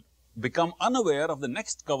and become unaware of the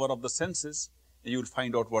next cover of the senses, and you will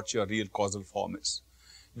find out what your real causal form is.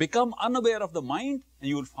 Become unaware of the mind, and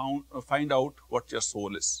you will find out what your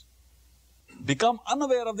soul is. Become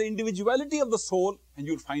unaware of the individuality of the soul, and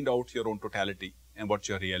you will find out your own totality and what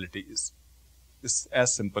your reality is. It's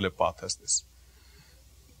as simple a path as this.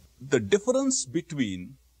 The difference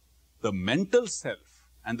between the mental self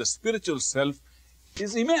and the spiritual self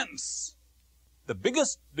is immense. The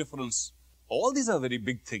biggest difference, all these are very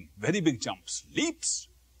big things, very big jumps, leaps.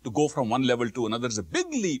 To go from one level to another is a big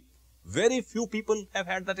leap. Very few people have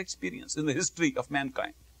had that experience in the history of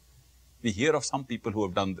mankind. We hear of some people who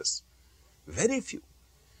have done this. Very few.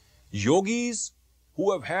 Yogis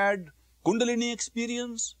who have had Kundalini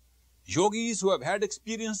experience, yogis who have had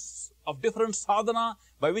experience of different sadhana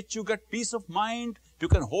by which you get peace of mind, you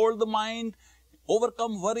can hold the mind,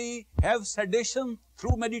 overcome worry, have sedation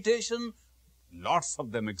through meditation. Lots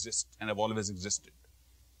of them exist and have always existed.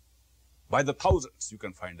 By the thousands you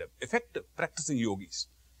can find them, effective practicing yogis.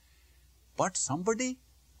 But somebody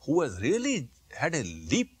who has really had a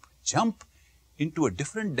leap, jump into a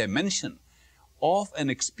different dimension of an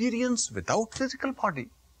experience without physical body,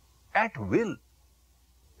 at will,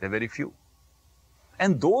 they're very few.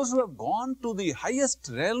 And those who have gone to the highest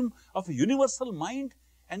realm of a universal mind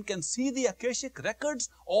and can see the Akashic records,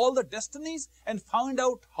 all the destinies, and find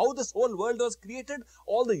out how this whole world was created,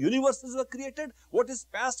 all the universes were created, what is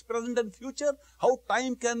past, present and future, how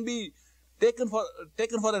time can be taken for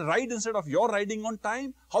a ride instead of your riding on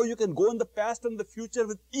time, how you can go in the past and the future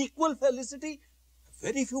with equal felicity.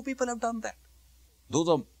 Very few people have done that. Those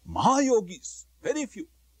are Mahayogis, very few.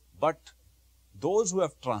 But those who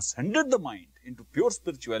have transcended the mind into pure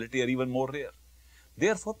spirituality are even more rare.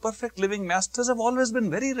 Therefore, perfect living masters have always been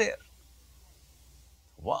very rare.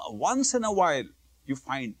 Once in a while, you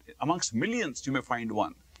find, amongst millions, you may find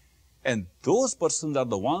one. And those persons are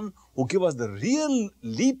the ones who give us the real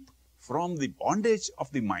leap from the bondage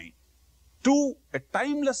of the mind to a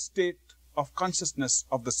timeless state of consciousness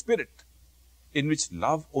of the spirit in which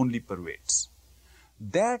love only pervades.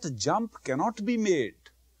 That jump cannot be made,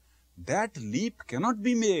 that leap cannot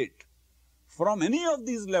be made from any of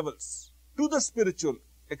these levels to the spiritual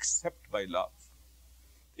except by love.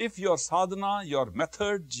 If your sadhana, your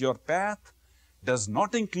method, your path does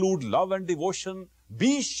not include love and devotion,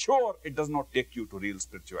 be sure it does not take you to real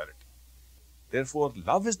spirituality. Therefore,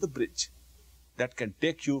 love is the bridge that can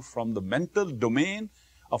take you from the mental domain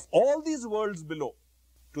of all these worlds below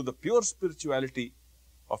to the pure spirituality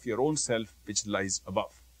of your own self which lies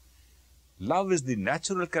above. Love is the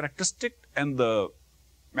natural characteristic, and the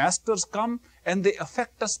masters come and they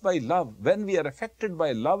affect us by love. When we are affected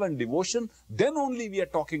by love and devotion, then only we are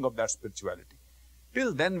talking of that spirituality.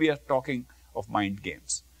 Till then we are talking of mind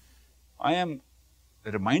games. I am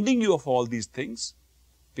reminding you of all these things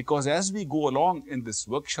because as we go along in this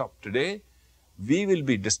workshop today, we will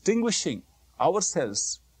be distinguishing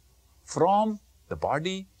ourselves from the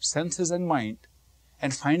body, senses and mind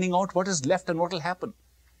and finding out what is left and what will happen.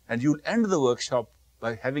 And you will end the workshop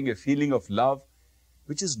by having a feeling of love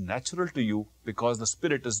which is natural to you because the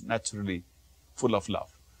spirit is naturally full of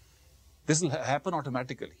love. This will happen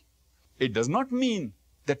automatically. It does not mean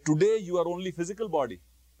that today you are only physical body,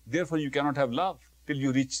 therefore you cannot have love till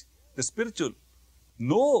you reach the spiritual.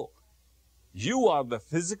 No, you are the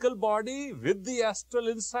physical body with the astral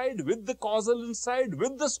inside, with the causal inside,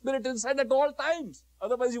 with the spirit inside at all times.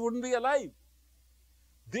 Otherwise you wouldn't be alive.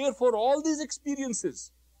 Therefore all these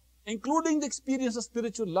experiences, including the experience of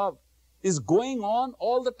spiritual love, is going on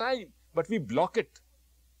all the time, but we block it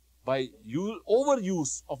by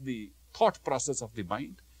overuse of the thought process of the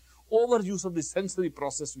mind, overuse of the sensory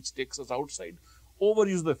process which takes us outside,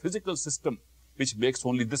 overuse of the physical system which makes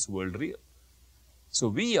only this world real. So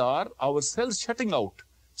we are ourselves shutting out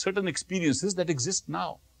certain experiences that exist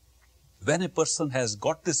now. When a person has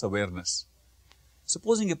got this awareness,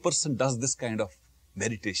 supposing a person does this kind of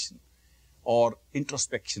meditation or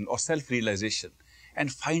introspection or self-realization and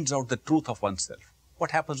finds out the truth of oneself,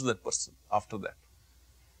 what happens to that person after that?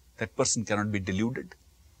 That person cannot be deluded.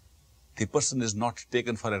 The person is not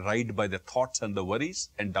taken for a ride by the thoughts and the worries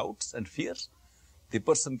and doubts and fears. The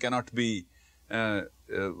person cannot be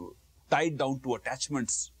tied down to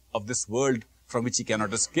attachments of this world from which he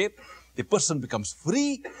cannot escape. The person becomes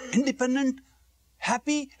free, independent,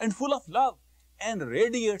 happy and full of love, and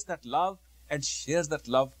radiates that love and shares that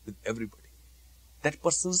love with everybody. That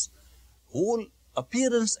person's whole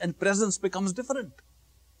appearance and presence becomes different,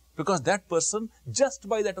 because that person, just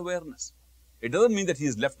by that awareness, it doesn't mean that he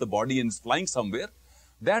has left the body and is flying somewhere.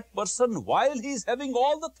 That person, while he is having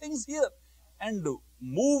all the things here and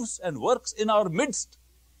moves and works in our midst,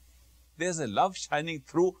 there's a love shining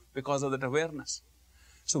through because of that awareness.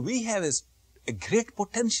 So we have a great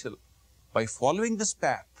potential by following this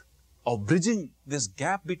path of bridging this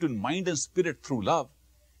gap between mind and spirit through love.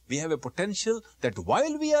 We have a potential that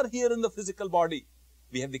while we are here in the physical body,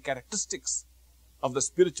 we have the characteristics of the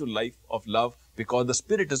spiritual life of love, because the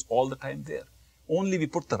spirit is all the time there. Only we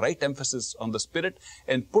put the right emphasis on the spirit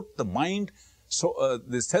and put the mind,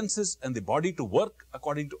 the senses and the body to work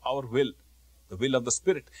according to our will, the will of the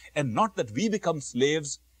spirit, and not that we become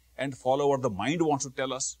slaves and follow what the mind wants to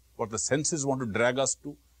tell us, what the senses want to drag us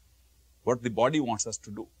to, what the body wants us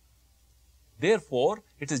to do. Therefore,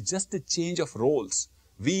 it is just a change of roles.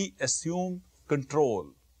 We assume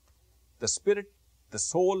control. The spirit, the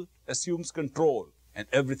soul assumes control, and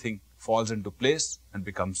everything falls into place and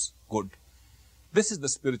becomes good. This is the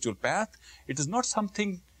spiritual path. It is not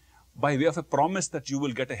something by way of a promise that you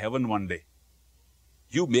will get a heaven one day.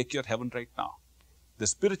 You make your heaven right now. The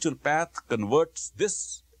spiritual path converts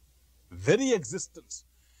this very existence,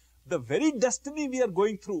 the very destiny we are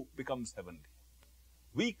going through, becomes heavenly.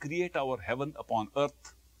 We create our heaven upon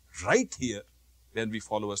earth right here when we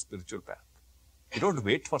follow a spiritual path. We don't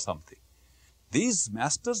wait for something. These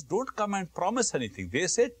masters don't come and promise anything. They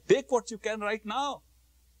say, take what you can right now.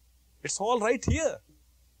 It's all right here.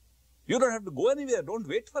 You don't have to go anywhere. Don't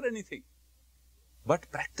wait for anything.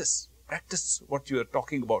 But practice. Practice what you are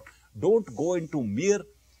talking about. Don't go into mere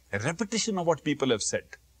repetition of what people have said.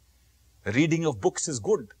 Reading of books is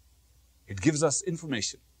good. It gives us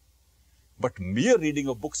information. But mere reading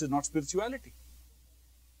of books is not spirituality.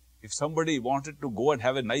 If somebody wanted to go and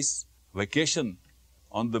have a nice vacation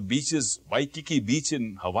on the beaches, Waikiki Beach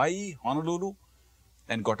in Hawaii, Honolulu,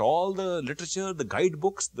 and got all the literature, the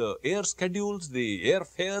guidebooks, the air schedules, the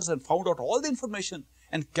airfares, and found out all the information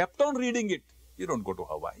and kept on reading it, you don't go to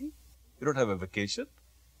Hawaii. You don't have a vacation.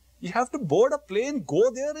 You have to board a plane,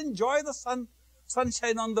 go there, enjoy the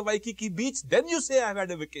sunshine on the Waikiki Beach. Then you say, I've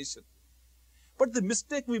had a vacation. But the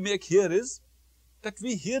mistake we make here is that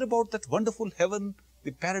we hear about that wonderful heaven,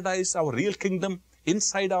 the paradise, our real kingdom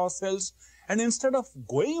inside ourselves. And instead of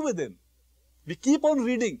going within, we keep on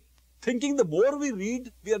reading, thinking the more we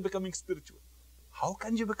read, we are becoming spiritual. How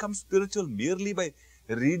can you become spiritual merely by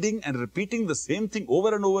reading and repeating the same thing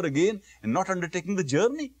over and over again and not undertaking the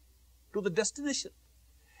journey to the destination?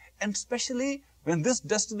 And especially when this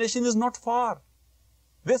destination is not far.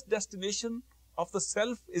 This destination of the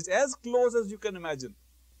self is as close as you can imagine.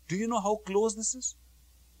 Do you know how close this is?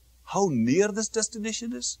 How near this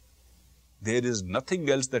destination is? There is nothing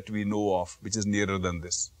else that we know of which is nearer than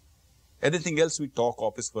this. Anything else we talk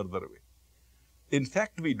of is further away. In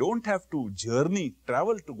fact, we don't have to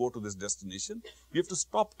travel to go to this destination. We have to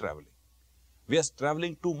stop traveling. We are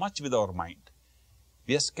traveling too much with our mind.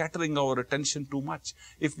 We are scattering our attention too much.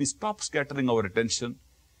 If we stop scattering our attention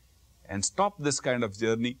and stop this kind of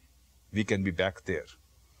journey, we can be back there.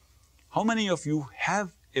 How many of you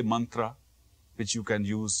have a mantra which you can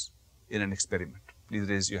use in an experiment? Please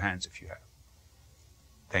raise your hands if you have.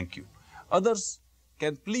 Thank you. Others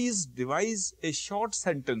can please devise a short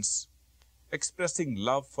sentence expressing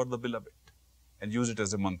love for the beloved and use it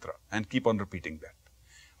as a mantra and keep on repeating that.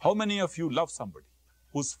 How many of you love somebody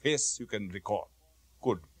whose face you can recall?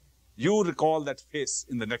 Good. You recall that face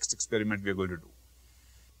in the next experiment we are going to do.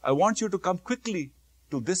 I want you to come quickly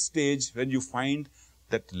to this stage when you find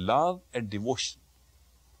that love and devotion,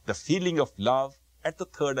 the feeling of love at the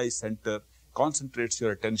third eye center, concentrates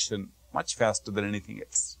your attention much faster than anything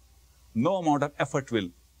else. No amount of effort will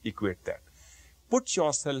equate that. Put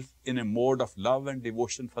yourself in a mode of love and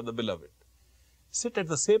devotion for the beloved. Sit at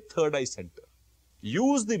the same third eye center.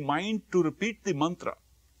 Use the mind to repeat the mantra,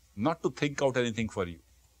 not to think out anything for you.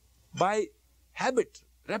 By habit,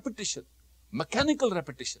 repetition, mechanical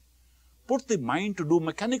repetition. Put the mind to do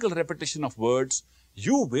mechanical repetition of words.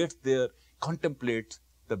 You wait there, contemplate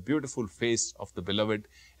the beautiful face of the beloved,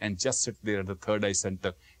 and just sit there at the third eye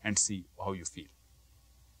center and see how you feel.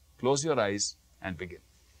 Close your eyes and begin.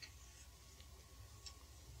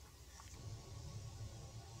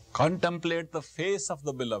 Contemplate the face of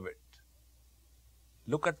the beloved.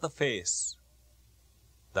 Look at the face,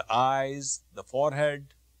 the eyes, the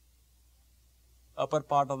forehead, upper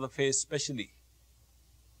part of the face especially.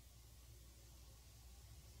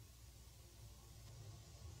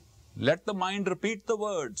 Let the mind repeat the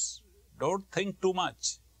words. Don't think too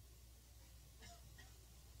much.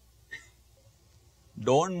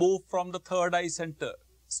 Don't move from the third eye center.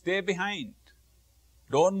 Stay behind.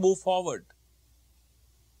 Don't move forward.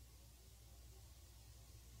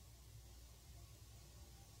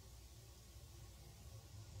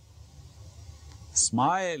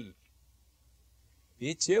 Smile.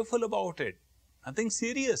 Be cheerful about it. Nothing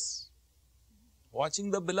serious.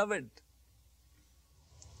 Watching the beloved.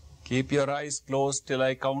 Keep your eyes closed till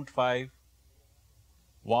I count 5.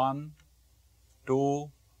 1,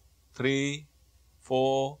 2, 3,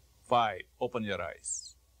 4, 5. Open your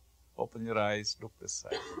eyes. Open your eyes. Look this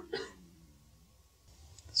side.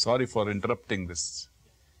 Sorry for interrupting this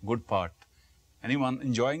good part. Anyone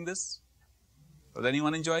enjoying this? Was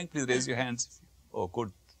anyone enjoying? Please raise your hands. Oh,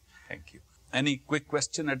 good. Thank you. Any quick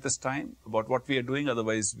question at this time about what we are doing?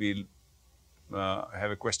 Otherwise, we'll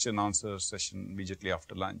have a question-answer session immediately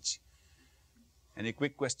after lunch. Any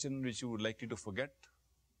quick question which you would like to forget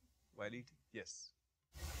while eating? Yes.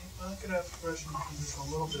 If I could ask a question from just a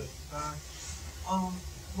little bit back.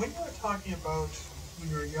 When you were talking about when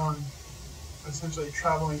you were young, essentially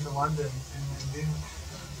traveling to London and being,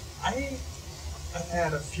 I have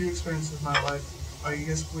had a few experiences in my life, I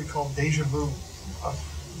guess we call deja vu,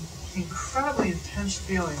 of incredibly intense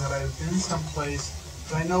feeling that I've been someplace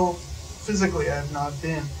that I know physically I have not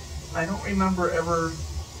been. I don't remember ever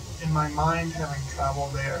in my mind having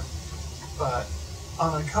traveled there, but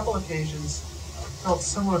on a couple occasions I felt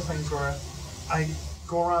similar things where I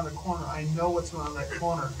go around the corner, I know what's around that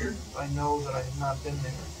corner, but I know that I have not been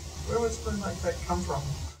there. Where would something like that come from?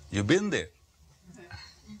 You've been there.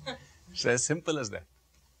 It's as simple as that.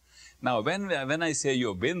 Now, when I say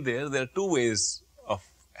you've been there, there are two ways of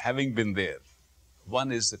having been there.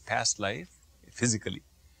 One is a past life, physically,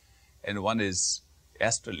 and one is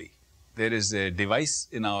astrally. There is a device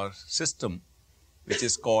in our system which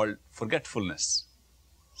is called forgetfulness.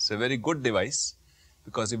 It's a very good device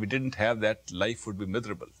because if we didn't have that, life would be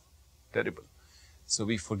miserable, terrible. So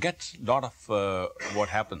we forget a lot of what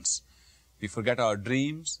happens. We forget our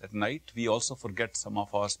dreams at night. We also forget some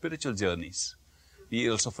of our spiritual journeys. We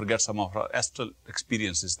also forget some of our astral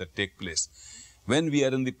experiences that take place. When we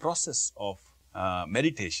are in the process of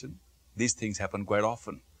meditation, these things happen quite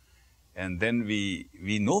often. And then we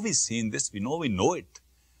know we've seen this, we know it.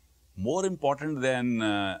 More important than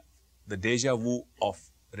the deja vu of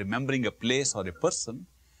remembering a place or a person,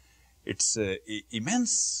 it's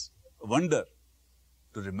immense wonder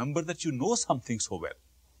to remember that you know something so well.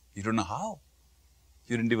 You don't know how.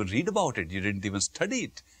 You didn't even read about it. You didn't even study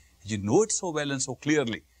it. You know it so well and so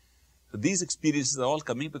clearly. So these experiences are all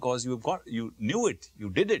coming because you knew it, you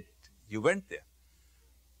did it, you went there.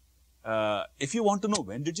 If you want to know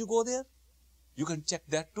when did you go there, you can check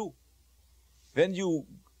that too. When you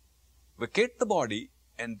vacate the body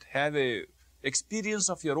and have a experience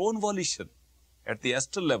of your own volition at the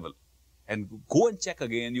astral level and go and check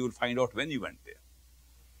again, you will find out when you went there.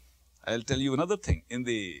 I'll tell you another thing. In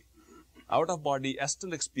the out-of-body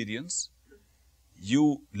astral experience,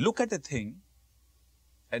 you look at a thing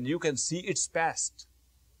and you can see its past.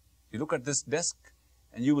 You look at this desk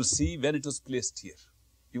and you will see when it was placed here.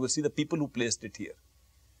 You will see the people who placed it here.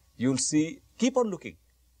 You will see, keep on looking.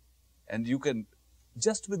 And you can,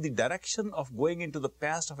 just with the direction of going into the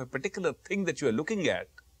past of a particular thing that you are looking at,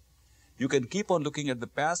 you can keep on looking at the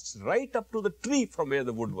past right up to the tree from where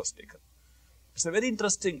the wood was taken. It's a very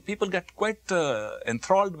interesting, people get quite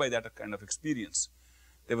enthralled by that kind of experience.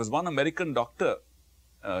 There was one American doctor,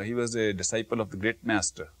 he was a disciple of the great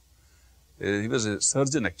master. He was a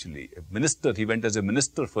surgeon actually, a minister. He went as a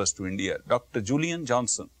minister first to India. Dr. Julian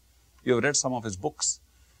Johnson. You have read some of his books,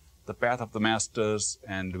 The Path of the Masters,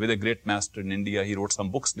 and With a Great Master in India. He wrote some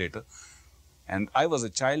books later. And I was a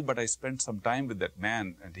child, but I spent some time with that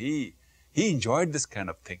man, and he enjoyed this kind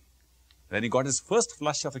of thing. Then he got his first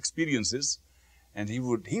flush of experiences, and he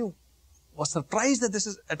was surprised that this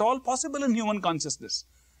is at all possible in human consciousness,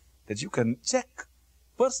 that you can check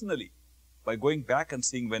personally by going back and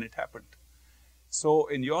seeing when it happened. So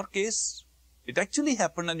in your case, it actually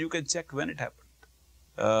happened and you can check when it happened.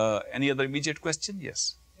 Any other immediate question?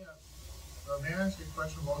 Yes. Yeah. May I ask you a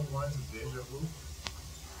question along the lines of deja vu?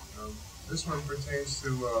 This one pertains to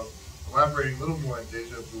elaborating a little more on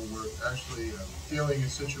deja vu, where actually feeling a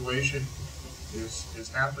situation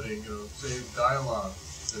is happening, say dialogue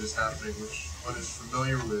that is happening, which one is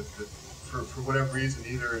familiar with, that for whatever reason,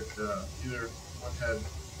 either one had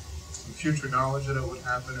some future knowledge that it would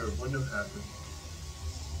happen or it wouldn't have happened.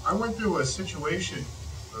 I went through a situation,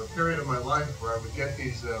 a period of my life where I would get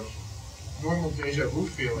these normal deja vu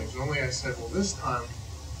feelings, only I said, well, this time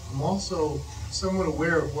I'm also somewhat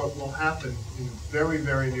aware of what will happen in the very,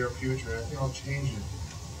 very near future, and I think I'll change it.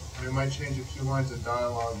 And I might change a few lines of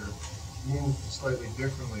dialogue or move slightly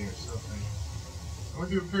differently or something. I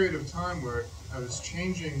went through a period of time where I was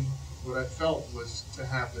changing what I felt was to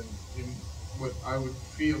happen in what I would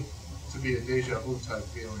feel to be a deja vu type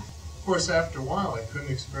feeling. Of course, after a while, I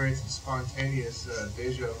couldn't experience a spontaneous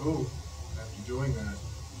deja vu after doing that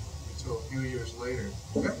until a few years later.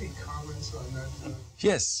 Do you have any comments on that?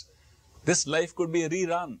 Yes, this life could be a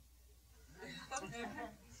rerun.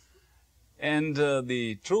 And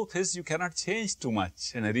the truth is, you cannot change too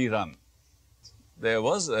much in a rerun. There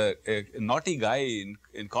was a naughty guy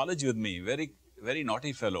in college with me, very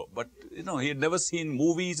naughty fellow. But, you know, he had never seen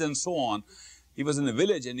movies and so on. He was in a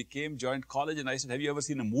village and he came, joined college, and I said, have you ever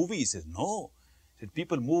seen a movie? He said, no. He said,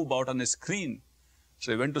 people move about on a screen.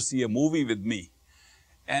 So he went to see a movie with me.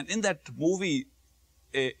 And in that movie,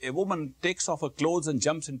 a woman takes off her clothes and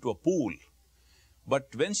jumps into a pool.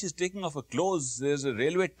 But when she's taking off her clothes, there's a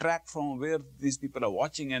railway track from where these people are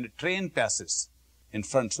watching, and a train passes in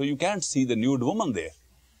front. So you can't see the nude woman there.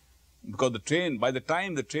 Because the train, by the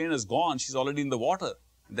time the train is gone, she's already in the water.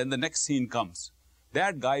 And then the next scene comes.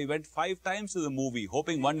 That guy went 5 times to the movie,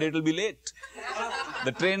 hoping one day it'll be late.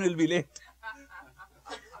 The train will be late.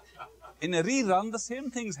 In a rerun, the same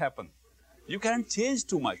things happen. You can't change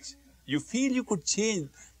too much. You feel you could change.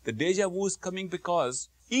 The deja vu is coming because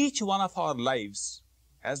each one of our lives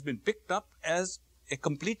has been picked up as a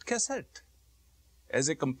complete cassette, as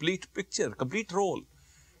a complete picture, complete role.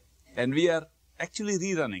 And we are actually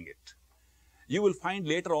rerunning it. You will find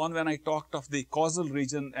later on when I talked of the causal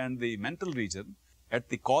region and the mental region, at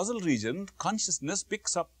the causal region, consciousness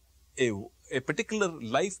picks up a particular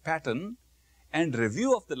life pattern, and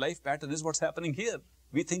review of the life pattern is what's happening here.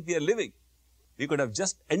 We think we are living. We could have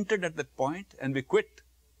just entered at that point and we quit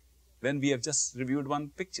when we have just reviewed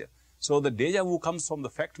one picture. So the deja vu comes from the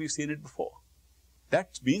fact we've seen it before.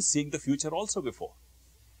 That means seeing the future also before.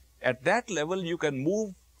 At that level, you can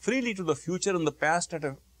move freely to the future and the past at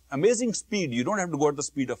an amazing speed. You don't have to go at the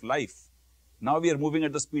speed of life. Now we are moving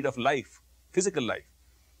at the speed of life, physical life.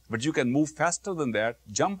 But you can move faster than that,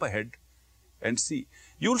 jump ahead and see.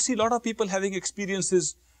 You'll see a lot of people having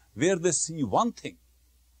experiences where they see one thing,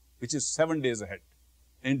 which is 7 days ahead,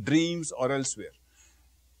 in dreams or elsewhere.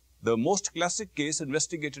 The most classic case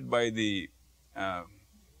investigated by the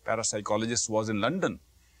parapsychologist was in London,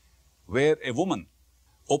 where a woman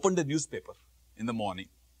opened a newspaper in the morning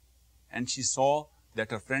and she saw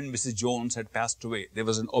that her friend Mrs. Jones had passed away. There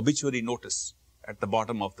was an obituary notice at the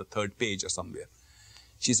bottom of the 3rd page or somewhere.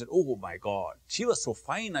 She said, oh my God, she was so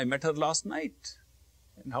fine. I met her last night.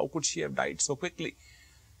 And how could she have died so quickly?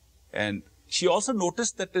 And she also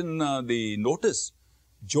noticed that in the notice,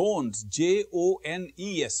 Jones,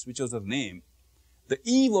 Jones, which was her name, the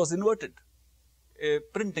E was inverted. A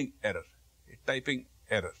printing error, a typing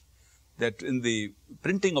error. That in the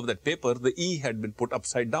printing of that paper, the E had been put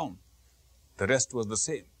upside down. The rest was the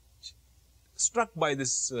same. Struck by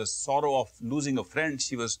this sorrow of losing a friend,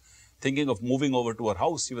 she was thinking of moving over to her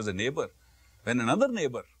house. She was a neighbor. When another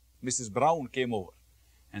neighbor, Mrs. Brown, came over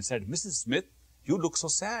and said, Mrs. Smith, you look so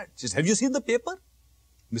sad. She said, have you seen the paper?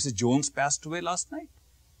 Mrs. Jones passed away last night.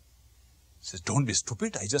 She says, don't be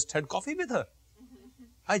stupid. I just had coffee with her.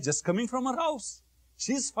 I just coming from her house.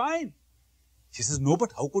 She's fine. She says, no,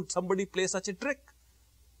 but how could somebody play such a trick?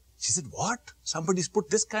 She said, what? Somebody's put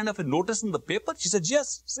this kind of a notice in the paper? She said,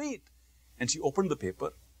 yes, see it. And she opened the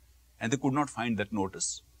paper and they could not find that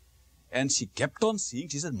notice. And she kept on seeing.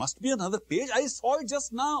 She said, must be another page. I saw it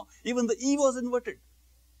just now. Even the E was inverted.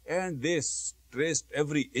 And they traced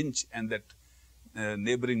every inch, and that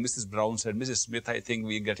neighboring Mrs. Brown said, Mrs. Smith, I think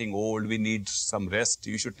we're getting old. We need some rest.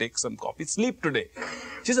 You should take some coffee. Sleep today.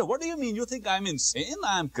 She said, what do you mean? You think I'm insane?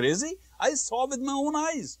 I'm crazy? I saw with my own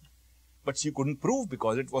eyes. But she couldn't prove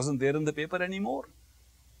because it wasn't there in the paper anymore.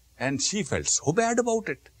 And she felt so bad about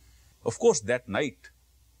it. Of course, that night,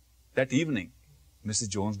 that evening, Mrs.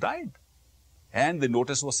 Jones died. And the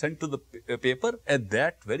notice was sent to the paper, and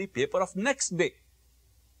that very paper of next day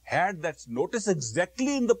had that notice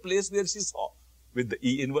exactly in the place where she saw, with the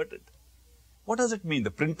E inverted. What does it mean?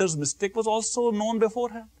 The printer's mistake was also known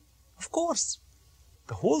beforehand. Of course,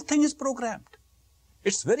 the whole thing is programmed.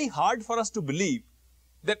 It's very hard for us to believe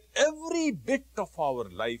that every bit of our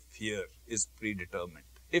life here is predetermined,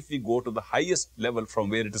 if we go to the highest level from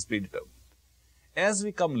where it is predetermined. As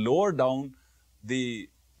we come lower down, the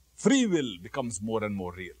free will becomes more and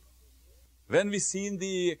more real. When we see in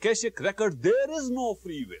the Akashic record, there is no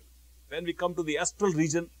free will. When we come to the astral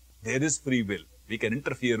region, there is free will. We can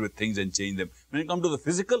interfere with things and change them. When we come to the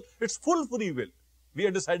physical, it's full free will. We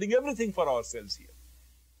are deciding everything for ourselves here.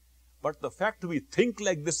 But the fact we think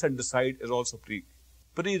like this and decide is also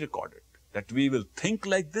pre-recorded. That we will think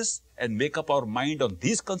like this and make up our mind on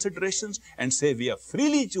these considerations and say we are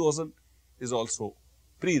freely chosen is also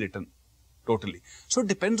pre-written totally. So it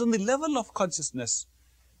depends on the level of consciousness,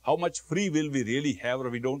 how much free will we really have or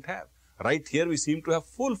we don't have. Right here we seem to have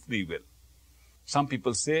full free will. Some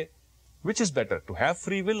people say, which is better, to have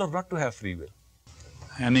free will or not to have free will?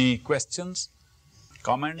 Any questions,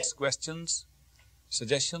 comments, questions,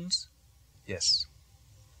 suggestions? Yes.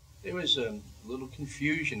 There was a little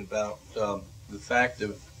confusion about the fact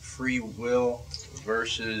of free will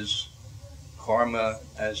versus karma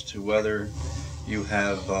as to whether you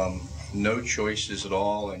have no choices at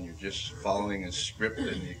all and you're just following a script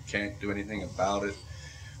and you can't do anything about it,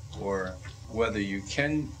 or whether you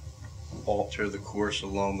can alter the course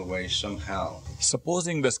along the way somehow.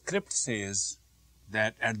 Supposing the script says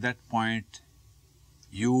that at that point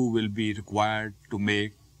you will be required to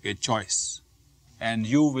make a choice and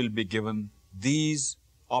you will be given these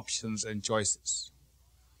options and choices.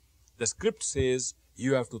 The script says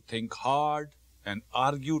you have to think hard and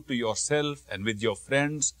argue to yourself and with your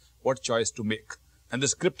friends what choice to make. And the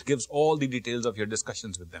script gives all the details of your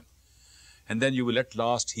discussions with them. And then you will at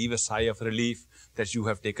last heave a sigh of relief that you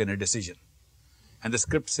have taken a decision. And the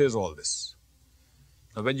script says all this.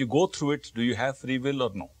 Now when you go through it, do you have free will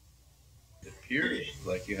or no? It appears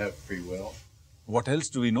like you have free will. What else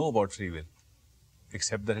do we know about free will?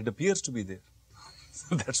 Except that it appears to be there.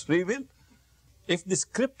 So that's free will. If the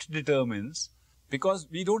script determines, because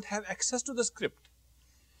we don't have access to the script.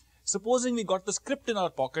 Supposing we got the script in our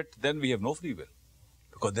pocket, then we have no free will.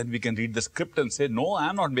 Because then we can read the script and say, no, I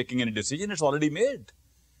am not making any decision, it's already made.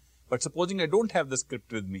 But supposing I don't have the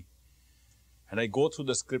script with me, and I go through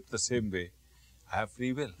the script the same way, I have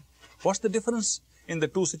free will. What's the difference in the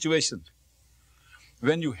two situations?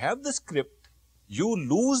 When you have the script, you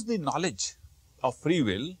lose the knowledge of free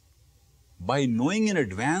will by knowing in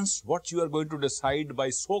advance what you are going to decide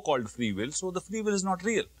by so-called free will, so the free will is not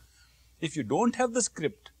real. If you don't have the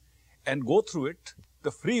script and go through it, the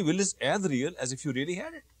free will is as real as if you really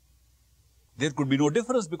had it. There could be no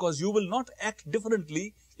difference because you will not act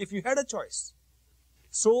differently if you had a choice.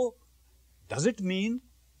 So, does it mean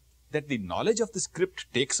that the knowledge of the script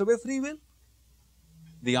takes away free will?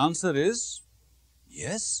 The answer is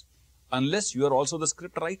yes, unless you are also the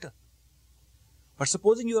script writer. But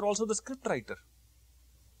supposing you are also the script writer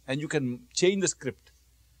and you can change the script,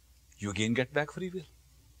 you again get back free will.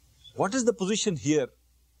 What is the position here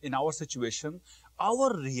in our situation?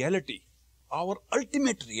 Our reality, our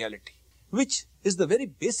ultimate reality, which is the very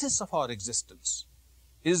basis of our existence,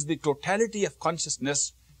 is the totality of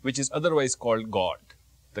consciousness, which is otherwise called God,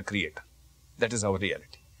 the Creator. That is our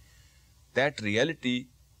reality. That reality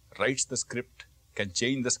writes the script, can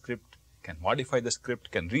change the script, can modify the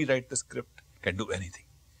script, can rewrite the script, can do anything.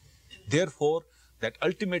 Therefore, that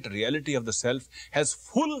ultimate reality of the self has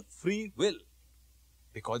full free will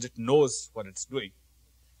because it knows what it's doing.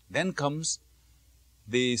 Then comes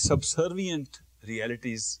the subservient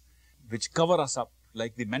realities which cover us up,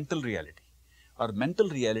 like the mental reality. Our mental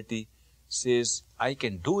reality says, I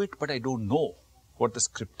can do it, but I don't know what the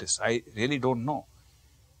script is. I really don't know.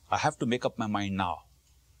 I have to make up my mind now.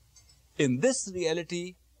 In this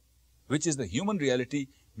reality, which is the human reality,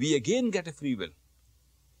 we again get a free will.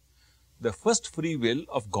 The first free will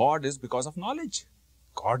of God is because of knowledge.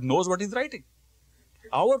 God knows what He's writing.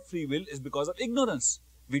 Our free will is because of ignorance.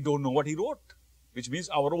 We don't know what He wrote, which means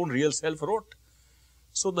our own real self wrote.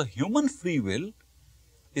 So the human free will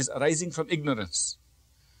is arising from ignorance.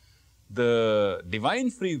 The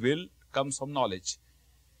divine free will comes from knowledge.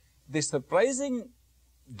 The surprising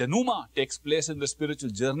denouement takes place in the spiritual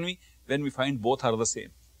journey when we find both are the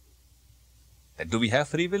same. Then do we have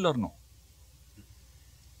free will or no?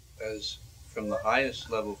 As from the highest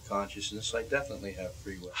level of consciousness, I definitely have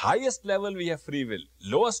free will. Highest level we have free will.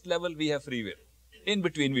 Lowest level we have free will. In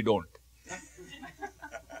between we don't.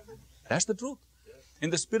 That's the truth.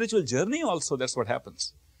 In the spiritual journey also that's what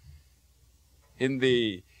happens.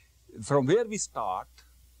 From where we start,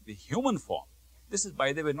 the human form, this is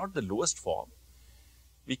by the way not the lowest form.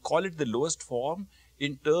 We call it the lowest form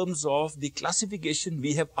in terms of the classification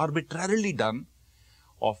we have arbitrarily done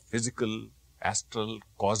of physical, astral,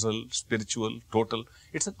 causal, spiritual, total.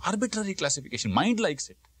 It's an arbitrary classification. Mind likes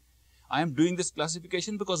it. I am doing this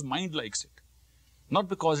classification because mind likes it. Not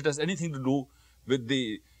because it has anything to do with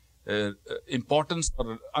the importance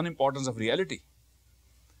or unimportance of reality.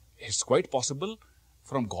 It's quite possible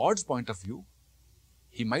from God's point of view,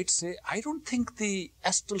 He might say, I don't think the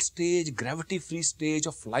astral stage, gravity-free stage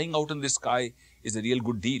of flying out in the sky is a real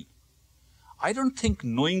good deal. I don't think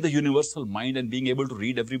knowing the universal mind and being able to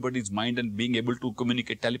read everybody's mind and being able to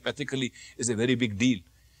communicate telepathically is a very big deal.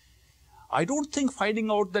 I don't think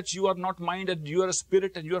finding out that you are not mind and you are a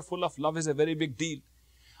spirit and you are full of love is a very big deal.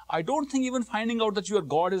 I don't think even finding out that you are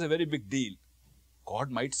God is a very big deal.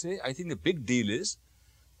 God might say, I think the big deal is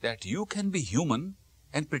that you can be human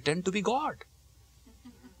and pretend to be God.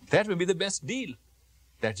 That may be the best deal.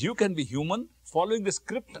 That you can be human, following the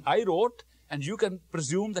script I wrote, and you can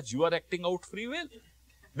presume that you are acting out free will.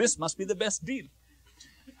 This must be the best deal.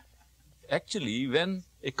 Actually, when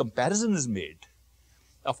a comparison is made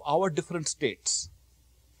of our different states,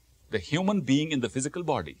 the human being in the physical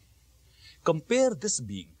body, compare this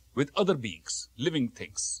being with other beings, living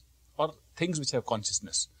things, or things which have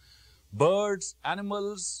consciousness. Birds,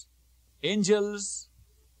 animals, angels,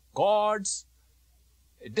 gods,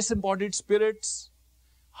 disembodied spirits,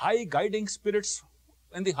 high guiding spirits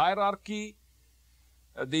in the hierarchy,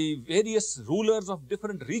 the various rulers of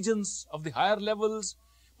different regions of the higher levels,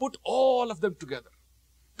 put all of them together.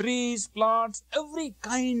 Trees, plants, every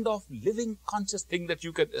kind of living conscious thing that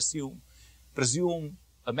you can assume, presume,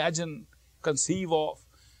 imagine, conceive of,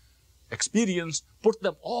 experience, put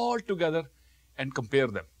them all together and compare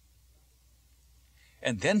them.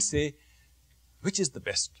 And then say, which is the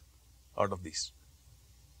best out of these?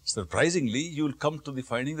 Surprisingly, you will come to the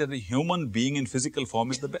finding that the human being in physical form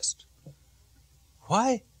is the best.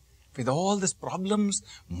 Why? With all these problems,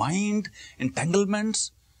 mind,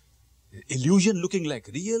 entanglements, illusion looking like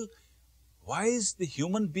real, why is the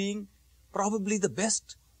human being probably the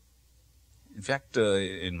best? In fact,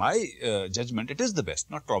 in my judgment, it is the best,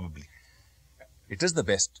 not probably. It is the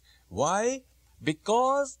best. Why?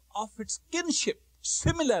 Because of its kinship,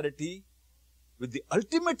 similarity with the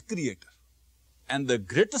ultimate creator. And the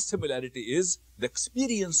greatest similarity is the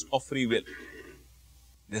experience of free will.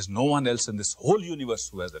 There's no one else in this whole universe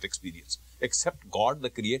who has that experience, except God, the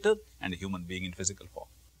creator, and a human being in physical form.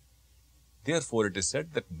 Therefore, it is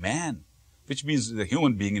said that man, which means the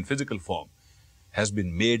human being in physical form, has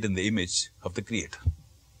been made in the image of the creator.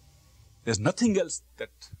 There's nothing else that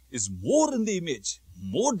is more in the image,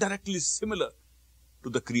 more directly similar to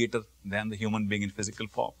the creator than the human being in physical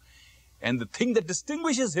form. And the thing that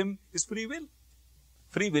distinguishes him is free will.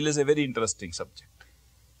 Free will is a very interesting subject.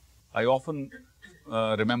 I often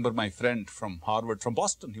remember my friend from Harvard, from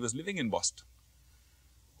Boston, he was living in Boston,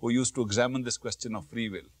 who used to examine this question of free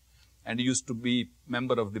will. And he used to be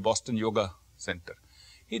member of the Boston Yoga Center.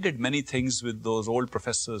 He did many things with those old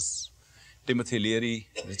professors, Timothy Leary,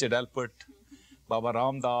 Richard Alpert, Baba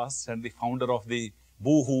Ram Das, and the founder of the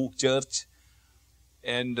Boohoo Church,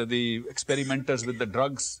 and the experimenters with the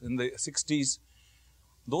drugs in the 60s.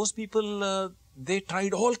 Those people, they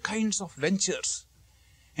tried all kinds of ventures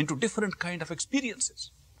into different kind of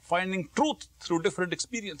experiences, finding truth through different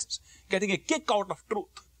experiences, getting a kick out of truth.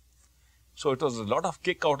 So it was a lot of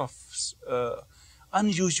kick out of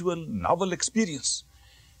unusual, novel experience,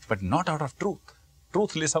 but not out of truth.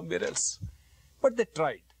 Truth lay somewhere else. But they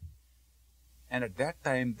tried. And at that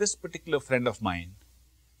time, this particular friend of mine,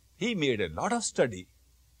 he made a lot of study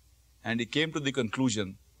and he came to the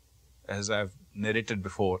conclusion, as I've narrated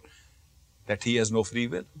before, that he has no free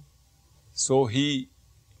will. So he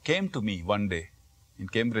came to me one day in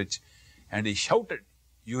Cambridge and he shouted,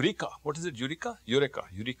 Eureka! What is it, Eureka? Eureka,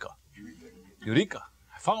 Eureka. Eureka!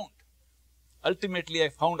 I found. Ultimately, I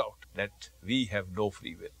found out that we have no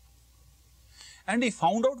free will. And he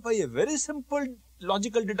found out by a very simple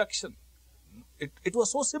logical deduction. It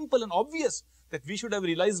was so simple and obvious that we should have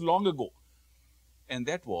realized long ago. And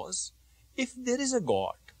that was, if there is a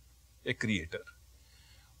God, a creator,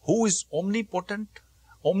 who is omnipotent,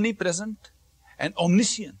 omnipresent, and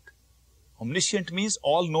omniscient. Omniscient means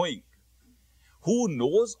all-knowing, who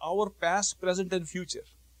knows our past, present, and future.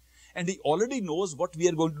 And he already knows what we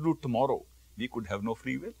are going to do tomorrow. We could have no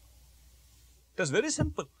free will. It is very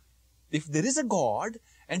simple. If there is a God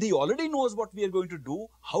and he already knows what we are going to do,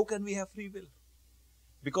 how can we have free will?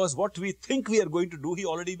 Because what we think we are going to do, he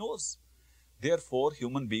already knows. Therefore,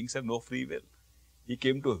 human beings have no free will. He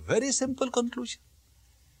came to a very simple conclusion.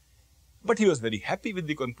 But he was very happy with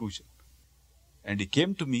the conclusion. And he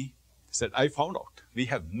came to me, said, I found out we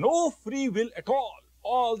have no free will at all.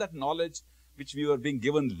 All that knowledge which we were being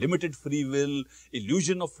given, limited free will,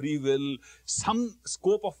 illusion of free will, some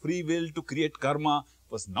scope of free will to create karma,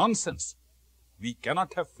 was nonsense. We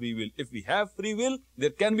cannot have free will. If we have free will, there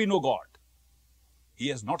can be no God. He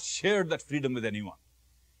has not shared that freedom with anyone.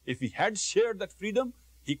 If he had shared that freedom,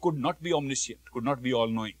 he could not be omniscient, could not be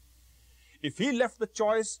all-knowing. If he left the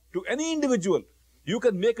choice to any individual, you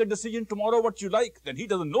can make a decision tomorrow what you like, then he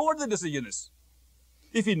doesn't know what the decision is.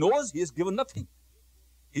 If he knows, he has given nothing.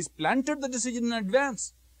 He's planted the decision in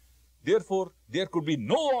advance. Therefore, there could be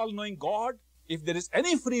no all-knowing God if there is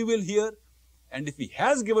any free will here, and if he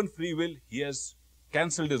has given free will, he has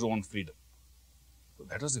cancelled his own freedom. So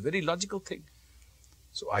that was a very logical thing.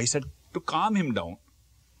 So I said, to calm him down,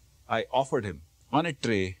 I offered him on a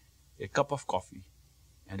tray a cup of coffee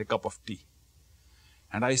and a cup of tea.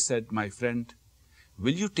 And I said, my friend,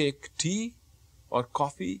 will you take tea or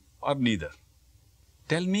coffee or neither?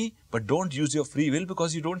 Tell me, but don't use your free will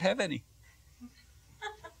because you don't have any.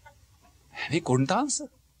 And he couldn't answer.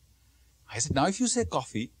 I said, now if you say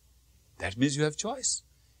coffee, that means you have choice.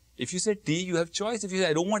 If you say tea, you have choice. If you say,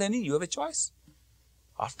 I don't want any, you have a choice.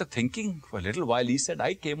 After thinking for a little while, he said,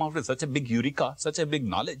 I came out with such a big eureka, such a big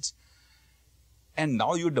knowledge. And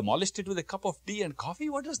now you demolished it with a cup of tea and coffee?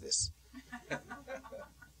 What is this?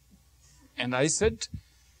 And I said,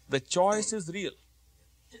 the choice is real.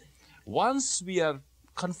 Once we are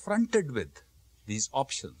confronted with these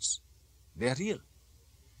options, they are real.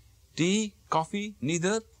 Tea, coffee,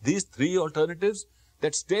 neither, these three alternatives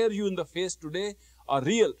that stare you in the face today are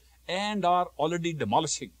real and are already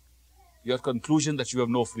demolishing your conclusion that you have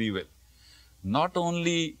no free will. Not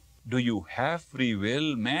only do you have free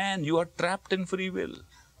will, man, you are trapped in free will.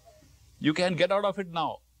 You can't get out of it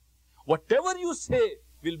now. Whatever you say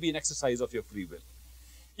will be an exercise of your free will.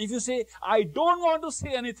 If you say, I don't want to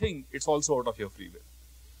say anything, it's also out of your free will.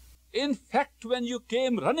 In fact, when you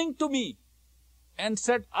came running to me and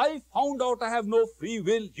said, I found out I have no free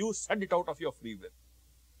will, you said it out of your free will.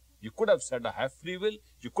 You could have said, I have free will.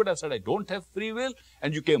 You could have said, I don't have free will.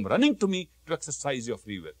 And you came running to me to exercise your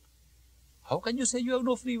free will. How can you say you have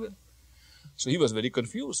no free will? So he was very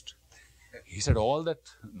confused. He said, all that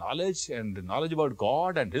knowledge and the knowledge about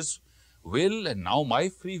God and his will and now my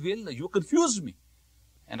free will, you confused me.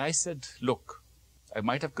 And I said, look, I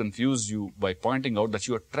might have confused you by pointing out that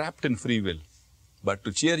you are trapped in free will. But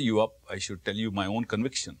to cheer you up, I should tell you my own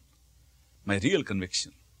conviction, my real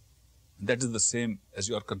conviction. That is the same as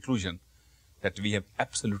your conclusion that we have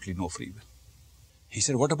absolutely no free will. He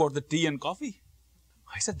said, what about the tea and coffee?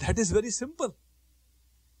 I said, that is very simple.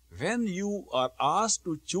 When you are asked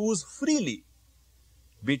to choose freely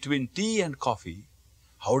between tea and coffee,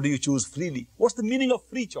 how do you choose freely? What's the meaning of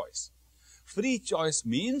free choice? Free choice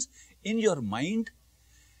means in your mind,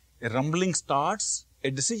 a rumbling starts,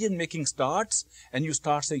 a decision-making starts, and you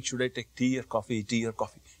start saying, should I take tea or coffee, tea or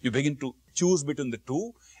coffee? You begin to choose between the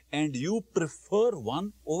two, and you prefer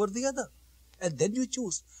one over the other. And then you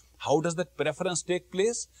choose. How does that preference take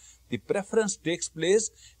place? The preference takes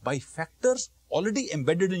place by factors already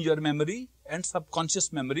embedded in your memory and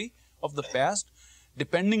subconscious memory of the past,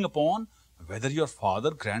 depending upon whether your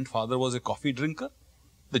father, grandfather was a coffee drinker.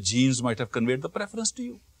 The genes might have conveyed the preference to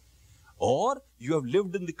you. Or you have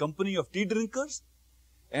lived in the company of tea drinkers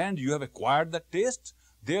and you have acquired that taste.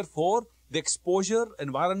 Therefore, the exposure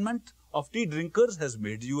environment of tea drinkers has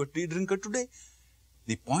made you a tea drinker today.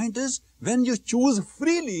 The point is, when you choose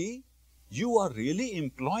freely, you are really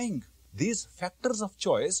employing these factors of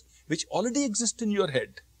choice which already exist in your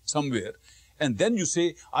head somewhere. And then you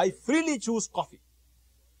say, I freely choose coffee.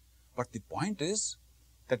 But the point is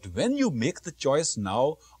that when you make the choice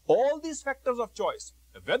now, all these factors of choice,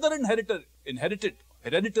 whether inherited,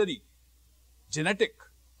 hereditary, genetic,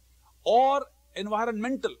 or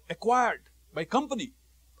environmental, acquired by company,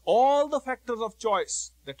 all the factors of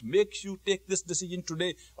choice that makes you take this decision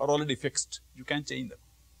today are already fixed. You can't change them.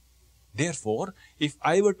 Therefore, if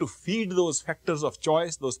I were to feed those factors of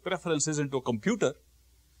choice, those preferences into a computer,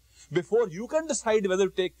 before you can decide whether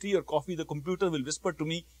to take tea or coffee, the computer will whisper to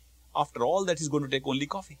me, after all that he's going to take only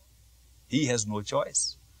coffee. He has no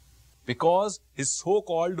choice. Because his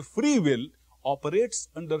so-called free will operates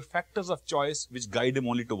under factors of choice which guide him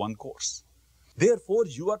only to one course. Therefore,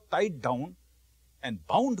 you are tied down and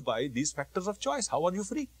bound by these factors of choice. How are you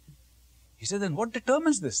free? He said, then what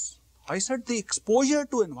determines this? I said, the exposure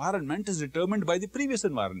to environment is determined by the previous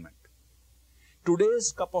environment.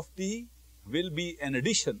 Today's cup of tea will be an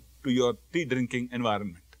addition to your tea drinking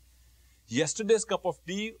environment. Yesterday's cup of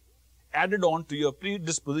tea added on to your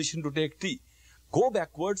predisposition to take tea. Go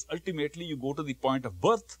backwards, ultimately you go to the point of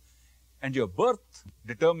birth, and your birth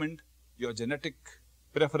determined your genetic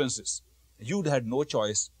preferences. You had no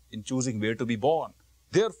choice in choosing where to be born.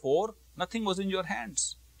 Therefore, nothing was in your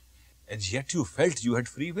hands. And yet you felt you had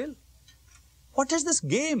free will. What is this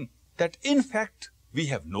game that in fact we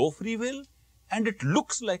have no free will and it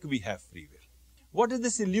looks like we have free will? What is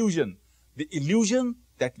this illusion? The illusion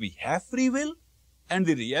that we have free will and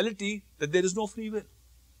the reality that there is no free will.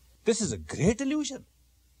 This is a great illusion.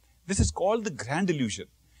 This is called the grand illusion.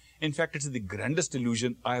 In fact, it's the grandest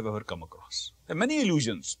illusion I have ever come across. There are many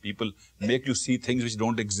illusions. People make you see things which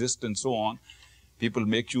don't exist and so on. People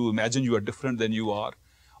make you imagine you are different than you are.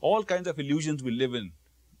 All kinds of illusions we live in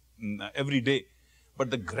every day.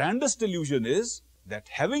 But the grandest illusion is that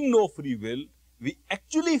having no free will, we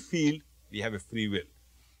actually feel we have a free will.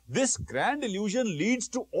 This grand illusion leads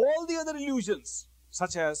to all the other illusions,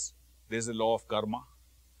 such as there is a law of karma,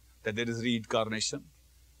 that there is reincarnation,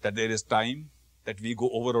 that there is time, that we go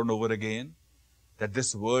over and over again, that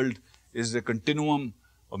this world is a continuum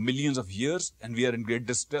of millions of years and we are in great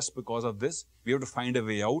distress because of this. We have to find a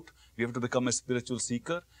way out. We have to become a spiritual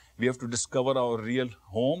seeker. We have to discover our real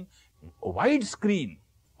home. A wide screen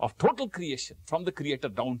of total creation from the creator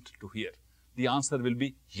down to here. The answer will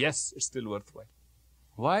be yes, it's still worthwhile.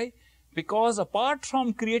 Why? Because apart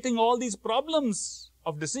from creating all these problems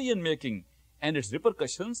of decision making and its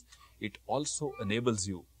repercussions, it also enables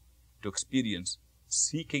you to experience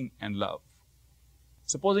seeking and love.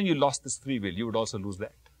 Supposing you lost this free will, you would also lose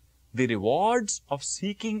that. The rewards of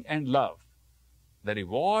seeking and love, the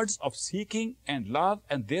rewards of seeking and love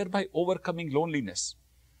and thereby overcoming loneliness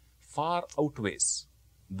far outweighs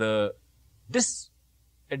the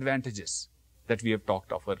disadvantages that we have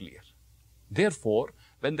talked of earlier. Therefore,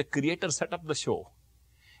 when the creator set up the show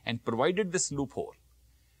and provided this loophole,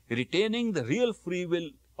 retaining the real free will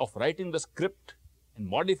of writing the script and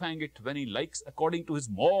modifying it when he likes according to his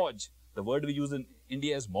mauj. The word we use in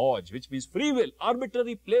India is mauj, which means free will,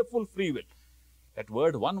 arbitrary, playful free will. That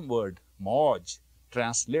word, one word, mauj,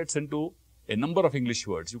 translates into a number of English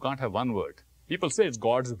words. You can't have one word. People say it's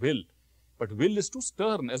God's will, but will is too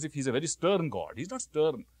stern, as if he's a very stern God. He's not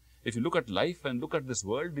stern. If you look at life and look at this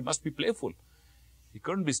world, he must be playful. He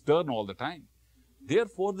couldn't be stern all the time.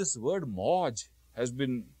 Therefore, this word mauj has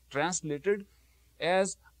been translated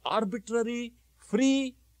as arbitrary,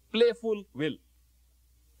 free, playful will.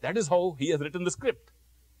 That is how he has written the script.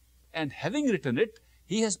 And having written it,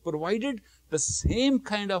 he has provided the same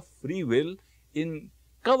kind of free will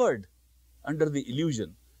covered under the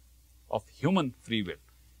illusion of human free will.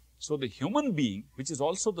 So the human being, which is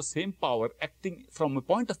also the same power acting from a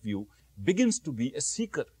point of view, begins to be a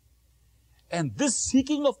seeker. And this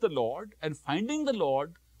seeking of the Lord and finding the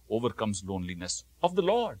Lord overcomes loneliness of the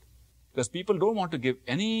Lord. Because people don't want to give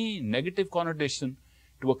any negative connotation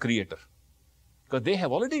to a creator. Because they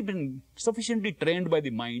have already been sufficiently trained by the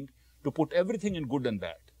mind to put everything in good and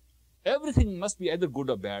bad. Everything must be either good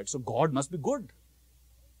or bad, so God must be good.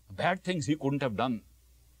 Bad things he couldn't have done.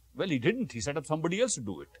 Well, he didn't. He set up somebody else to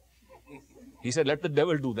do it. He said, let the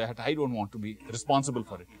devil do that. I don't want to be responsible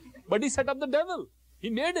for it. But he set up the devil. He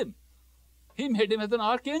made him. He made him as an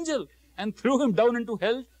archangel and threw him down into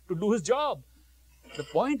hell to do his job. The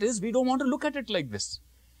point is, we don't want to look at it like this.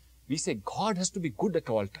 We say God has to be good at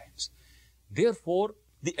all times. Therefore,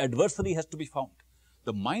 the adversary has to be found.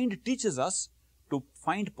 The mind teaches us to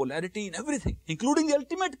find polarity in everything, including the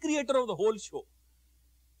ultimate creator of the whole show.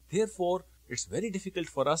 Therefore, it's very difficult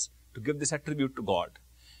for us to give this attribute to God.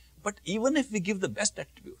 But even if we give the best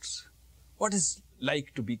attributes, what is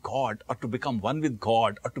like to be God or to become one with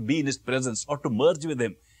God or to be in His presence or to merge with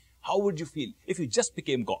Him? How would you feel if you just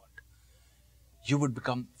became God? You would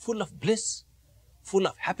become full of bliss, full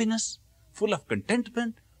of happiness, full of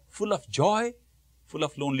contentment, full of joy, full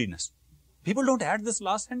of loneliness. People don't add this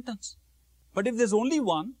last sentence. But if there's only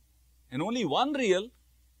one and only one real,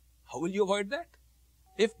 how will you avoid that?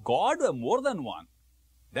 If God were more than one,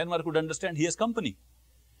 then one could understand He has company.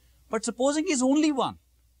 But supposing He is only one,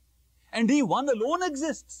 and He one alone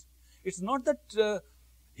exists, it's not that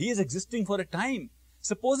He is existing for a time.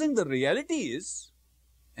 Supposing the reality is,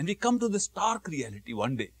 and we come to this stark reality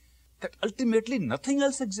one day, that ultimately nothing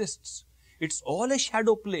else exists. It's all a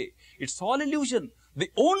shadow play. It's all illusion. The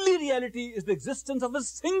only reality is the existence of a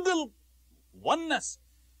single oneness,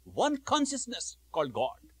 one consciousness called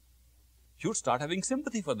God. You'd start having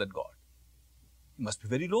sympathy for that God. He must be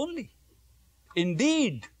very lonely.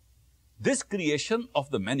 Indeed, this creation of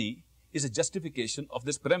the many is a justification of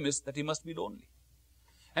this premise that he must be lonely.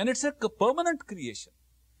 And it's a permanent creation.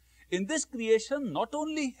 In this creation, not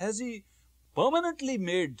only has he permanently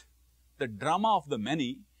made the drama of the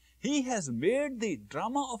many, he has made the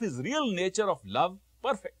drama of his real nature of love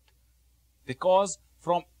perfect. Because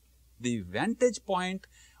from the vantage point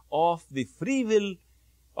of the free will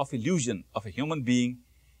of illusion of a human being,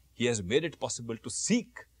 he has made it possible to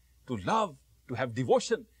seek, to love, to have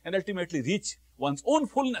devotion, and ultimately reach one's own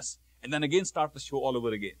fullness, and then again start the show all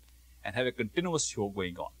over again, and have a continuous show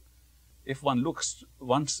going on. If one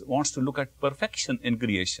wants to look at perfection in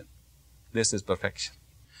creation, this is perfection.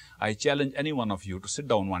 I challenge any one of you to sit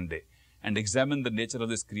down one day and examine the nature of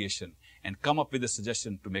this creation and come up with a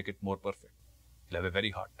suggestion to make it more perfect. You'll have a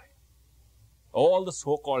very hard time. All the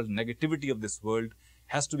so-called negativity of this world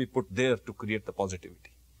has to be put there to create the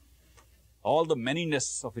positivity. All the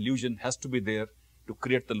manyness of illusion has to be there to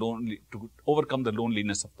create to overcome the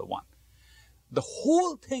loneliness of the one. The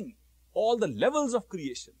whole thing, all the levels of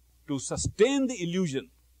creation, to sustain the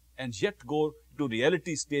illusion and yet go to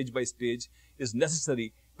reality stage by stage is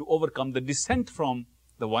necessary to overcome the descent from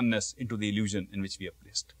the oneness into the illusion in which we are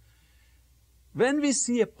placed. When we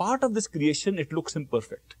see a part of this creation, it looks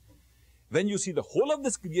imperfect. When you see the whole of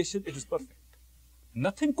this creation, it is perfect.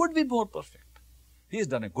 Nothing could be more perfect. He has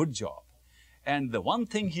done a good job. And the one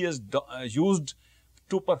thing he has used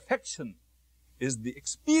to perfection is the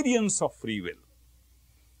experience of free will.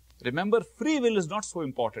 Remember, free will is not so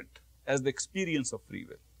important as the experience of free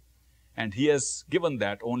will. And he has given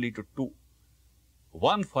that only to two.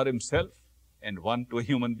 One for himself and one to a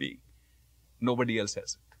human being. Nobody else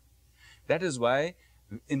has it. That is why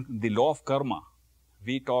in the law of karma,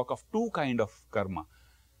 we talk of two kinds of karma.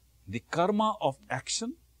 The karma of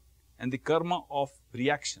action and the karma of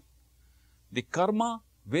reaction. The karma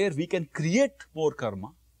where we can create more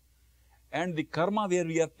karma and the karma where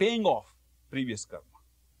we are paying off previous karma.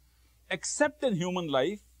 Except in human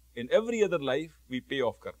life, in every other life, we pay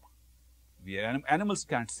off karma. Animals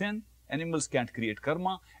can't sin, animals can't create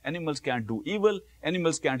karma, animals can't do evil,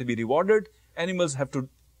 animals can't be rewarded, animals have to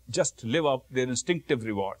just live up their instinctive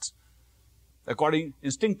rewards. According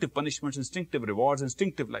instinctive punishments, instinctive rewards,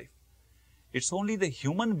 instinctive life. It's only the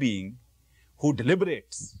human being who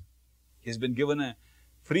deliberates. He's been given a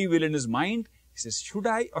free will in his mind. He says, should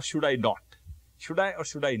I or should I not? Should I or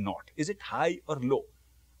should I not? Is it high or low?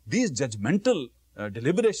 These judgmental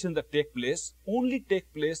deliberations that take place only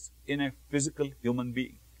take place in a physical human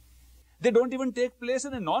being. They don't even take place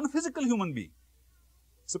in a non-physical human being.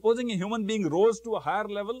 Supposing a human being rose to a higher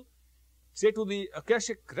level, say to the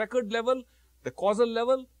Akashic record level, the causal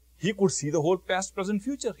level, he could see the whole past, present,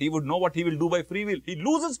 future. He would know what he will do by free will. He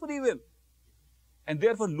loses free will and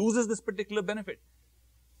therefore loses this particular benefit.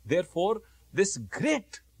 Therefore, this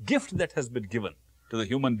great gift that has been given to the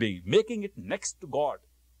human being, making it next to God,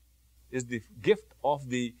 is the gift of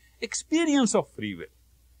the experience of free will.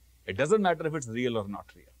 It doesn't matter if it's real or not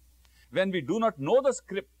real. When we do not know the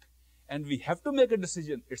script and we have to make a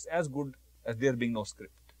decision, it's as good as there being no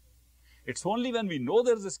script. It's only when we know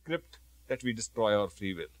there is a script that we destroy our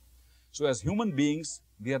free will. So as human beings,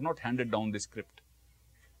 we are not handed down the script.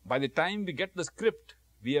 By the time we get the script,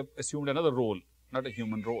 we have assumed another role, not a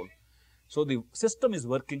human role. So the system is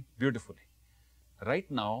working beautifully.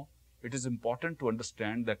 Right now, it is important to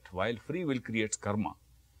understand that while free will creates karma,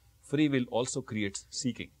 free will also creates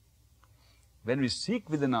seeking. When we seek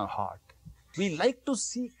within our heart, we like to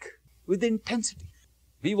seek with intensity.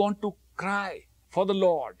 We want to cry for the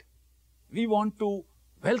Lord. We want to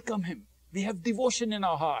welcome Him. We have devotion in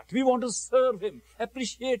our heart. We want to serve Him,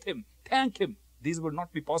 appreciate Him, thank Him. These would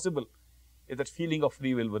not be possible if that feeling of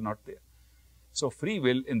free will were not there. So free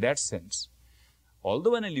will in that sense,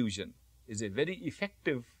 although an illusion, is a very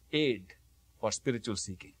effective aid for spiritual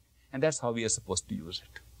seeking. And that's how we are supposed to use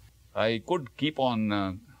it. I could keep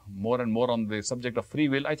on more and more on the subject of free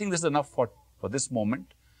will. I think this is enough for this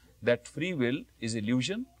moment, that free will is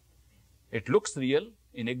illusion. It looks real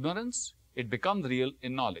in ignorance. It becomes real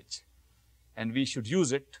in knowledge. And we should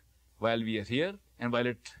use it while we are here and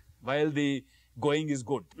while the going is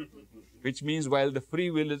good. Which means while the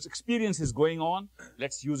free will experience is going on,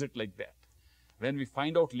 let's use it like that. When we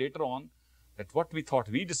find out later on that what we thought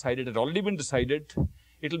we decided had already been decided,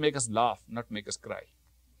 it will make us laugh, not make us cry.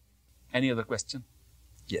 Any other question?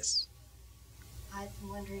 Yes. I've been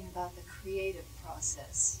wondering about the creative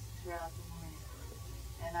process throughout the morning.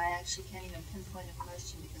 And I actually can't even pinpoint a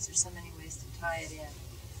question because there's so many ways to tie it in.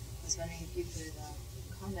 I was wondering if you could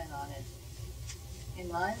comment on it in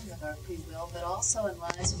line with our free will, but also in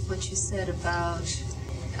line with what you said about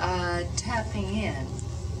tapping in,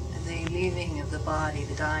 the leaving of the body,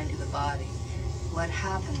 the dying to the body. What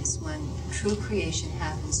happens when true creation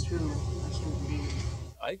happens through a human being?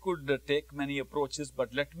 I could take many approaches,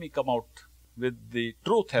 but let me come out with the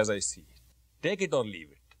truth as I see it. Take it or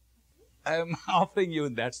leave it. I am offering you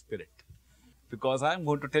in that spirit because I am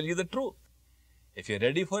going to tell you the truth. If you're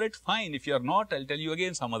ready for it, fine. If you're not, I'll tell you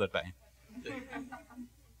again some other time.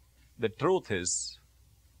 The truth is,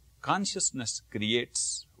 consciousness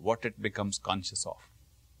creates what it becomes conscious of.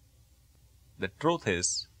 The truth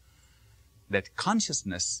is that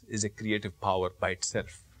consciousness is a creative power by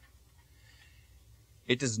itself.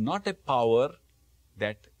 It is not a power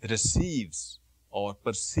that receives or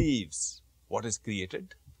perceives what is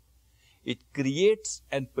created. It creates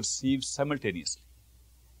and perceives simultaneously.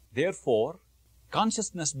 Therefore,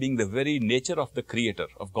 consciousness being the very nature of the Creator,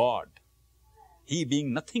 of God, He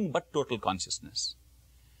being nothing but total consciousness,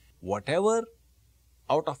 whatever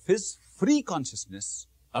out of His free consciousness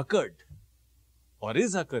occurred or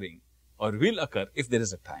is occurring or will occur if there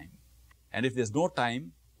is a time. And if there is no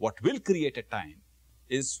time, what will create a time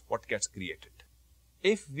is what gets created.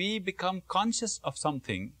 If we become conscious of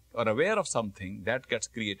something or aware of something, that gets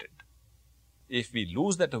created. If we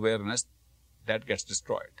lose that awareness, that gets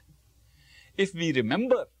destroyed. If we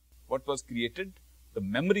remember what was created, the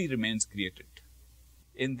memory remains created.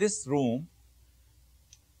 In this room,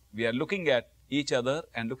 we are looking at each other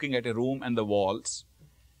and looking at a room and the walls,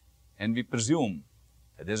 and we presume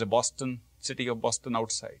that there's a city of Boston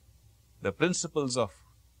outside. The principles of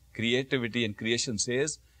creativity and creation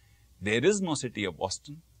says there is no city of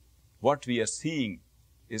Boston. What we are seeing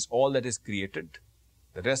is all that is created.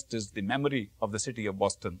 The rest is the memory of the city of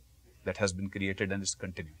Boston that has been created and is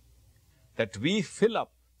continuing. That we fill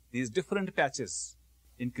up these different patches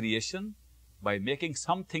in creation by making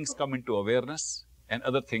some things come into awareness and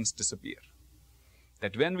other things disappear.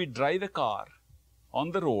 That when we drive a car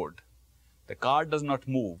on the road, the car does not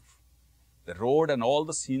move. The road and all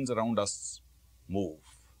the scenes around us move.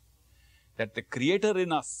 That the Creator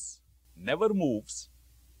in us never moves,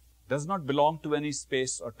 does not belong to any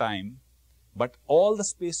space or time, but all the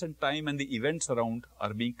space and time and the events around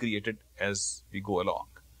are being created as we go along.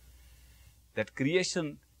 That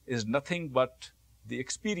creation is nothing but the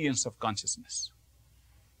experience of consciousness.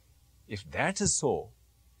 If that is so,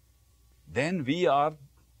 then we are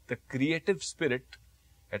the creative spirit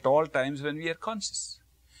at all times when we are conscious.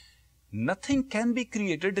 Nothing can be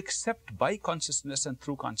created except by consciousness and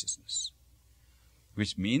through consciousness.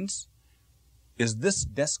 Which means, is this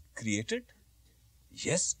desk created?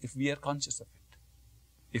 Yes, if we are conscious of it.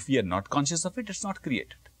 If we are not conscious of it, it's not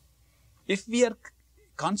created. If we are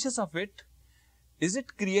conscious of it, is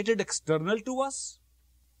it created external to us?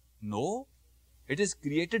 No, it is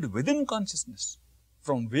created within consciousness.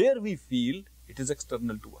 From where we feel, it is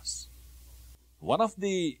external to us. One of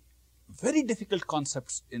the very difficult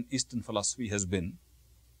concepts in Eastern philosophy has been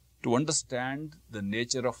to understand the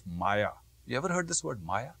nature of Maya. You ever heard this word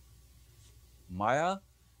Maya? Maya,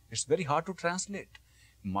 it's very hard to translate.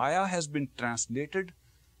 Maya has been translated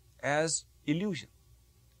as illusion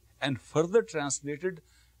and further translated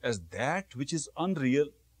as that which is unreal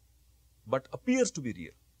but appears to be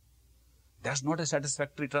real. That's not a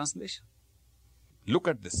satisfactory translation. Look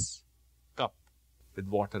at this cup with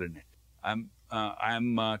water in it. I'm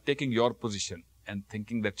taking your position and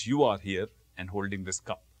thinking that you are here and holding this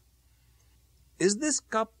cup. Is this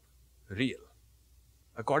cup real?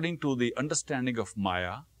 According to the understanding of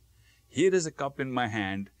Maya, here is a cup in my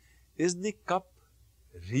hand. Is the cup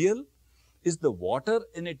real? Is the water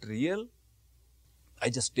in it real? I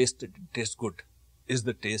just tasted it. It tastes good. Is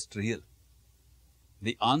the taste real?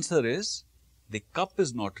 The answer is, the cup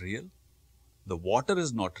is not real. The water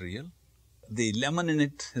is not real. The lemon in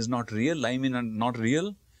it is not real. Lime in it not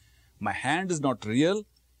real. My hand is not real.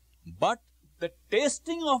 But the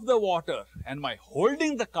tasting of the water and my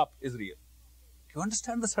holding the cup is real. Do you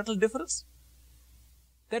understand the subtle difference?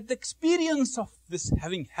 That the experience of this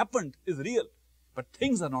having happened is real, but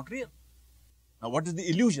things are not real. Now, what is the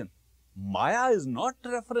illusion? Maya is not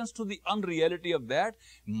a reference to the unreality of that.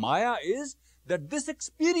 Maya is that this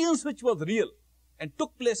experience which was real and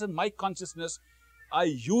took place in my consciousness, I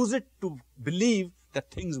use it to believe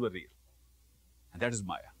that things were real. And that is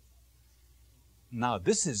Maya. Now,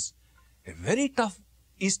 this is a very tough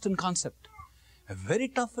Eastern concept, a very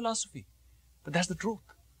tough philosophy, but that's the truth.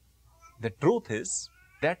 The truth is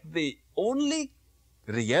that the only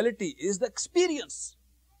reality is the experience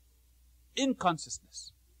in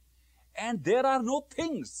consciousness. And there are no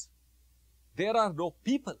things, there are no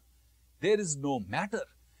people, there is no matter,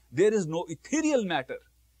 there is no ethereal matter,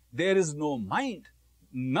 there is no mind.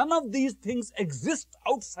 None of these things exist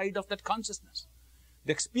outside of that consciousness.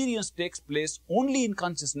 The experience takes place only in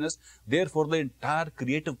consciousness, therefore the entire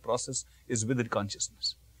creative process is within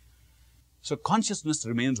consciousness. So consciousness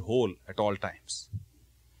remains whole at all times.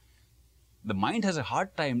 The mind has a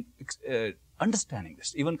hard time understanding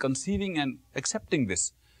this, even conceiving and accepting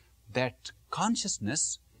this, that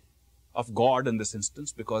consciousness of God in this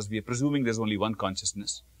instance, because we are presuming there's only one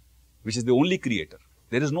consciousness, which is the only creator.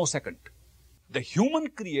 There is no second. The human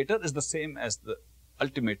creator is the same as the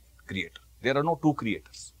ultimate creator. There are no two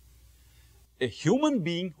creators. A human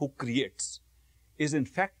being who creates is in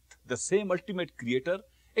fact the same ultimate creator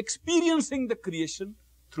experiencing the creation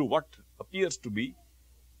through what appears to be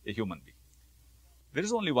a human being. There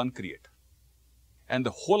is only one creator. And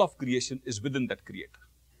the whole of creation is within that creator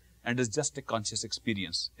and is just a conscious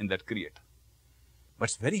experience in that creator. But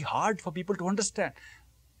it's very hard for people to understand.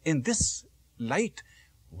 In this light,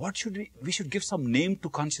 what should we should give some name to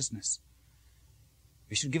consciousness.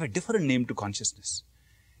 We should give a different name to consciousness.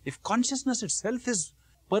 If consciousness itself is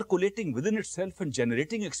percolating within itself and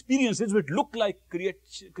generating experiences which look like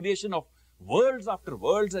creation of worlds after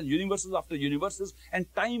worlds and universes after universes and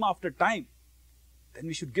time after time, then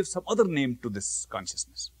we should give some other name to this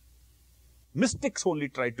consciousness. Mystics only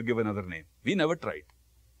tried to give another name. We never tried.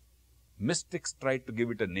 Mystics tried to give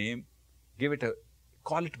it a name,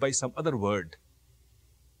 call it by some other word.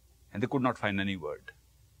 And they could not find any word.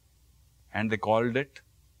 And they called it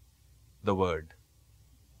the Word.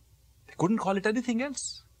 They couldn't call it anything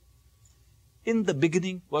else. In the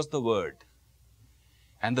beginning was the Word.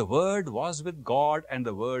 And the Word was with God, and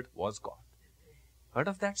the Word was God. Heard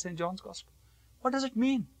of that, St. John's Gospel? What does it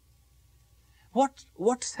mean?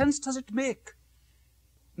 What sense does it make?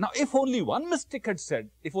 Now, if only one mystic had said,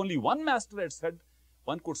 if only one master had said,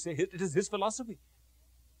 one could say it is his philosophy.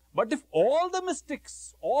 But if all the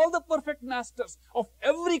mystics, all the perfect masters of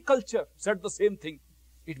every culture said the same thing,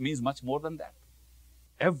 it means much more than that.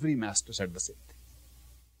 Every master said the same thing.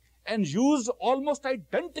 And used almost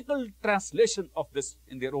identical translation of this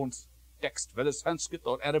in their own text, whether Sanskrit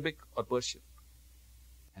or Arabic or Persian.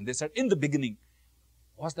 And they said, in the beginning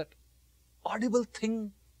was that audible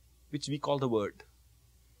thing which we call the Word.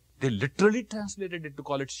 They literally translated it to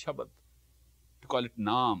call it Shabad, to call it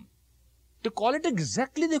Naam, to call it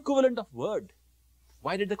exactly the equivalent of word.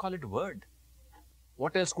 Why did they call it word?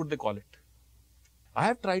 What else could they call it? I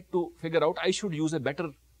have tried to figure out I should use a better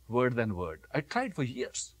word than word. I tried for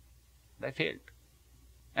years. I failed.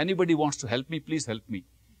 Anybody wants to help me, please help me.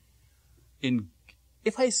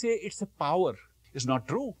 If I say it's a power, it's not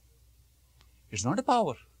true. It's not a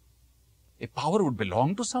power. A power would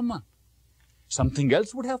belong to someone. Something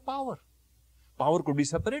else would have power. Power could be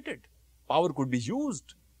separated. Power could be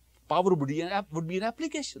used. Power would be an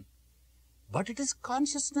application. But it is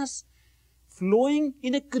consciousness flowing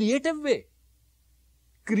in a creative way,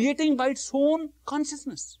 creating by its own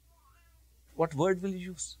consciousness. What word will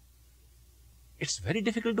you use? It's very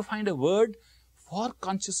difficult to find a word for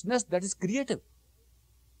consciousness that is creative.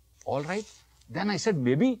 All right. Then I said,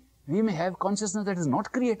 maybe we may have consciousness that is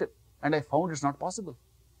not creative. And I found it's not possible.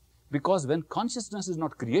 Because when consciousness is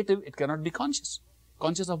not creative, it cannot be conscious.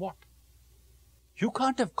 Conscious of what? You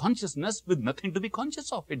can't have consciousness with nothing to be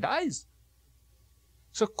conscious of. It dies.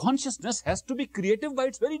 So consciousness has to be creative by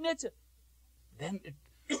its very nature. Then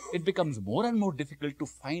it becomes more and more difficult to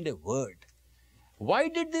find a word. Why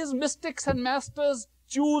did these mystics and masters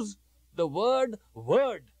choose the word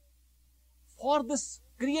word for this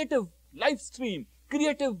creative life stream,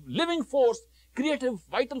 creative living force, creative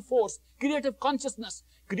vital force, creative consciousness,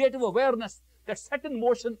 creative awareness that set in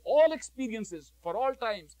motion all experiences for all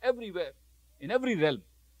times, everywhere, in every realm?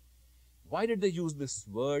 Why did they use this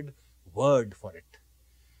word for it?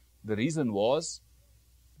 The reason was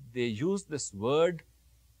they used this word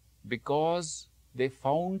because they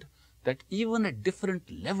found that even at different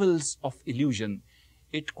levels of illusion,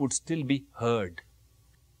 it could still be heard.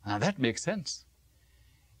 Now that makes sense.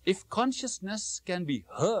 If consciousness can be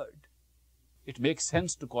heard, it makes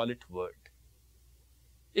sense to call it word.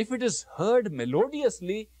 If it is heard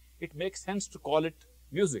melodiously, it makes sense to call it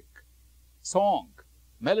music, song,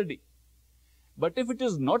 melody. But if it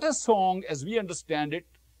is not a song as we understand it,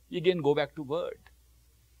 we again go back to word.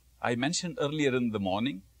 I mentioned earlier in the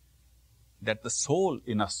morning that the soul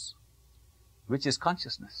in us, which is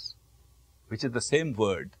consciousness, which is the same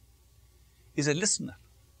word, is a listener.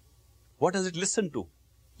 What does it listen to?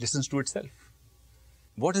 Listens to itself.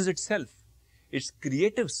 What is itself? Its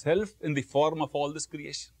creative self in the form of all this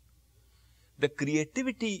creation. The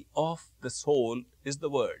creativity of the soul is the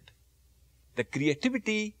word. The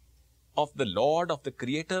creativity of the Lord, of the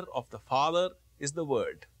Creator, of the Father is the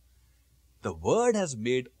word. The word has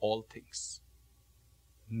made all things.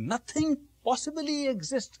 Nothing possibly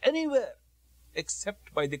exists anywhere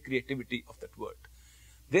except by the creativity of that word.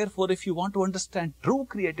 Therefore, if you want to understand true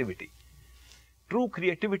creativity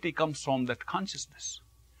comes from that consciousness.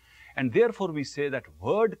 And therefore we say that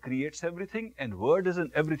word creates everything and word is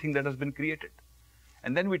in everything that has been created.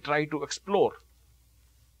 And then we try to explore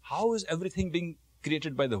how is everything being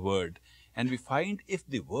created by the word. And we find if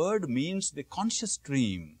the word means the conscious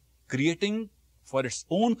stream creating for its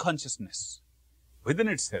own consciousness within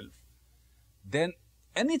itself, then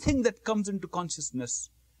anything that comes into consciousness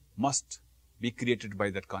must be created by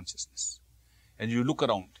that consciousness. And you look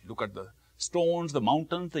around, look at the stones, the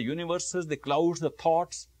mountains, the universes, the clouds, the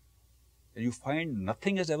thoughts, and you find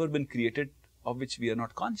nothing has ever been created of which we are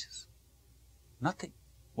not conscious? Nothing.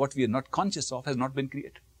 What we are not conscious of has not been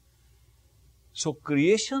created. So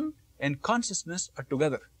creation and consciousness are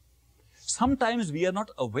together. Sometimes we are not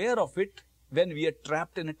aware of it when we are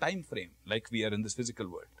trapped in a time frame, like we are in this physical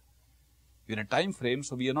world. We are in a time frame,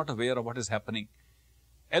 so we are not aware of what is happening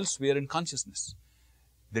elsewhere in consciousness.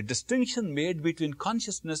 The distinction made between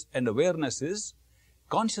consciousness and awareness is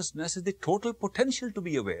the total potential to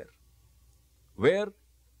be aware, where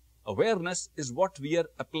awareness is what we are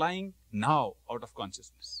applying now out of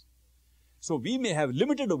consciousness. So we may have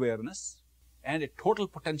limited awareness and a total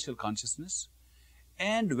potential consciousness.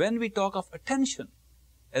 And when we talk of attention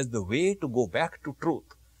as the way to go back to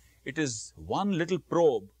truth, it is one little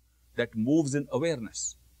probe that moves in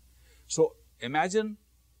awareness. So imagine,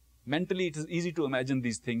 mentally it is easy to imagine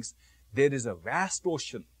these things. There is a vast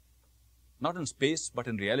ocean, not in space but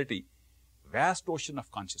in reality, vast ocean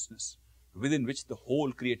of consciousness within which the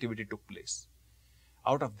whole creativity took place.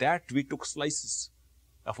 Out of that we took slices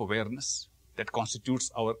of awareness that constitutes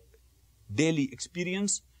our daily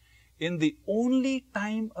experience in the only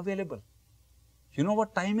time available. You know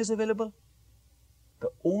what time is available? The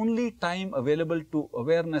only time available to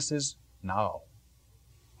awareness is now.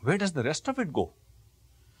 Where does the rest of it go?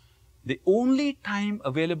 The only time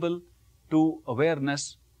available to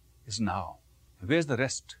awareness is now. Where's the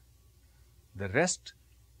rest? The rest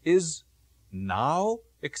is now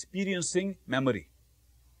experiencing memory.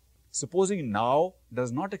 Supposing now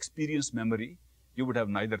does not experience memory, you would have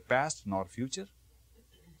neither past nor future,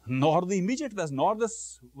 nor the immediate past, nor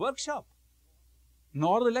this workshop,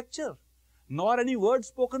 nor the lecture, nor any words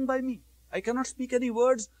spoken by me. I cannot speak any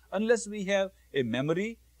words unless we have a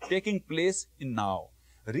memory taking place in now,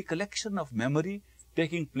 a recollection of memory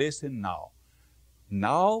taking place in now.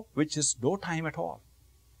 Now, which is no time at all.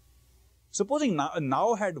 Supposing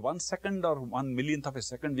now had 1 second or 1/1,000,000th of a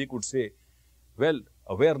second, we could say, well,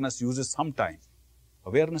 awareness uses some time.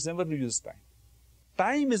 Awareness never uses time.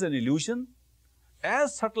 Time is an illusion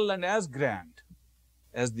as subtle and as grand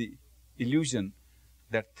as the illusion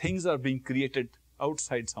that things are being created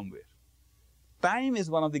outside somewhere. Time is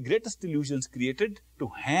one of the greatest illusions created to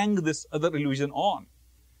hang this other illusion on.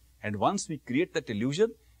 And once we create that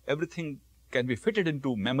illusion, everything can be fitted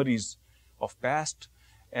into memories of past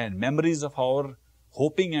and memories of our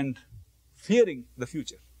hoping and fearing the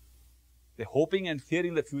future. The hoping and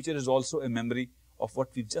fearing the future is also a memory of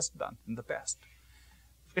what we've just done in the past.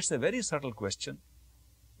 It's a very subtle question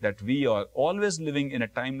that we are always living in a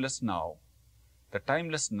timeless now. The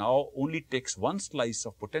timeless now only takes one slice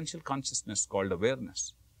of potential consciousness called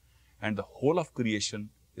awareness, and the whole of creation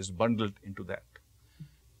is bundled into that.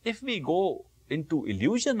 If we go into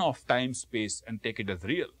illusion of time, space and take it as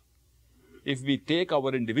real, if we take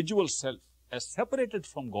our individual self as separated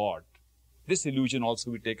from God, this illusion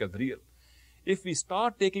also we take as real. If we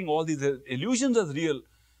start taking all these illusions as real,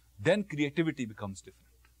 then creativity becomes different.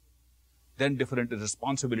 Then different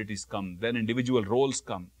responsibilities come, then individual roles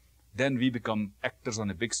come, then we become actors on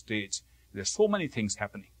a big stage. There are so many things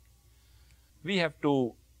happening. We have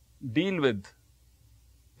to deal with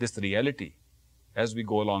this reality as we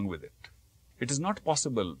go along with it. It is not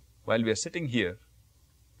possible while we are sitting here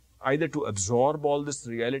either to absorb all this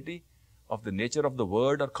reality of the nature of the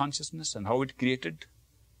word or consciousness and how it created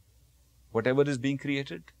whatever is being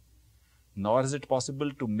created, nor is it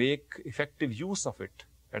possible to make effective use of it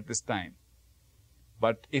at this time.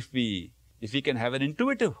 But if we can have an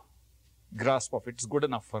intuitive grasp of it, it's good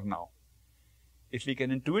enough for now. If we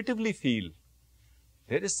can intuitively feel,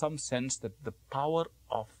 there is some sense that the power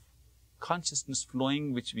of consciousness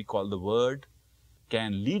flowing, which we call the word,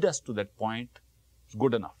 can lead us to that point, it's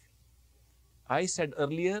good enough. I said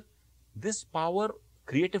earlier, this power,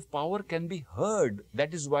 creative power, can be heard.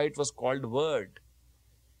 That is why it was called word.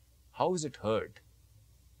 How is it heard?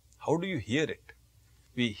 How do you hear it?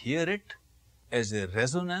 We hear it as a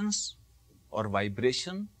resonance or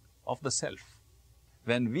vibration of the self.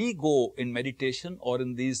 When we go in meditation or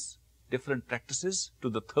in these different practices to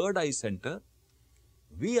the third eye center,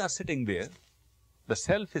 we are sitting there, the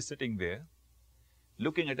self is sitting there,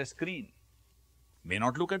 looking at a screen. May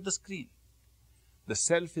not look at the screen. The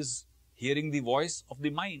self is hearing the voice of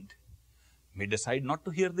the mind, may decide not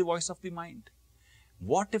to hear the voice of the mind.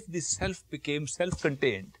 What if the self became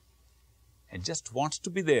self-contained and just wants to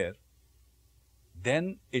be there?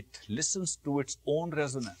 Then it listens to its own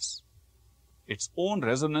resonance. Its own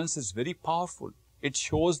resonance is very powerful. It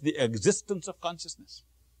shows the existence of consciousness.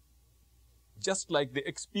 Just like the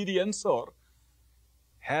experiencer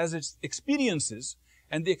has its experiences,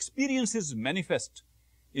 and the experiences manifest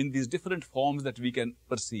in these different forms that we can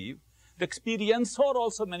perceive, the experiencer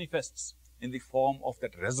also manifests in the form of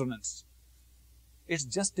that resonance It's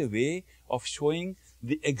just a way of showing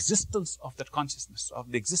the existence of that consciousness,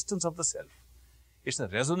 of the existence of the self. It's a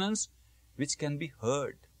resonance which can be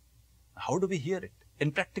heard. How do we hear it?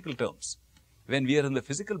 In practical terms, when we are in the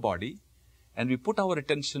physical body and we put our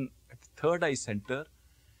attention at the third eye center,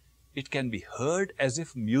 it can be heard as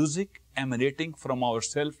if music emanating from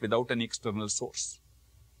ourself without any external source.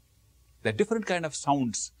 There are different kind of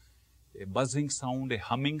sounds, a buzzing sound, a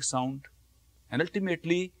humming sound, and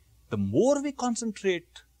ultimately, the more we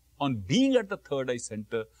concentrate on being at the third eye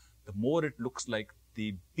center, the more it looks like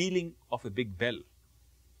the pealing of a big bell.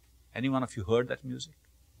 Any one of you heard that music?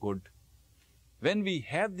 Good. When we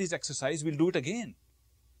have this exercise, we'll do it again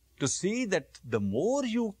to see that the more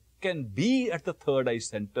you can be at the third eye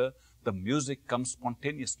center, the music comes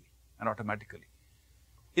spontaneously and automatically.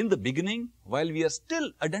 In the beginning, while we are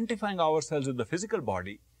still identifying ourselves with the physical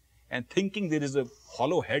body and thinking there is a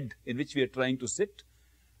hollow head in which we are trying to sit,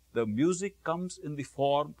 the music comes in the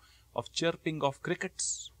form of chirping of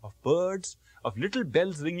crickets, of birds, of little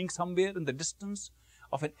bells ringing somewhere in the distance,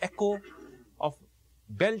 of an echo, of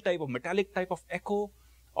bell type, of metallic type of echo,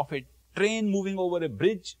 of a train moving over a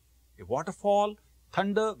bridge, a waterfall,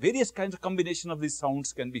 thunder, various kinds of combination of these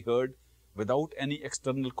sounds can be heard without any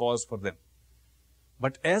external cause for them.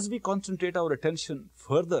 But as we concentrate our attention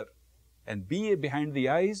further and be behind the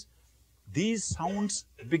eyes, these sounds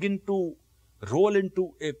begin to roll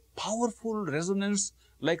into a powerful resonance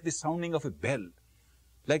like the sounding of a bell,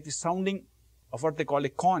 like the sounding of what they call a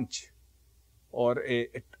conch or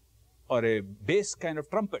a bass kind of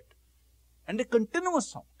trumpet, and a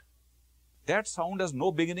continuous sound. That sound has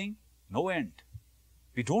no beginning, no end.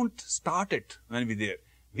 We don't start it when we're there.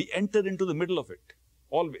 We enter into the middle of it,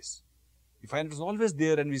 always. We find it is always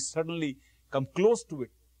there and we suddenly come close to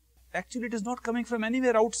it. Actually, it is not coming from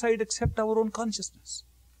anywhere outside except our own consciousness.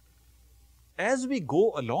 As we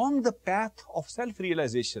go along the path of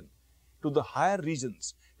self-realization to the higher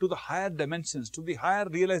regions, to the higher dimensions, to the higher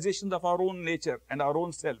realizations of our own nature and our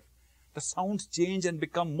own self, the sounds change and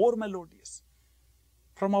become more melodious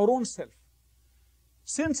from our own self.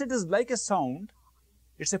 Since it is like a sound,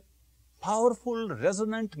 it's a powerful,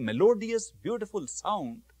 resonant, melodious, beautiful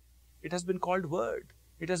sound. It has been called word.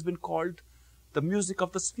 It has been called the music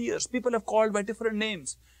of the spheres. People have called by different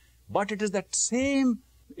names, but it is that same,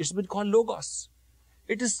 it's been called logos.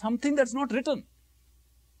 It is something that's not written.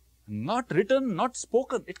 Not written, not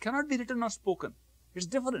spoken. It cannot be written or spoken. It's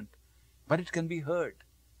different, but it can be heard.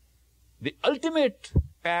 The ultimate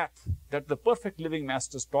path that the perfect living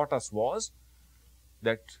masters taught us was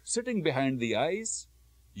that sitting behind the eyes,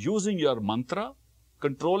 using your mantra,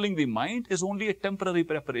 controlling the mind is only a temporary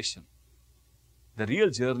preparation. The real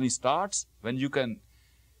journey starts when you can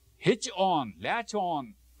hitch on, latch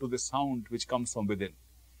on to the sound which comes from within.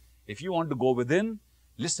 If you want to go within,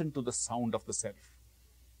 listen to the sound of the self.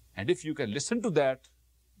 And if you can listen to that,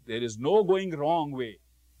 there is no going wrong way.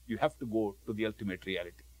 You have to go to the ultimate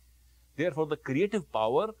reality. Therefore, the creative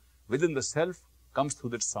power within the self comes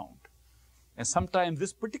through that sound. And sometimes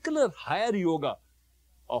this particular higher yoga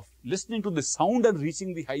of listening to the sound and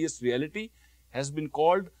reaching the highest reality has been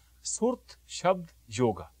called Surt Shabd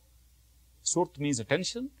Yoga. Surt means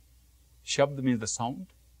attention, Shabd means the sound,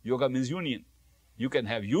 Yoga means union. You can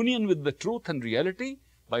have union with the truth and reality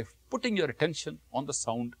by putting your attention on the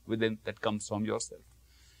sound within that comes from yourself.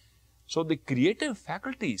 So the creative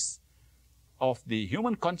faculties of the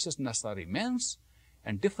human consciousness are immense,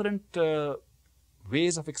 and different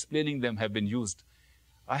ways of explaining them have been used.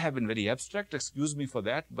 I have been very abstract, excuse me for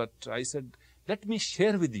that, but I said, let me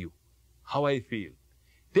share with you how I feel.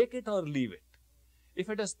 Take it or leave it. If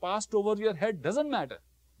it has passed over your head, doesn't matter.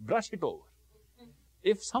 Brush it over.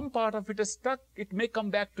 If some part of it is stuck, it may come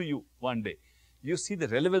back to you one day. You see the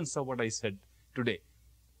relevance of what I said today.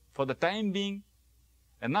 For the time being,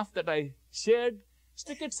 enough that I shared,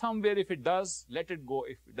 stick it somewhere. If it does, let it go.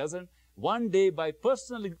 If it doesn't, one day by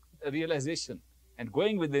personal realization and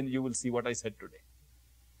going within, you will see what I said today.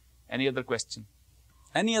 Any other question?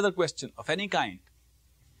 Any other question of any kind?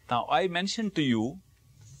 Now, I mentioned to you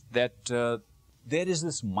that there is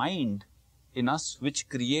this mind in us which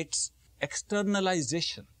creates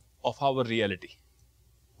externalization of our reality.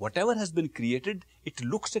 Whatever has been created, it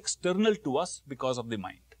looks external to us because of the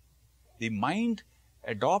mind. The mind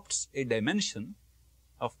adopts a dimension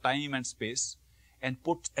of time and space and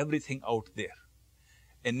puts everything out there,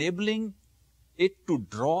 enabling it to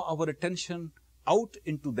draw our attention out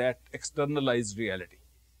into that externalized reality,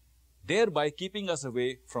 thereby keeping us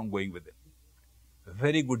away from going within. A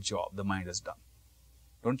very good job the mind has done.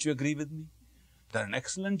 Don't you agree with me? Done an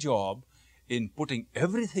excellent job in putting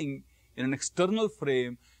everything in an external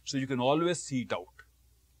frame so you can always see it out.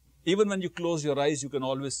 Even when you close your eyes, you can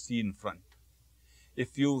always see in front.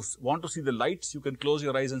 If you want to see the lights, you can close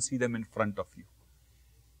your eyes and see them in front of you.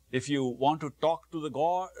 If you want to talk to the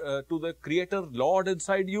God, to the Creator, Lord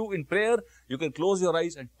inside you in prayer, you can close your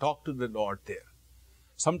eyes and talk to the Lord there.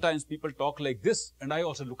 Sometimes people talk like this, and I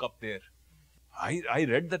also look up there. I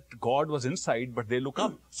read that God was inside, but they look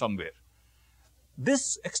up somewhere.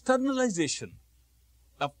 This externalization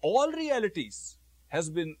of all realities has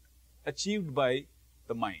been achieved by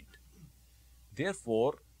the mind.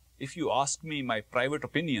 Therefore, if you ask me my private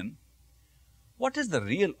opinion, what is the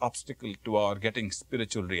real obstacle to our getting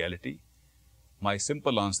spiritual reality? My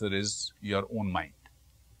simple answer is your own mind,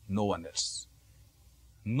 no one else.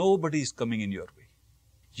 Nobody is coming in your way.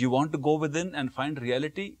 You want to go within and find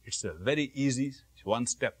reality? It's a very easy one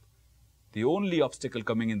step. The only obstacle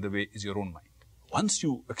coming in the way is your own mind. Once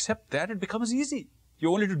you accept that, it becomes easy.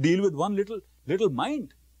 You only have to deal with one little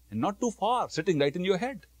mind and not too far, sitting right in your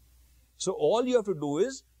head. So all you have to do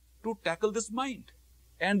is to tackle this mind.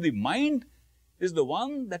 And the mind is the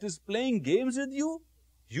one that is playing games with you.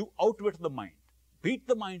 You outwit the mind. Beat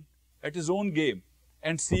the mind at his own game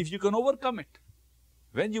and see if you can overcome it.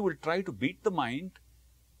 When you will try to beat the mind,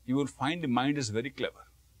 you will find the mind is very clever.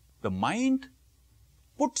 The mind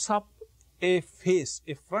puts up a face,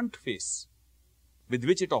 a front face with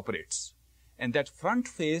which it operates. And that front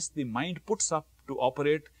face the mind puts up to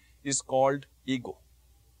operate is called ego.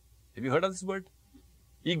 Have you heard of this word?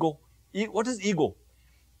 Ego. What is ego?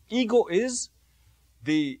 Ego is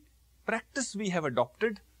the practice we have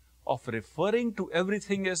adopted of referring to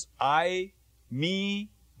everything as I, me,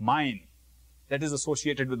 mine, that is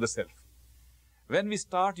associated with the self. When we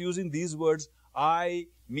start using these words, I,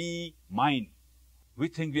 me, mine, we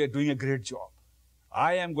think we are doing a great job.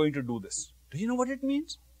 I am going to do this. Do you know what it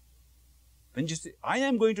means? When you say, I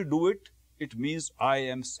am going to do it, it means I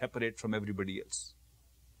am separate from everybody else.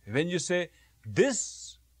 When you say,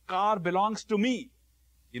 this car belongs to me,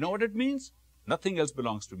 you know what it means? Nothing else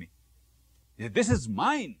belongs to me. If this is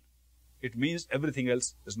mine, it means everything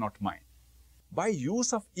else is not mine. By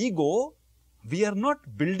use of ego, we are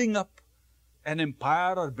not building up an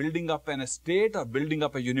empire or building up an estate or building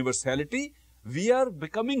up a universality. We are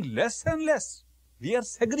becoming less and less. We are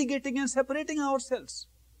segregating and separating ourselves.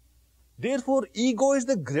 Therefore, ego is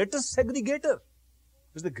the greatest segregator,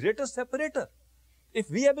 is the greatest separator.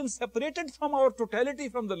 If we have been separated from our totality,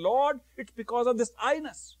 from the Lord, it's because of this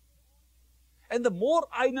I-ness. And the more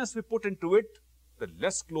I-ness we put into it, the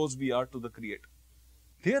less close we are to the Creator.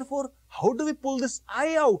 Therefore, how do we pull this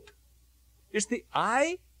I out? It's the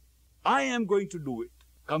I am going to do it,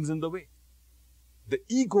 comes in the way. The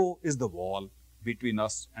ego is the wall between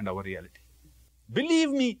us and our reality.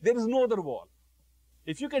 Believe me, there is no other wall.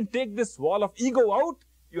 If you can take this wall of ego out,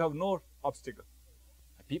 you have no obstacle.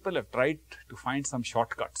 People have tried to find some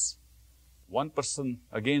shortcuts. One person,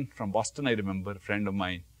 again from Boston, I remember, a friend of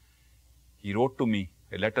mine, he wrote to me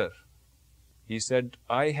a letter. He said,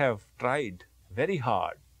 I have tried very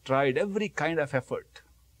hard, tried every kind of effort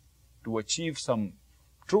to achieve some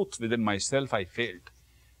truth within myself. I failed.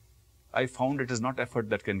 I found it is not effort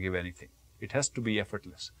that can give anything. It has to be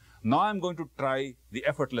effortless. Now I am going to try the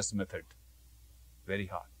effortless method. Very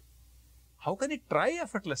hard. How can it try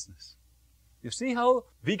effortlessness? You see how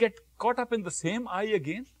we get caught up in the same I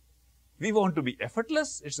again? We want to be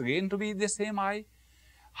effortless. It's again to be the same I.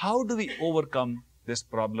 How do we overcome this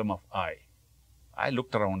problem of I? I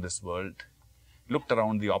looked around this world, looked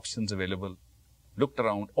around the options available, looked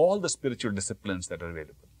around all the spiritual disciplines that are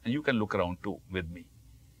available. And you can look around too with me.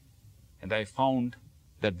 And I found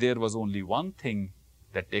that there was only one thing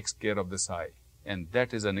that takes care of this I, and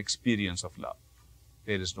that is an experience of love.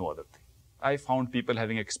 There is no other thing. I found people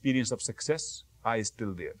having experience of success, I is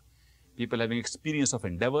still there. People having experience of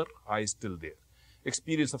endeavor, I is still there.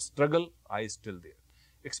 Experience of struggle, I is still there.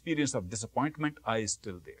 Experience of disappointment, I is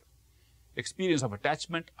still there. Experience of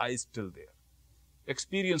attachment, I is still there.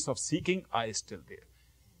 Experience of seeking, I is still there.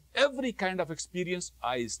 Every kind of experience,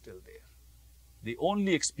 I is still there. The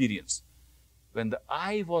only experience when the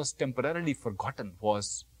I was temporarily forgotten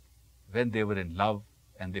was when they were in love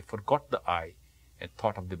and they forgot the I and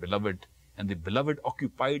thought of the beloved, and the beloved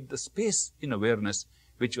occupied the space in awareness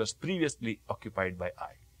which was previously occupied by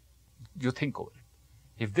I. You think over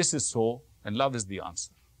it. If this is so, then love is the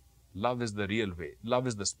answer. Love is the real way. Love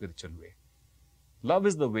is the spiritual way. Love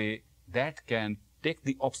is the way that can take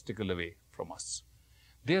the obstacle away from us.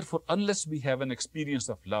 Therefore, unless we have an experience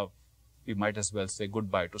of love, we might as well say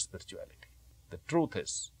goodbye to spirituality. The truth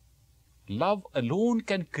is, love alone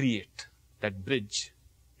can create that bridge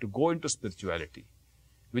to go into spirituality,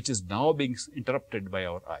 which is now being interrupted by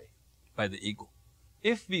our I, by the ego.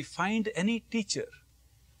 If we find any teacher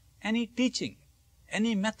any teaching,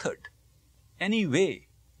 any method, any way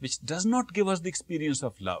which does not give us the experience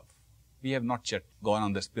of love, we have not yet gone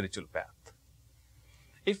on the spiritual path.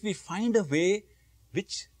 If we find a way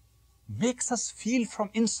which makes us feel from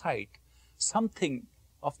inside something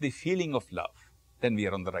of the feeling of love, then we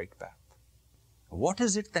are on the right path. What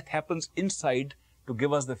is it that happens inside to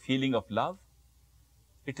give us the feeling of love?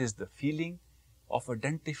 It is the feeling of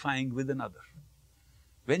identifying with another.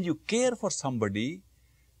 When you care for somebody,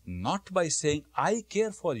 not by saying, I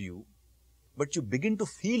care for you, but you begin to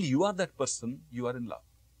feel you are that person, you are in love.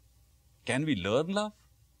 Can we learn love?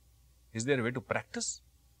 Is there a way to practice?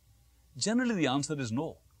 Generally, the answer is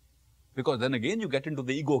no. Because then again, you get into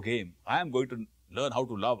the ego game. I am going to learn how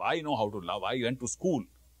to love. I know how to love. I went to school,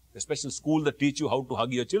 a special school that teach you how to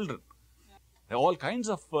hug your children. There are all kinds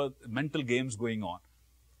of mental games going on.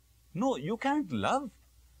 No, you can't love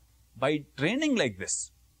by training like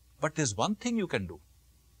this. But there's one thing you can do.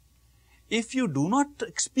 If you do not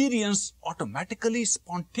experience automatically,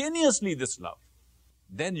 spontaneously this love,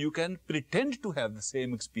 then you can pretend to have the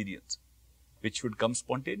same experience, which should come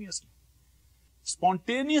spontaneously.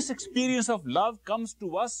 Spontaneous experience of love comes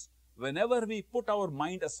to us whenever we put our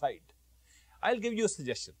mind aside. I'll give you a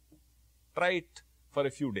suggestion. Try it for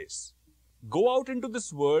a few days. Go out into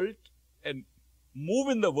this world and move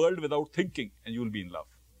in the world without thinking, and you will be in love.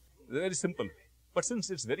 It's a very simple way. But since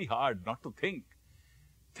it's very hard not to think,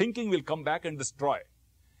 thinking will come back and destroy.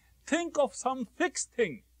 Think of some fixed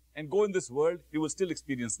thing and go in this world, you will still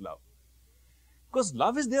experience love. Because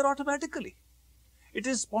love is there automatically. It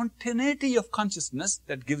is spontaneity of consciousness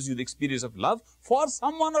that gives you the experience of love. For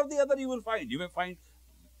someone or the other you will find. You may find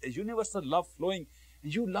a universal love flowing.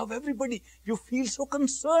 And you love everybody. You feel so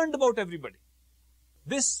concerned about everybody.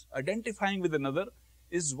 This identifying with another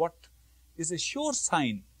is what is a sure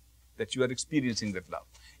sign that you are experiencing that love.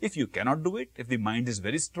 If you cannot do it, if the mind is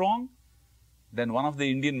very strong, then one of the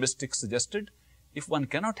Indian mystics suggested, if one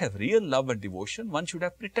cannot have real love and devotion, one should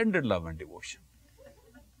have pretended love and devotion.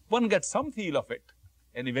 One gets some feel of it,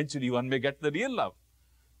 and eventually one may get the real love.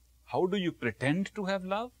 How do you pretend to have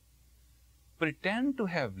love? Pretend to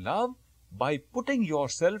have love by putting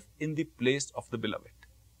yourself in the place of the beloved.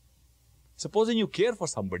 Supposing you care for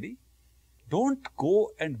somebody, don't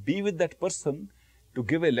go and be with that person to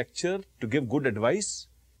give a lecture, to give good advice,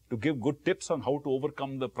 to give good tips on how to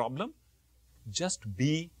overcome the problem. Just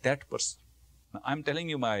be that person. Now, I'm telling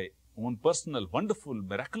you my own personal, wonderful,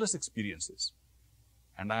 miraculous experiences.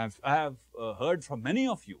 And I have heard from many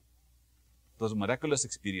of you those miraculous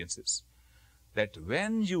experiences, that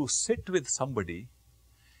when you sit with somebody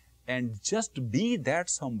and just be that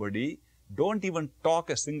somebody, don't even talk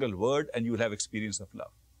a single word and you'll have experience of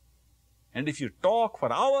love. And if you talk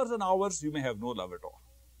for hours and hours, you may have no love at all.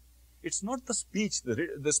 It's not the speech,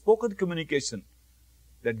 the spoken communication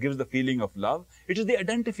that gives the feeling of love. It is the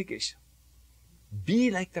identification.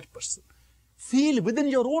 Be like that person. Feel within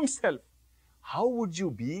your own self. How would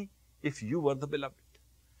you be if you were the beloved?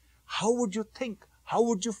 How would you think? How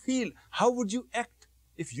would you feel? How would you act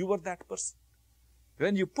if you were that person?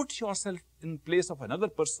 When you put yourself in place of another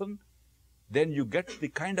person, then you get the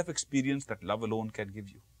kind of experience that love alone can give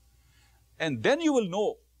you. And then you will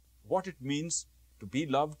know what it means to be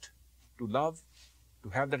loved, to love, to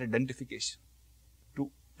have that identification, to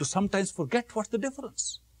sometimes forget what's the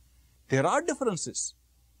difference. There are differences.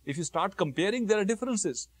 If you start comparing, there are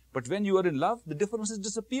differences. But when you are in love, the differences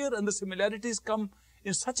disappear and the similarities come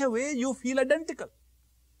in such a way you feel identical.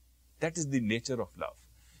 That is the nature of love.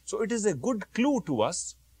 So it is a good clue to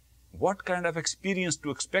us what kind of experience to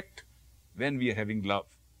expect when we are having love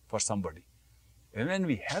for somebody. And when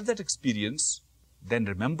we have that experience, then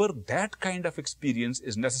remember that kind of experience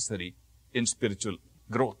is necessary in spiritual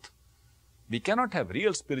growth. We cannot have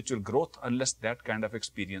real spiritual growth unless that kind of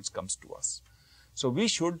experience comes to us. So we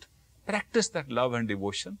should practice that love and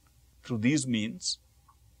devotion through these means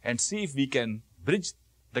and see if we can bridge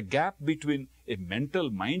the gap between a mental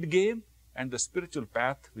mind game and the spiritual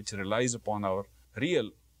path which relies upon our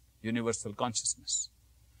real universal consciousness.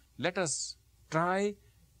 Let us try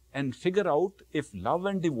and figure out if love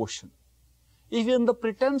and devotion, even the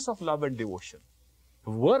pretense of love and devotion,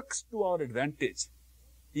 works to our advantage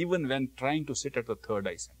even when trying to sit at the third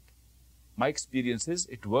eye center. My experience is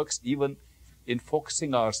it works even in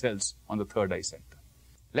focusing ourselves on the third eye center.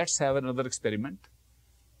 Let's have another experiment.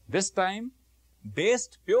 This time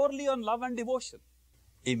based purely on love and devotion.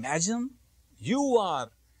 Imagine you are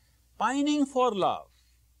pining for love,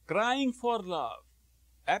 crying for love,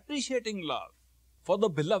 appreciating love for the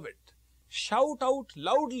beloved. Shout out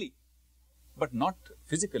loudly, but not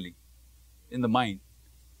physically, in the mind,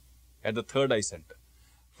 at the third eye center.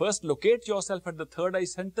 First, locate yourself at the third eye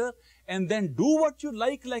center and then do what you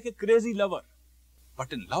like a crazy lover,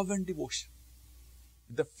 but in love and devotion.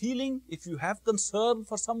 The feeling, if you have concern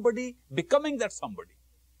for somebody, becoming that somebody,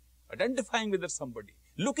 identifying with that somebody,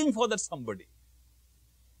 looking for that somebody,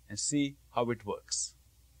 and see how it works.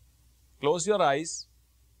 Close your eyes,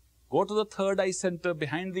 go to the third eye center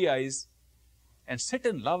behind the eyes, and sit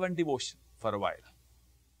in love and devotion for a while.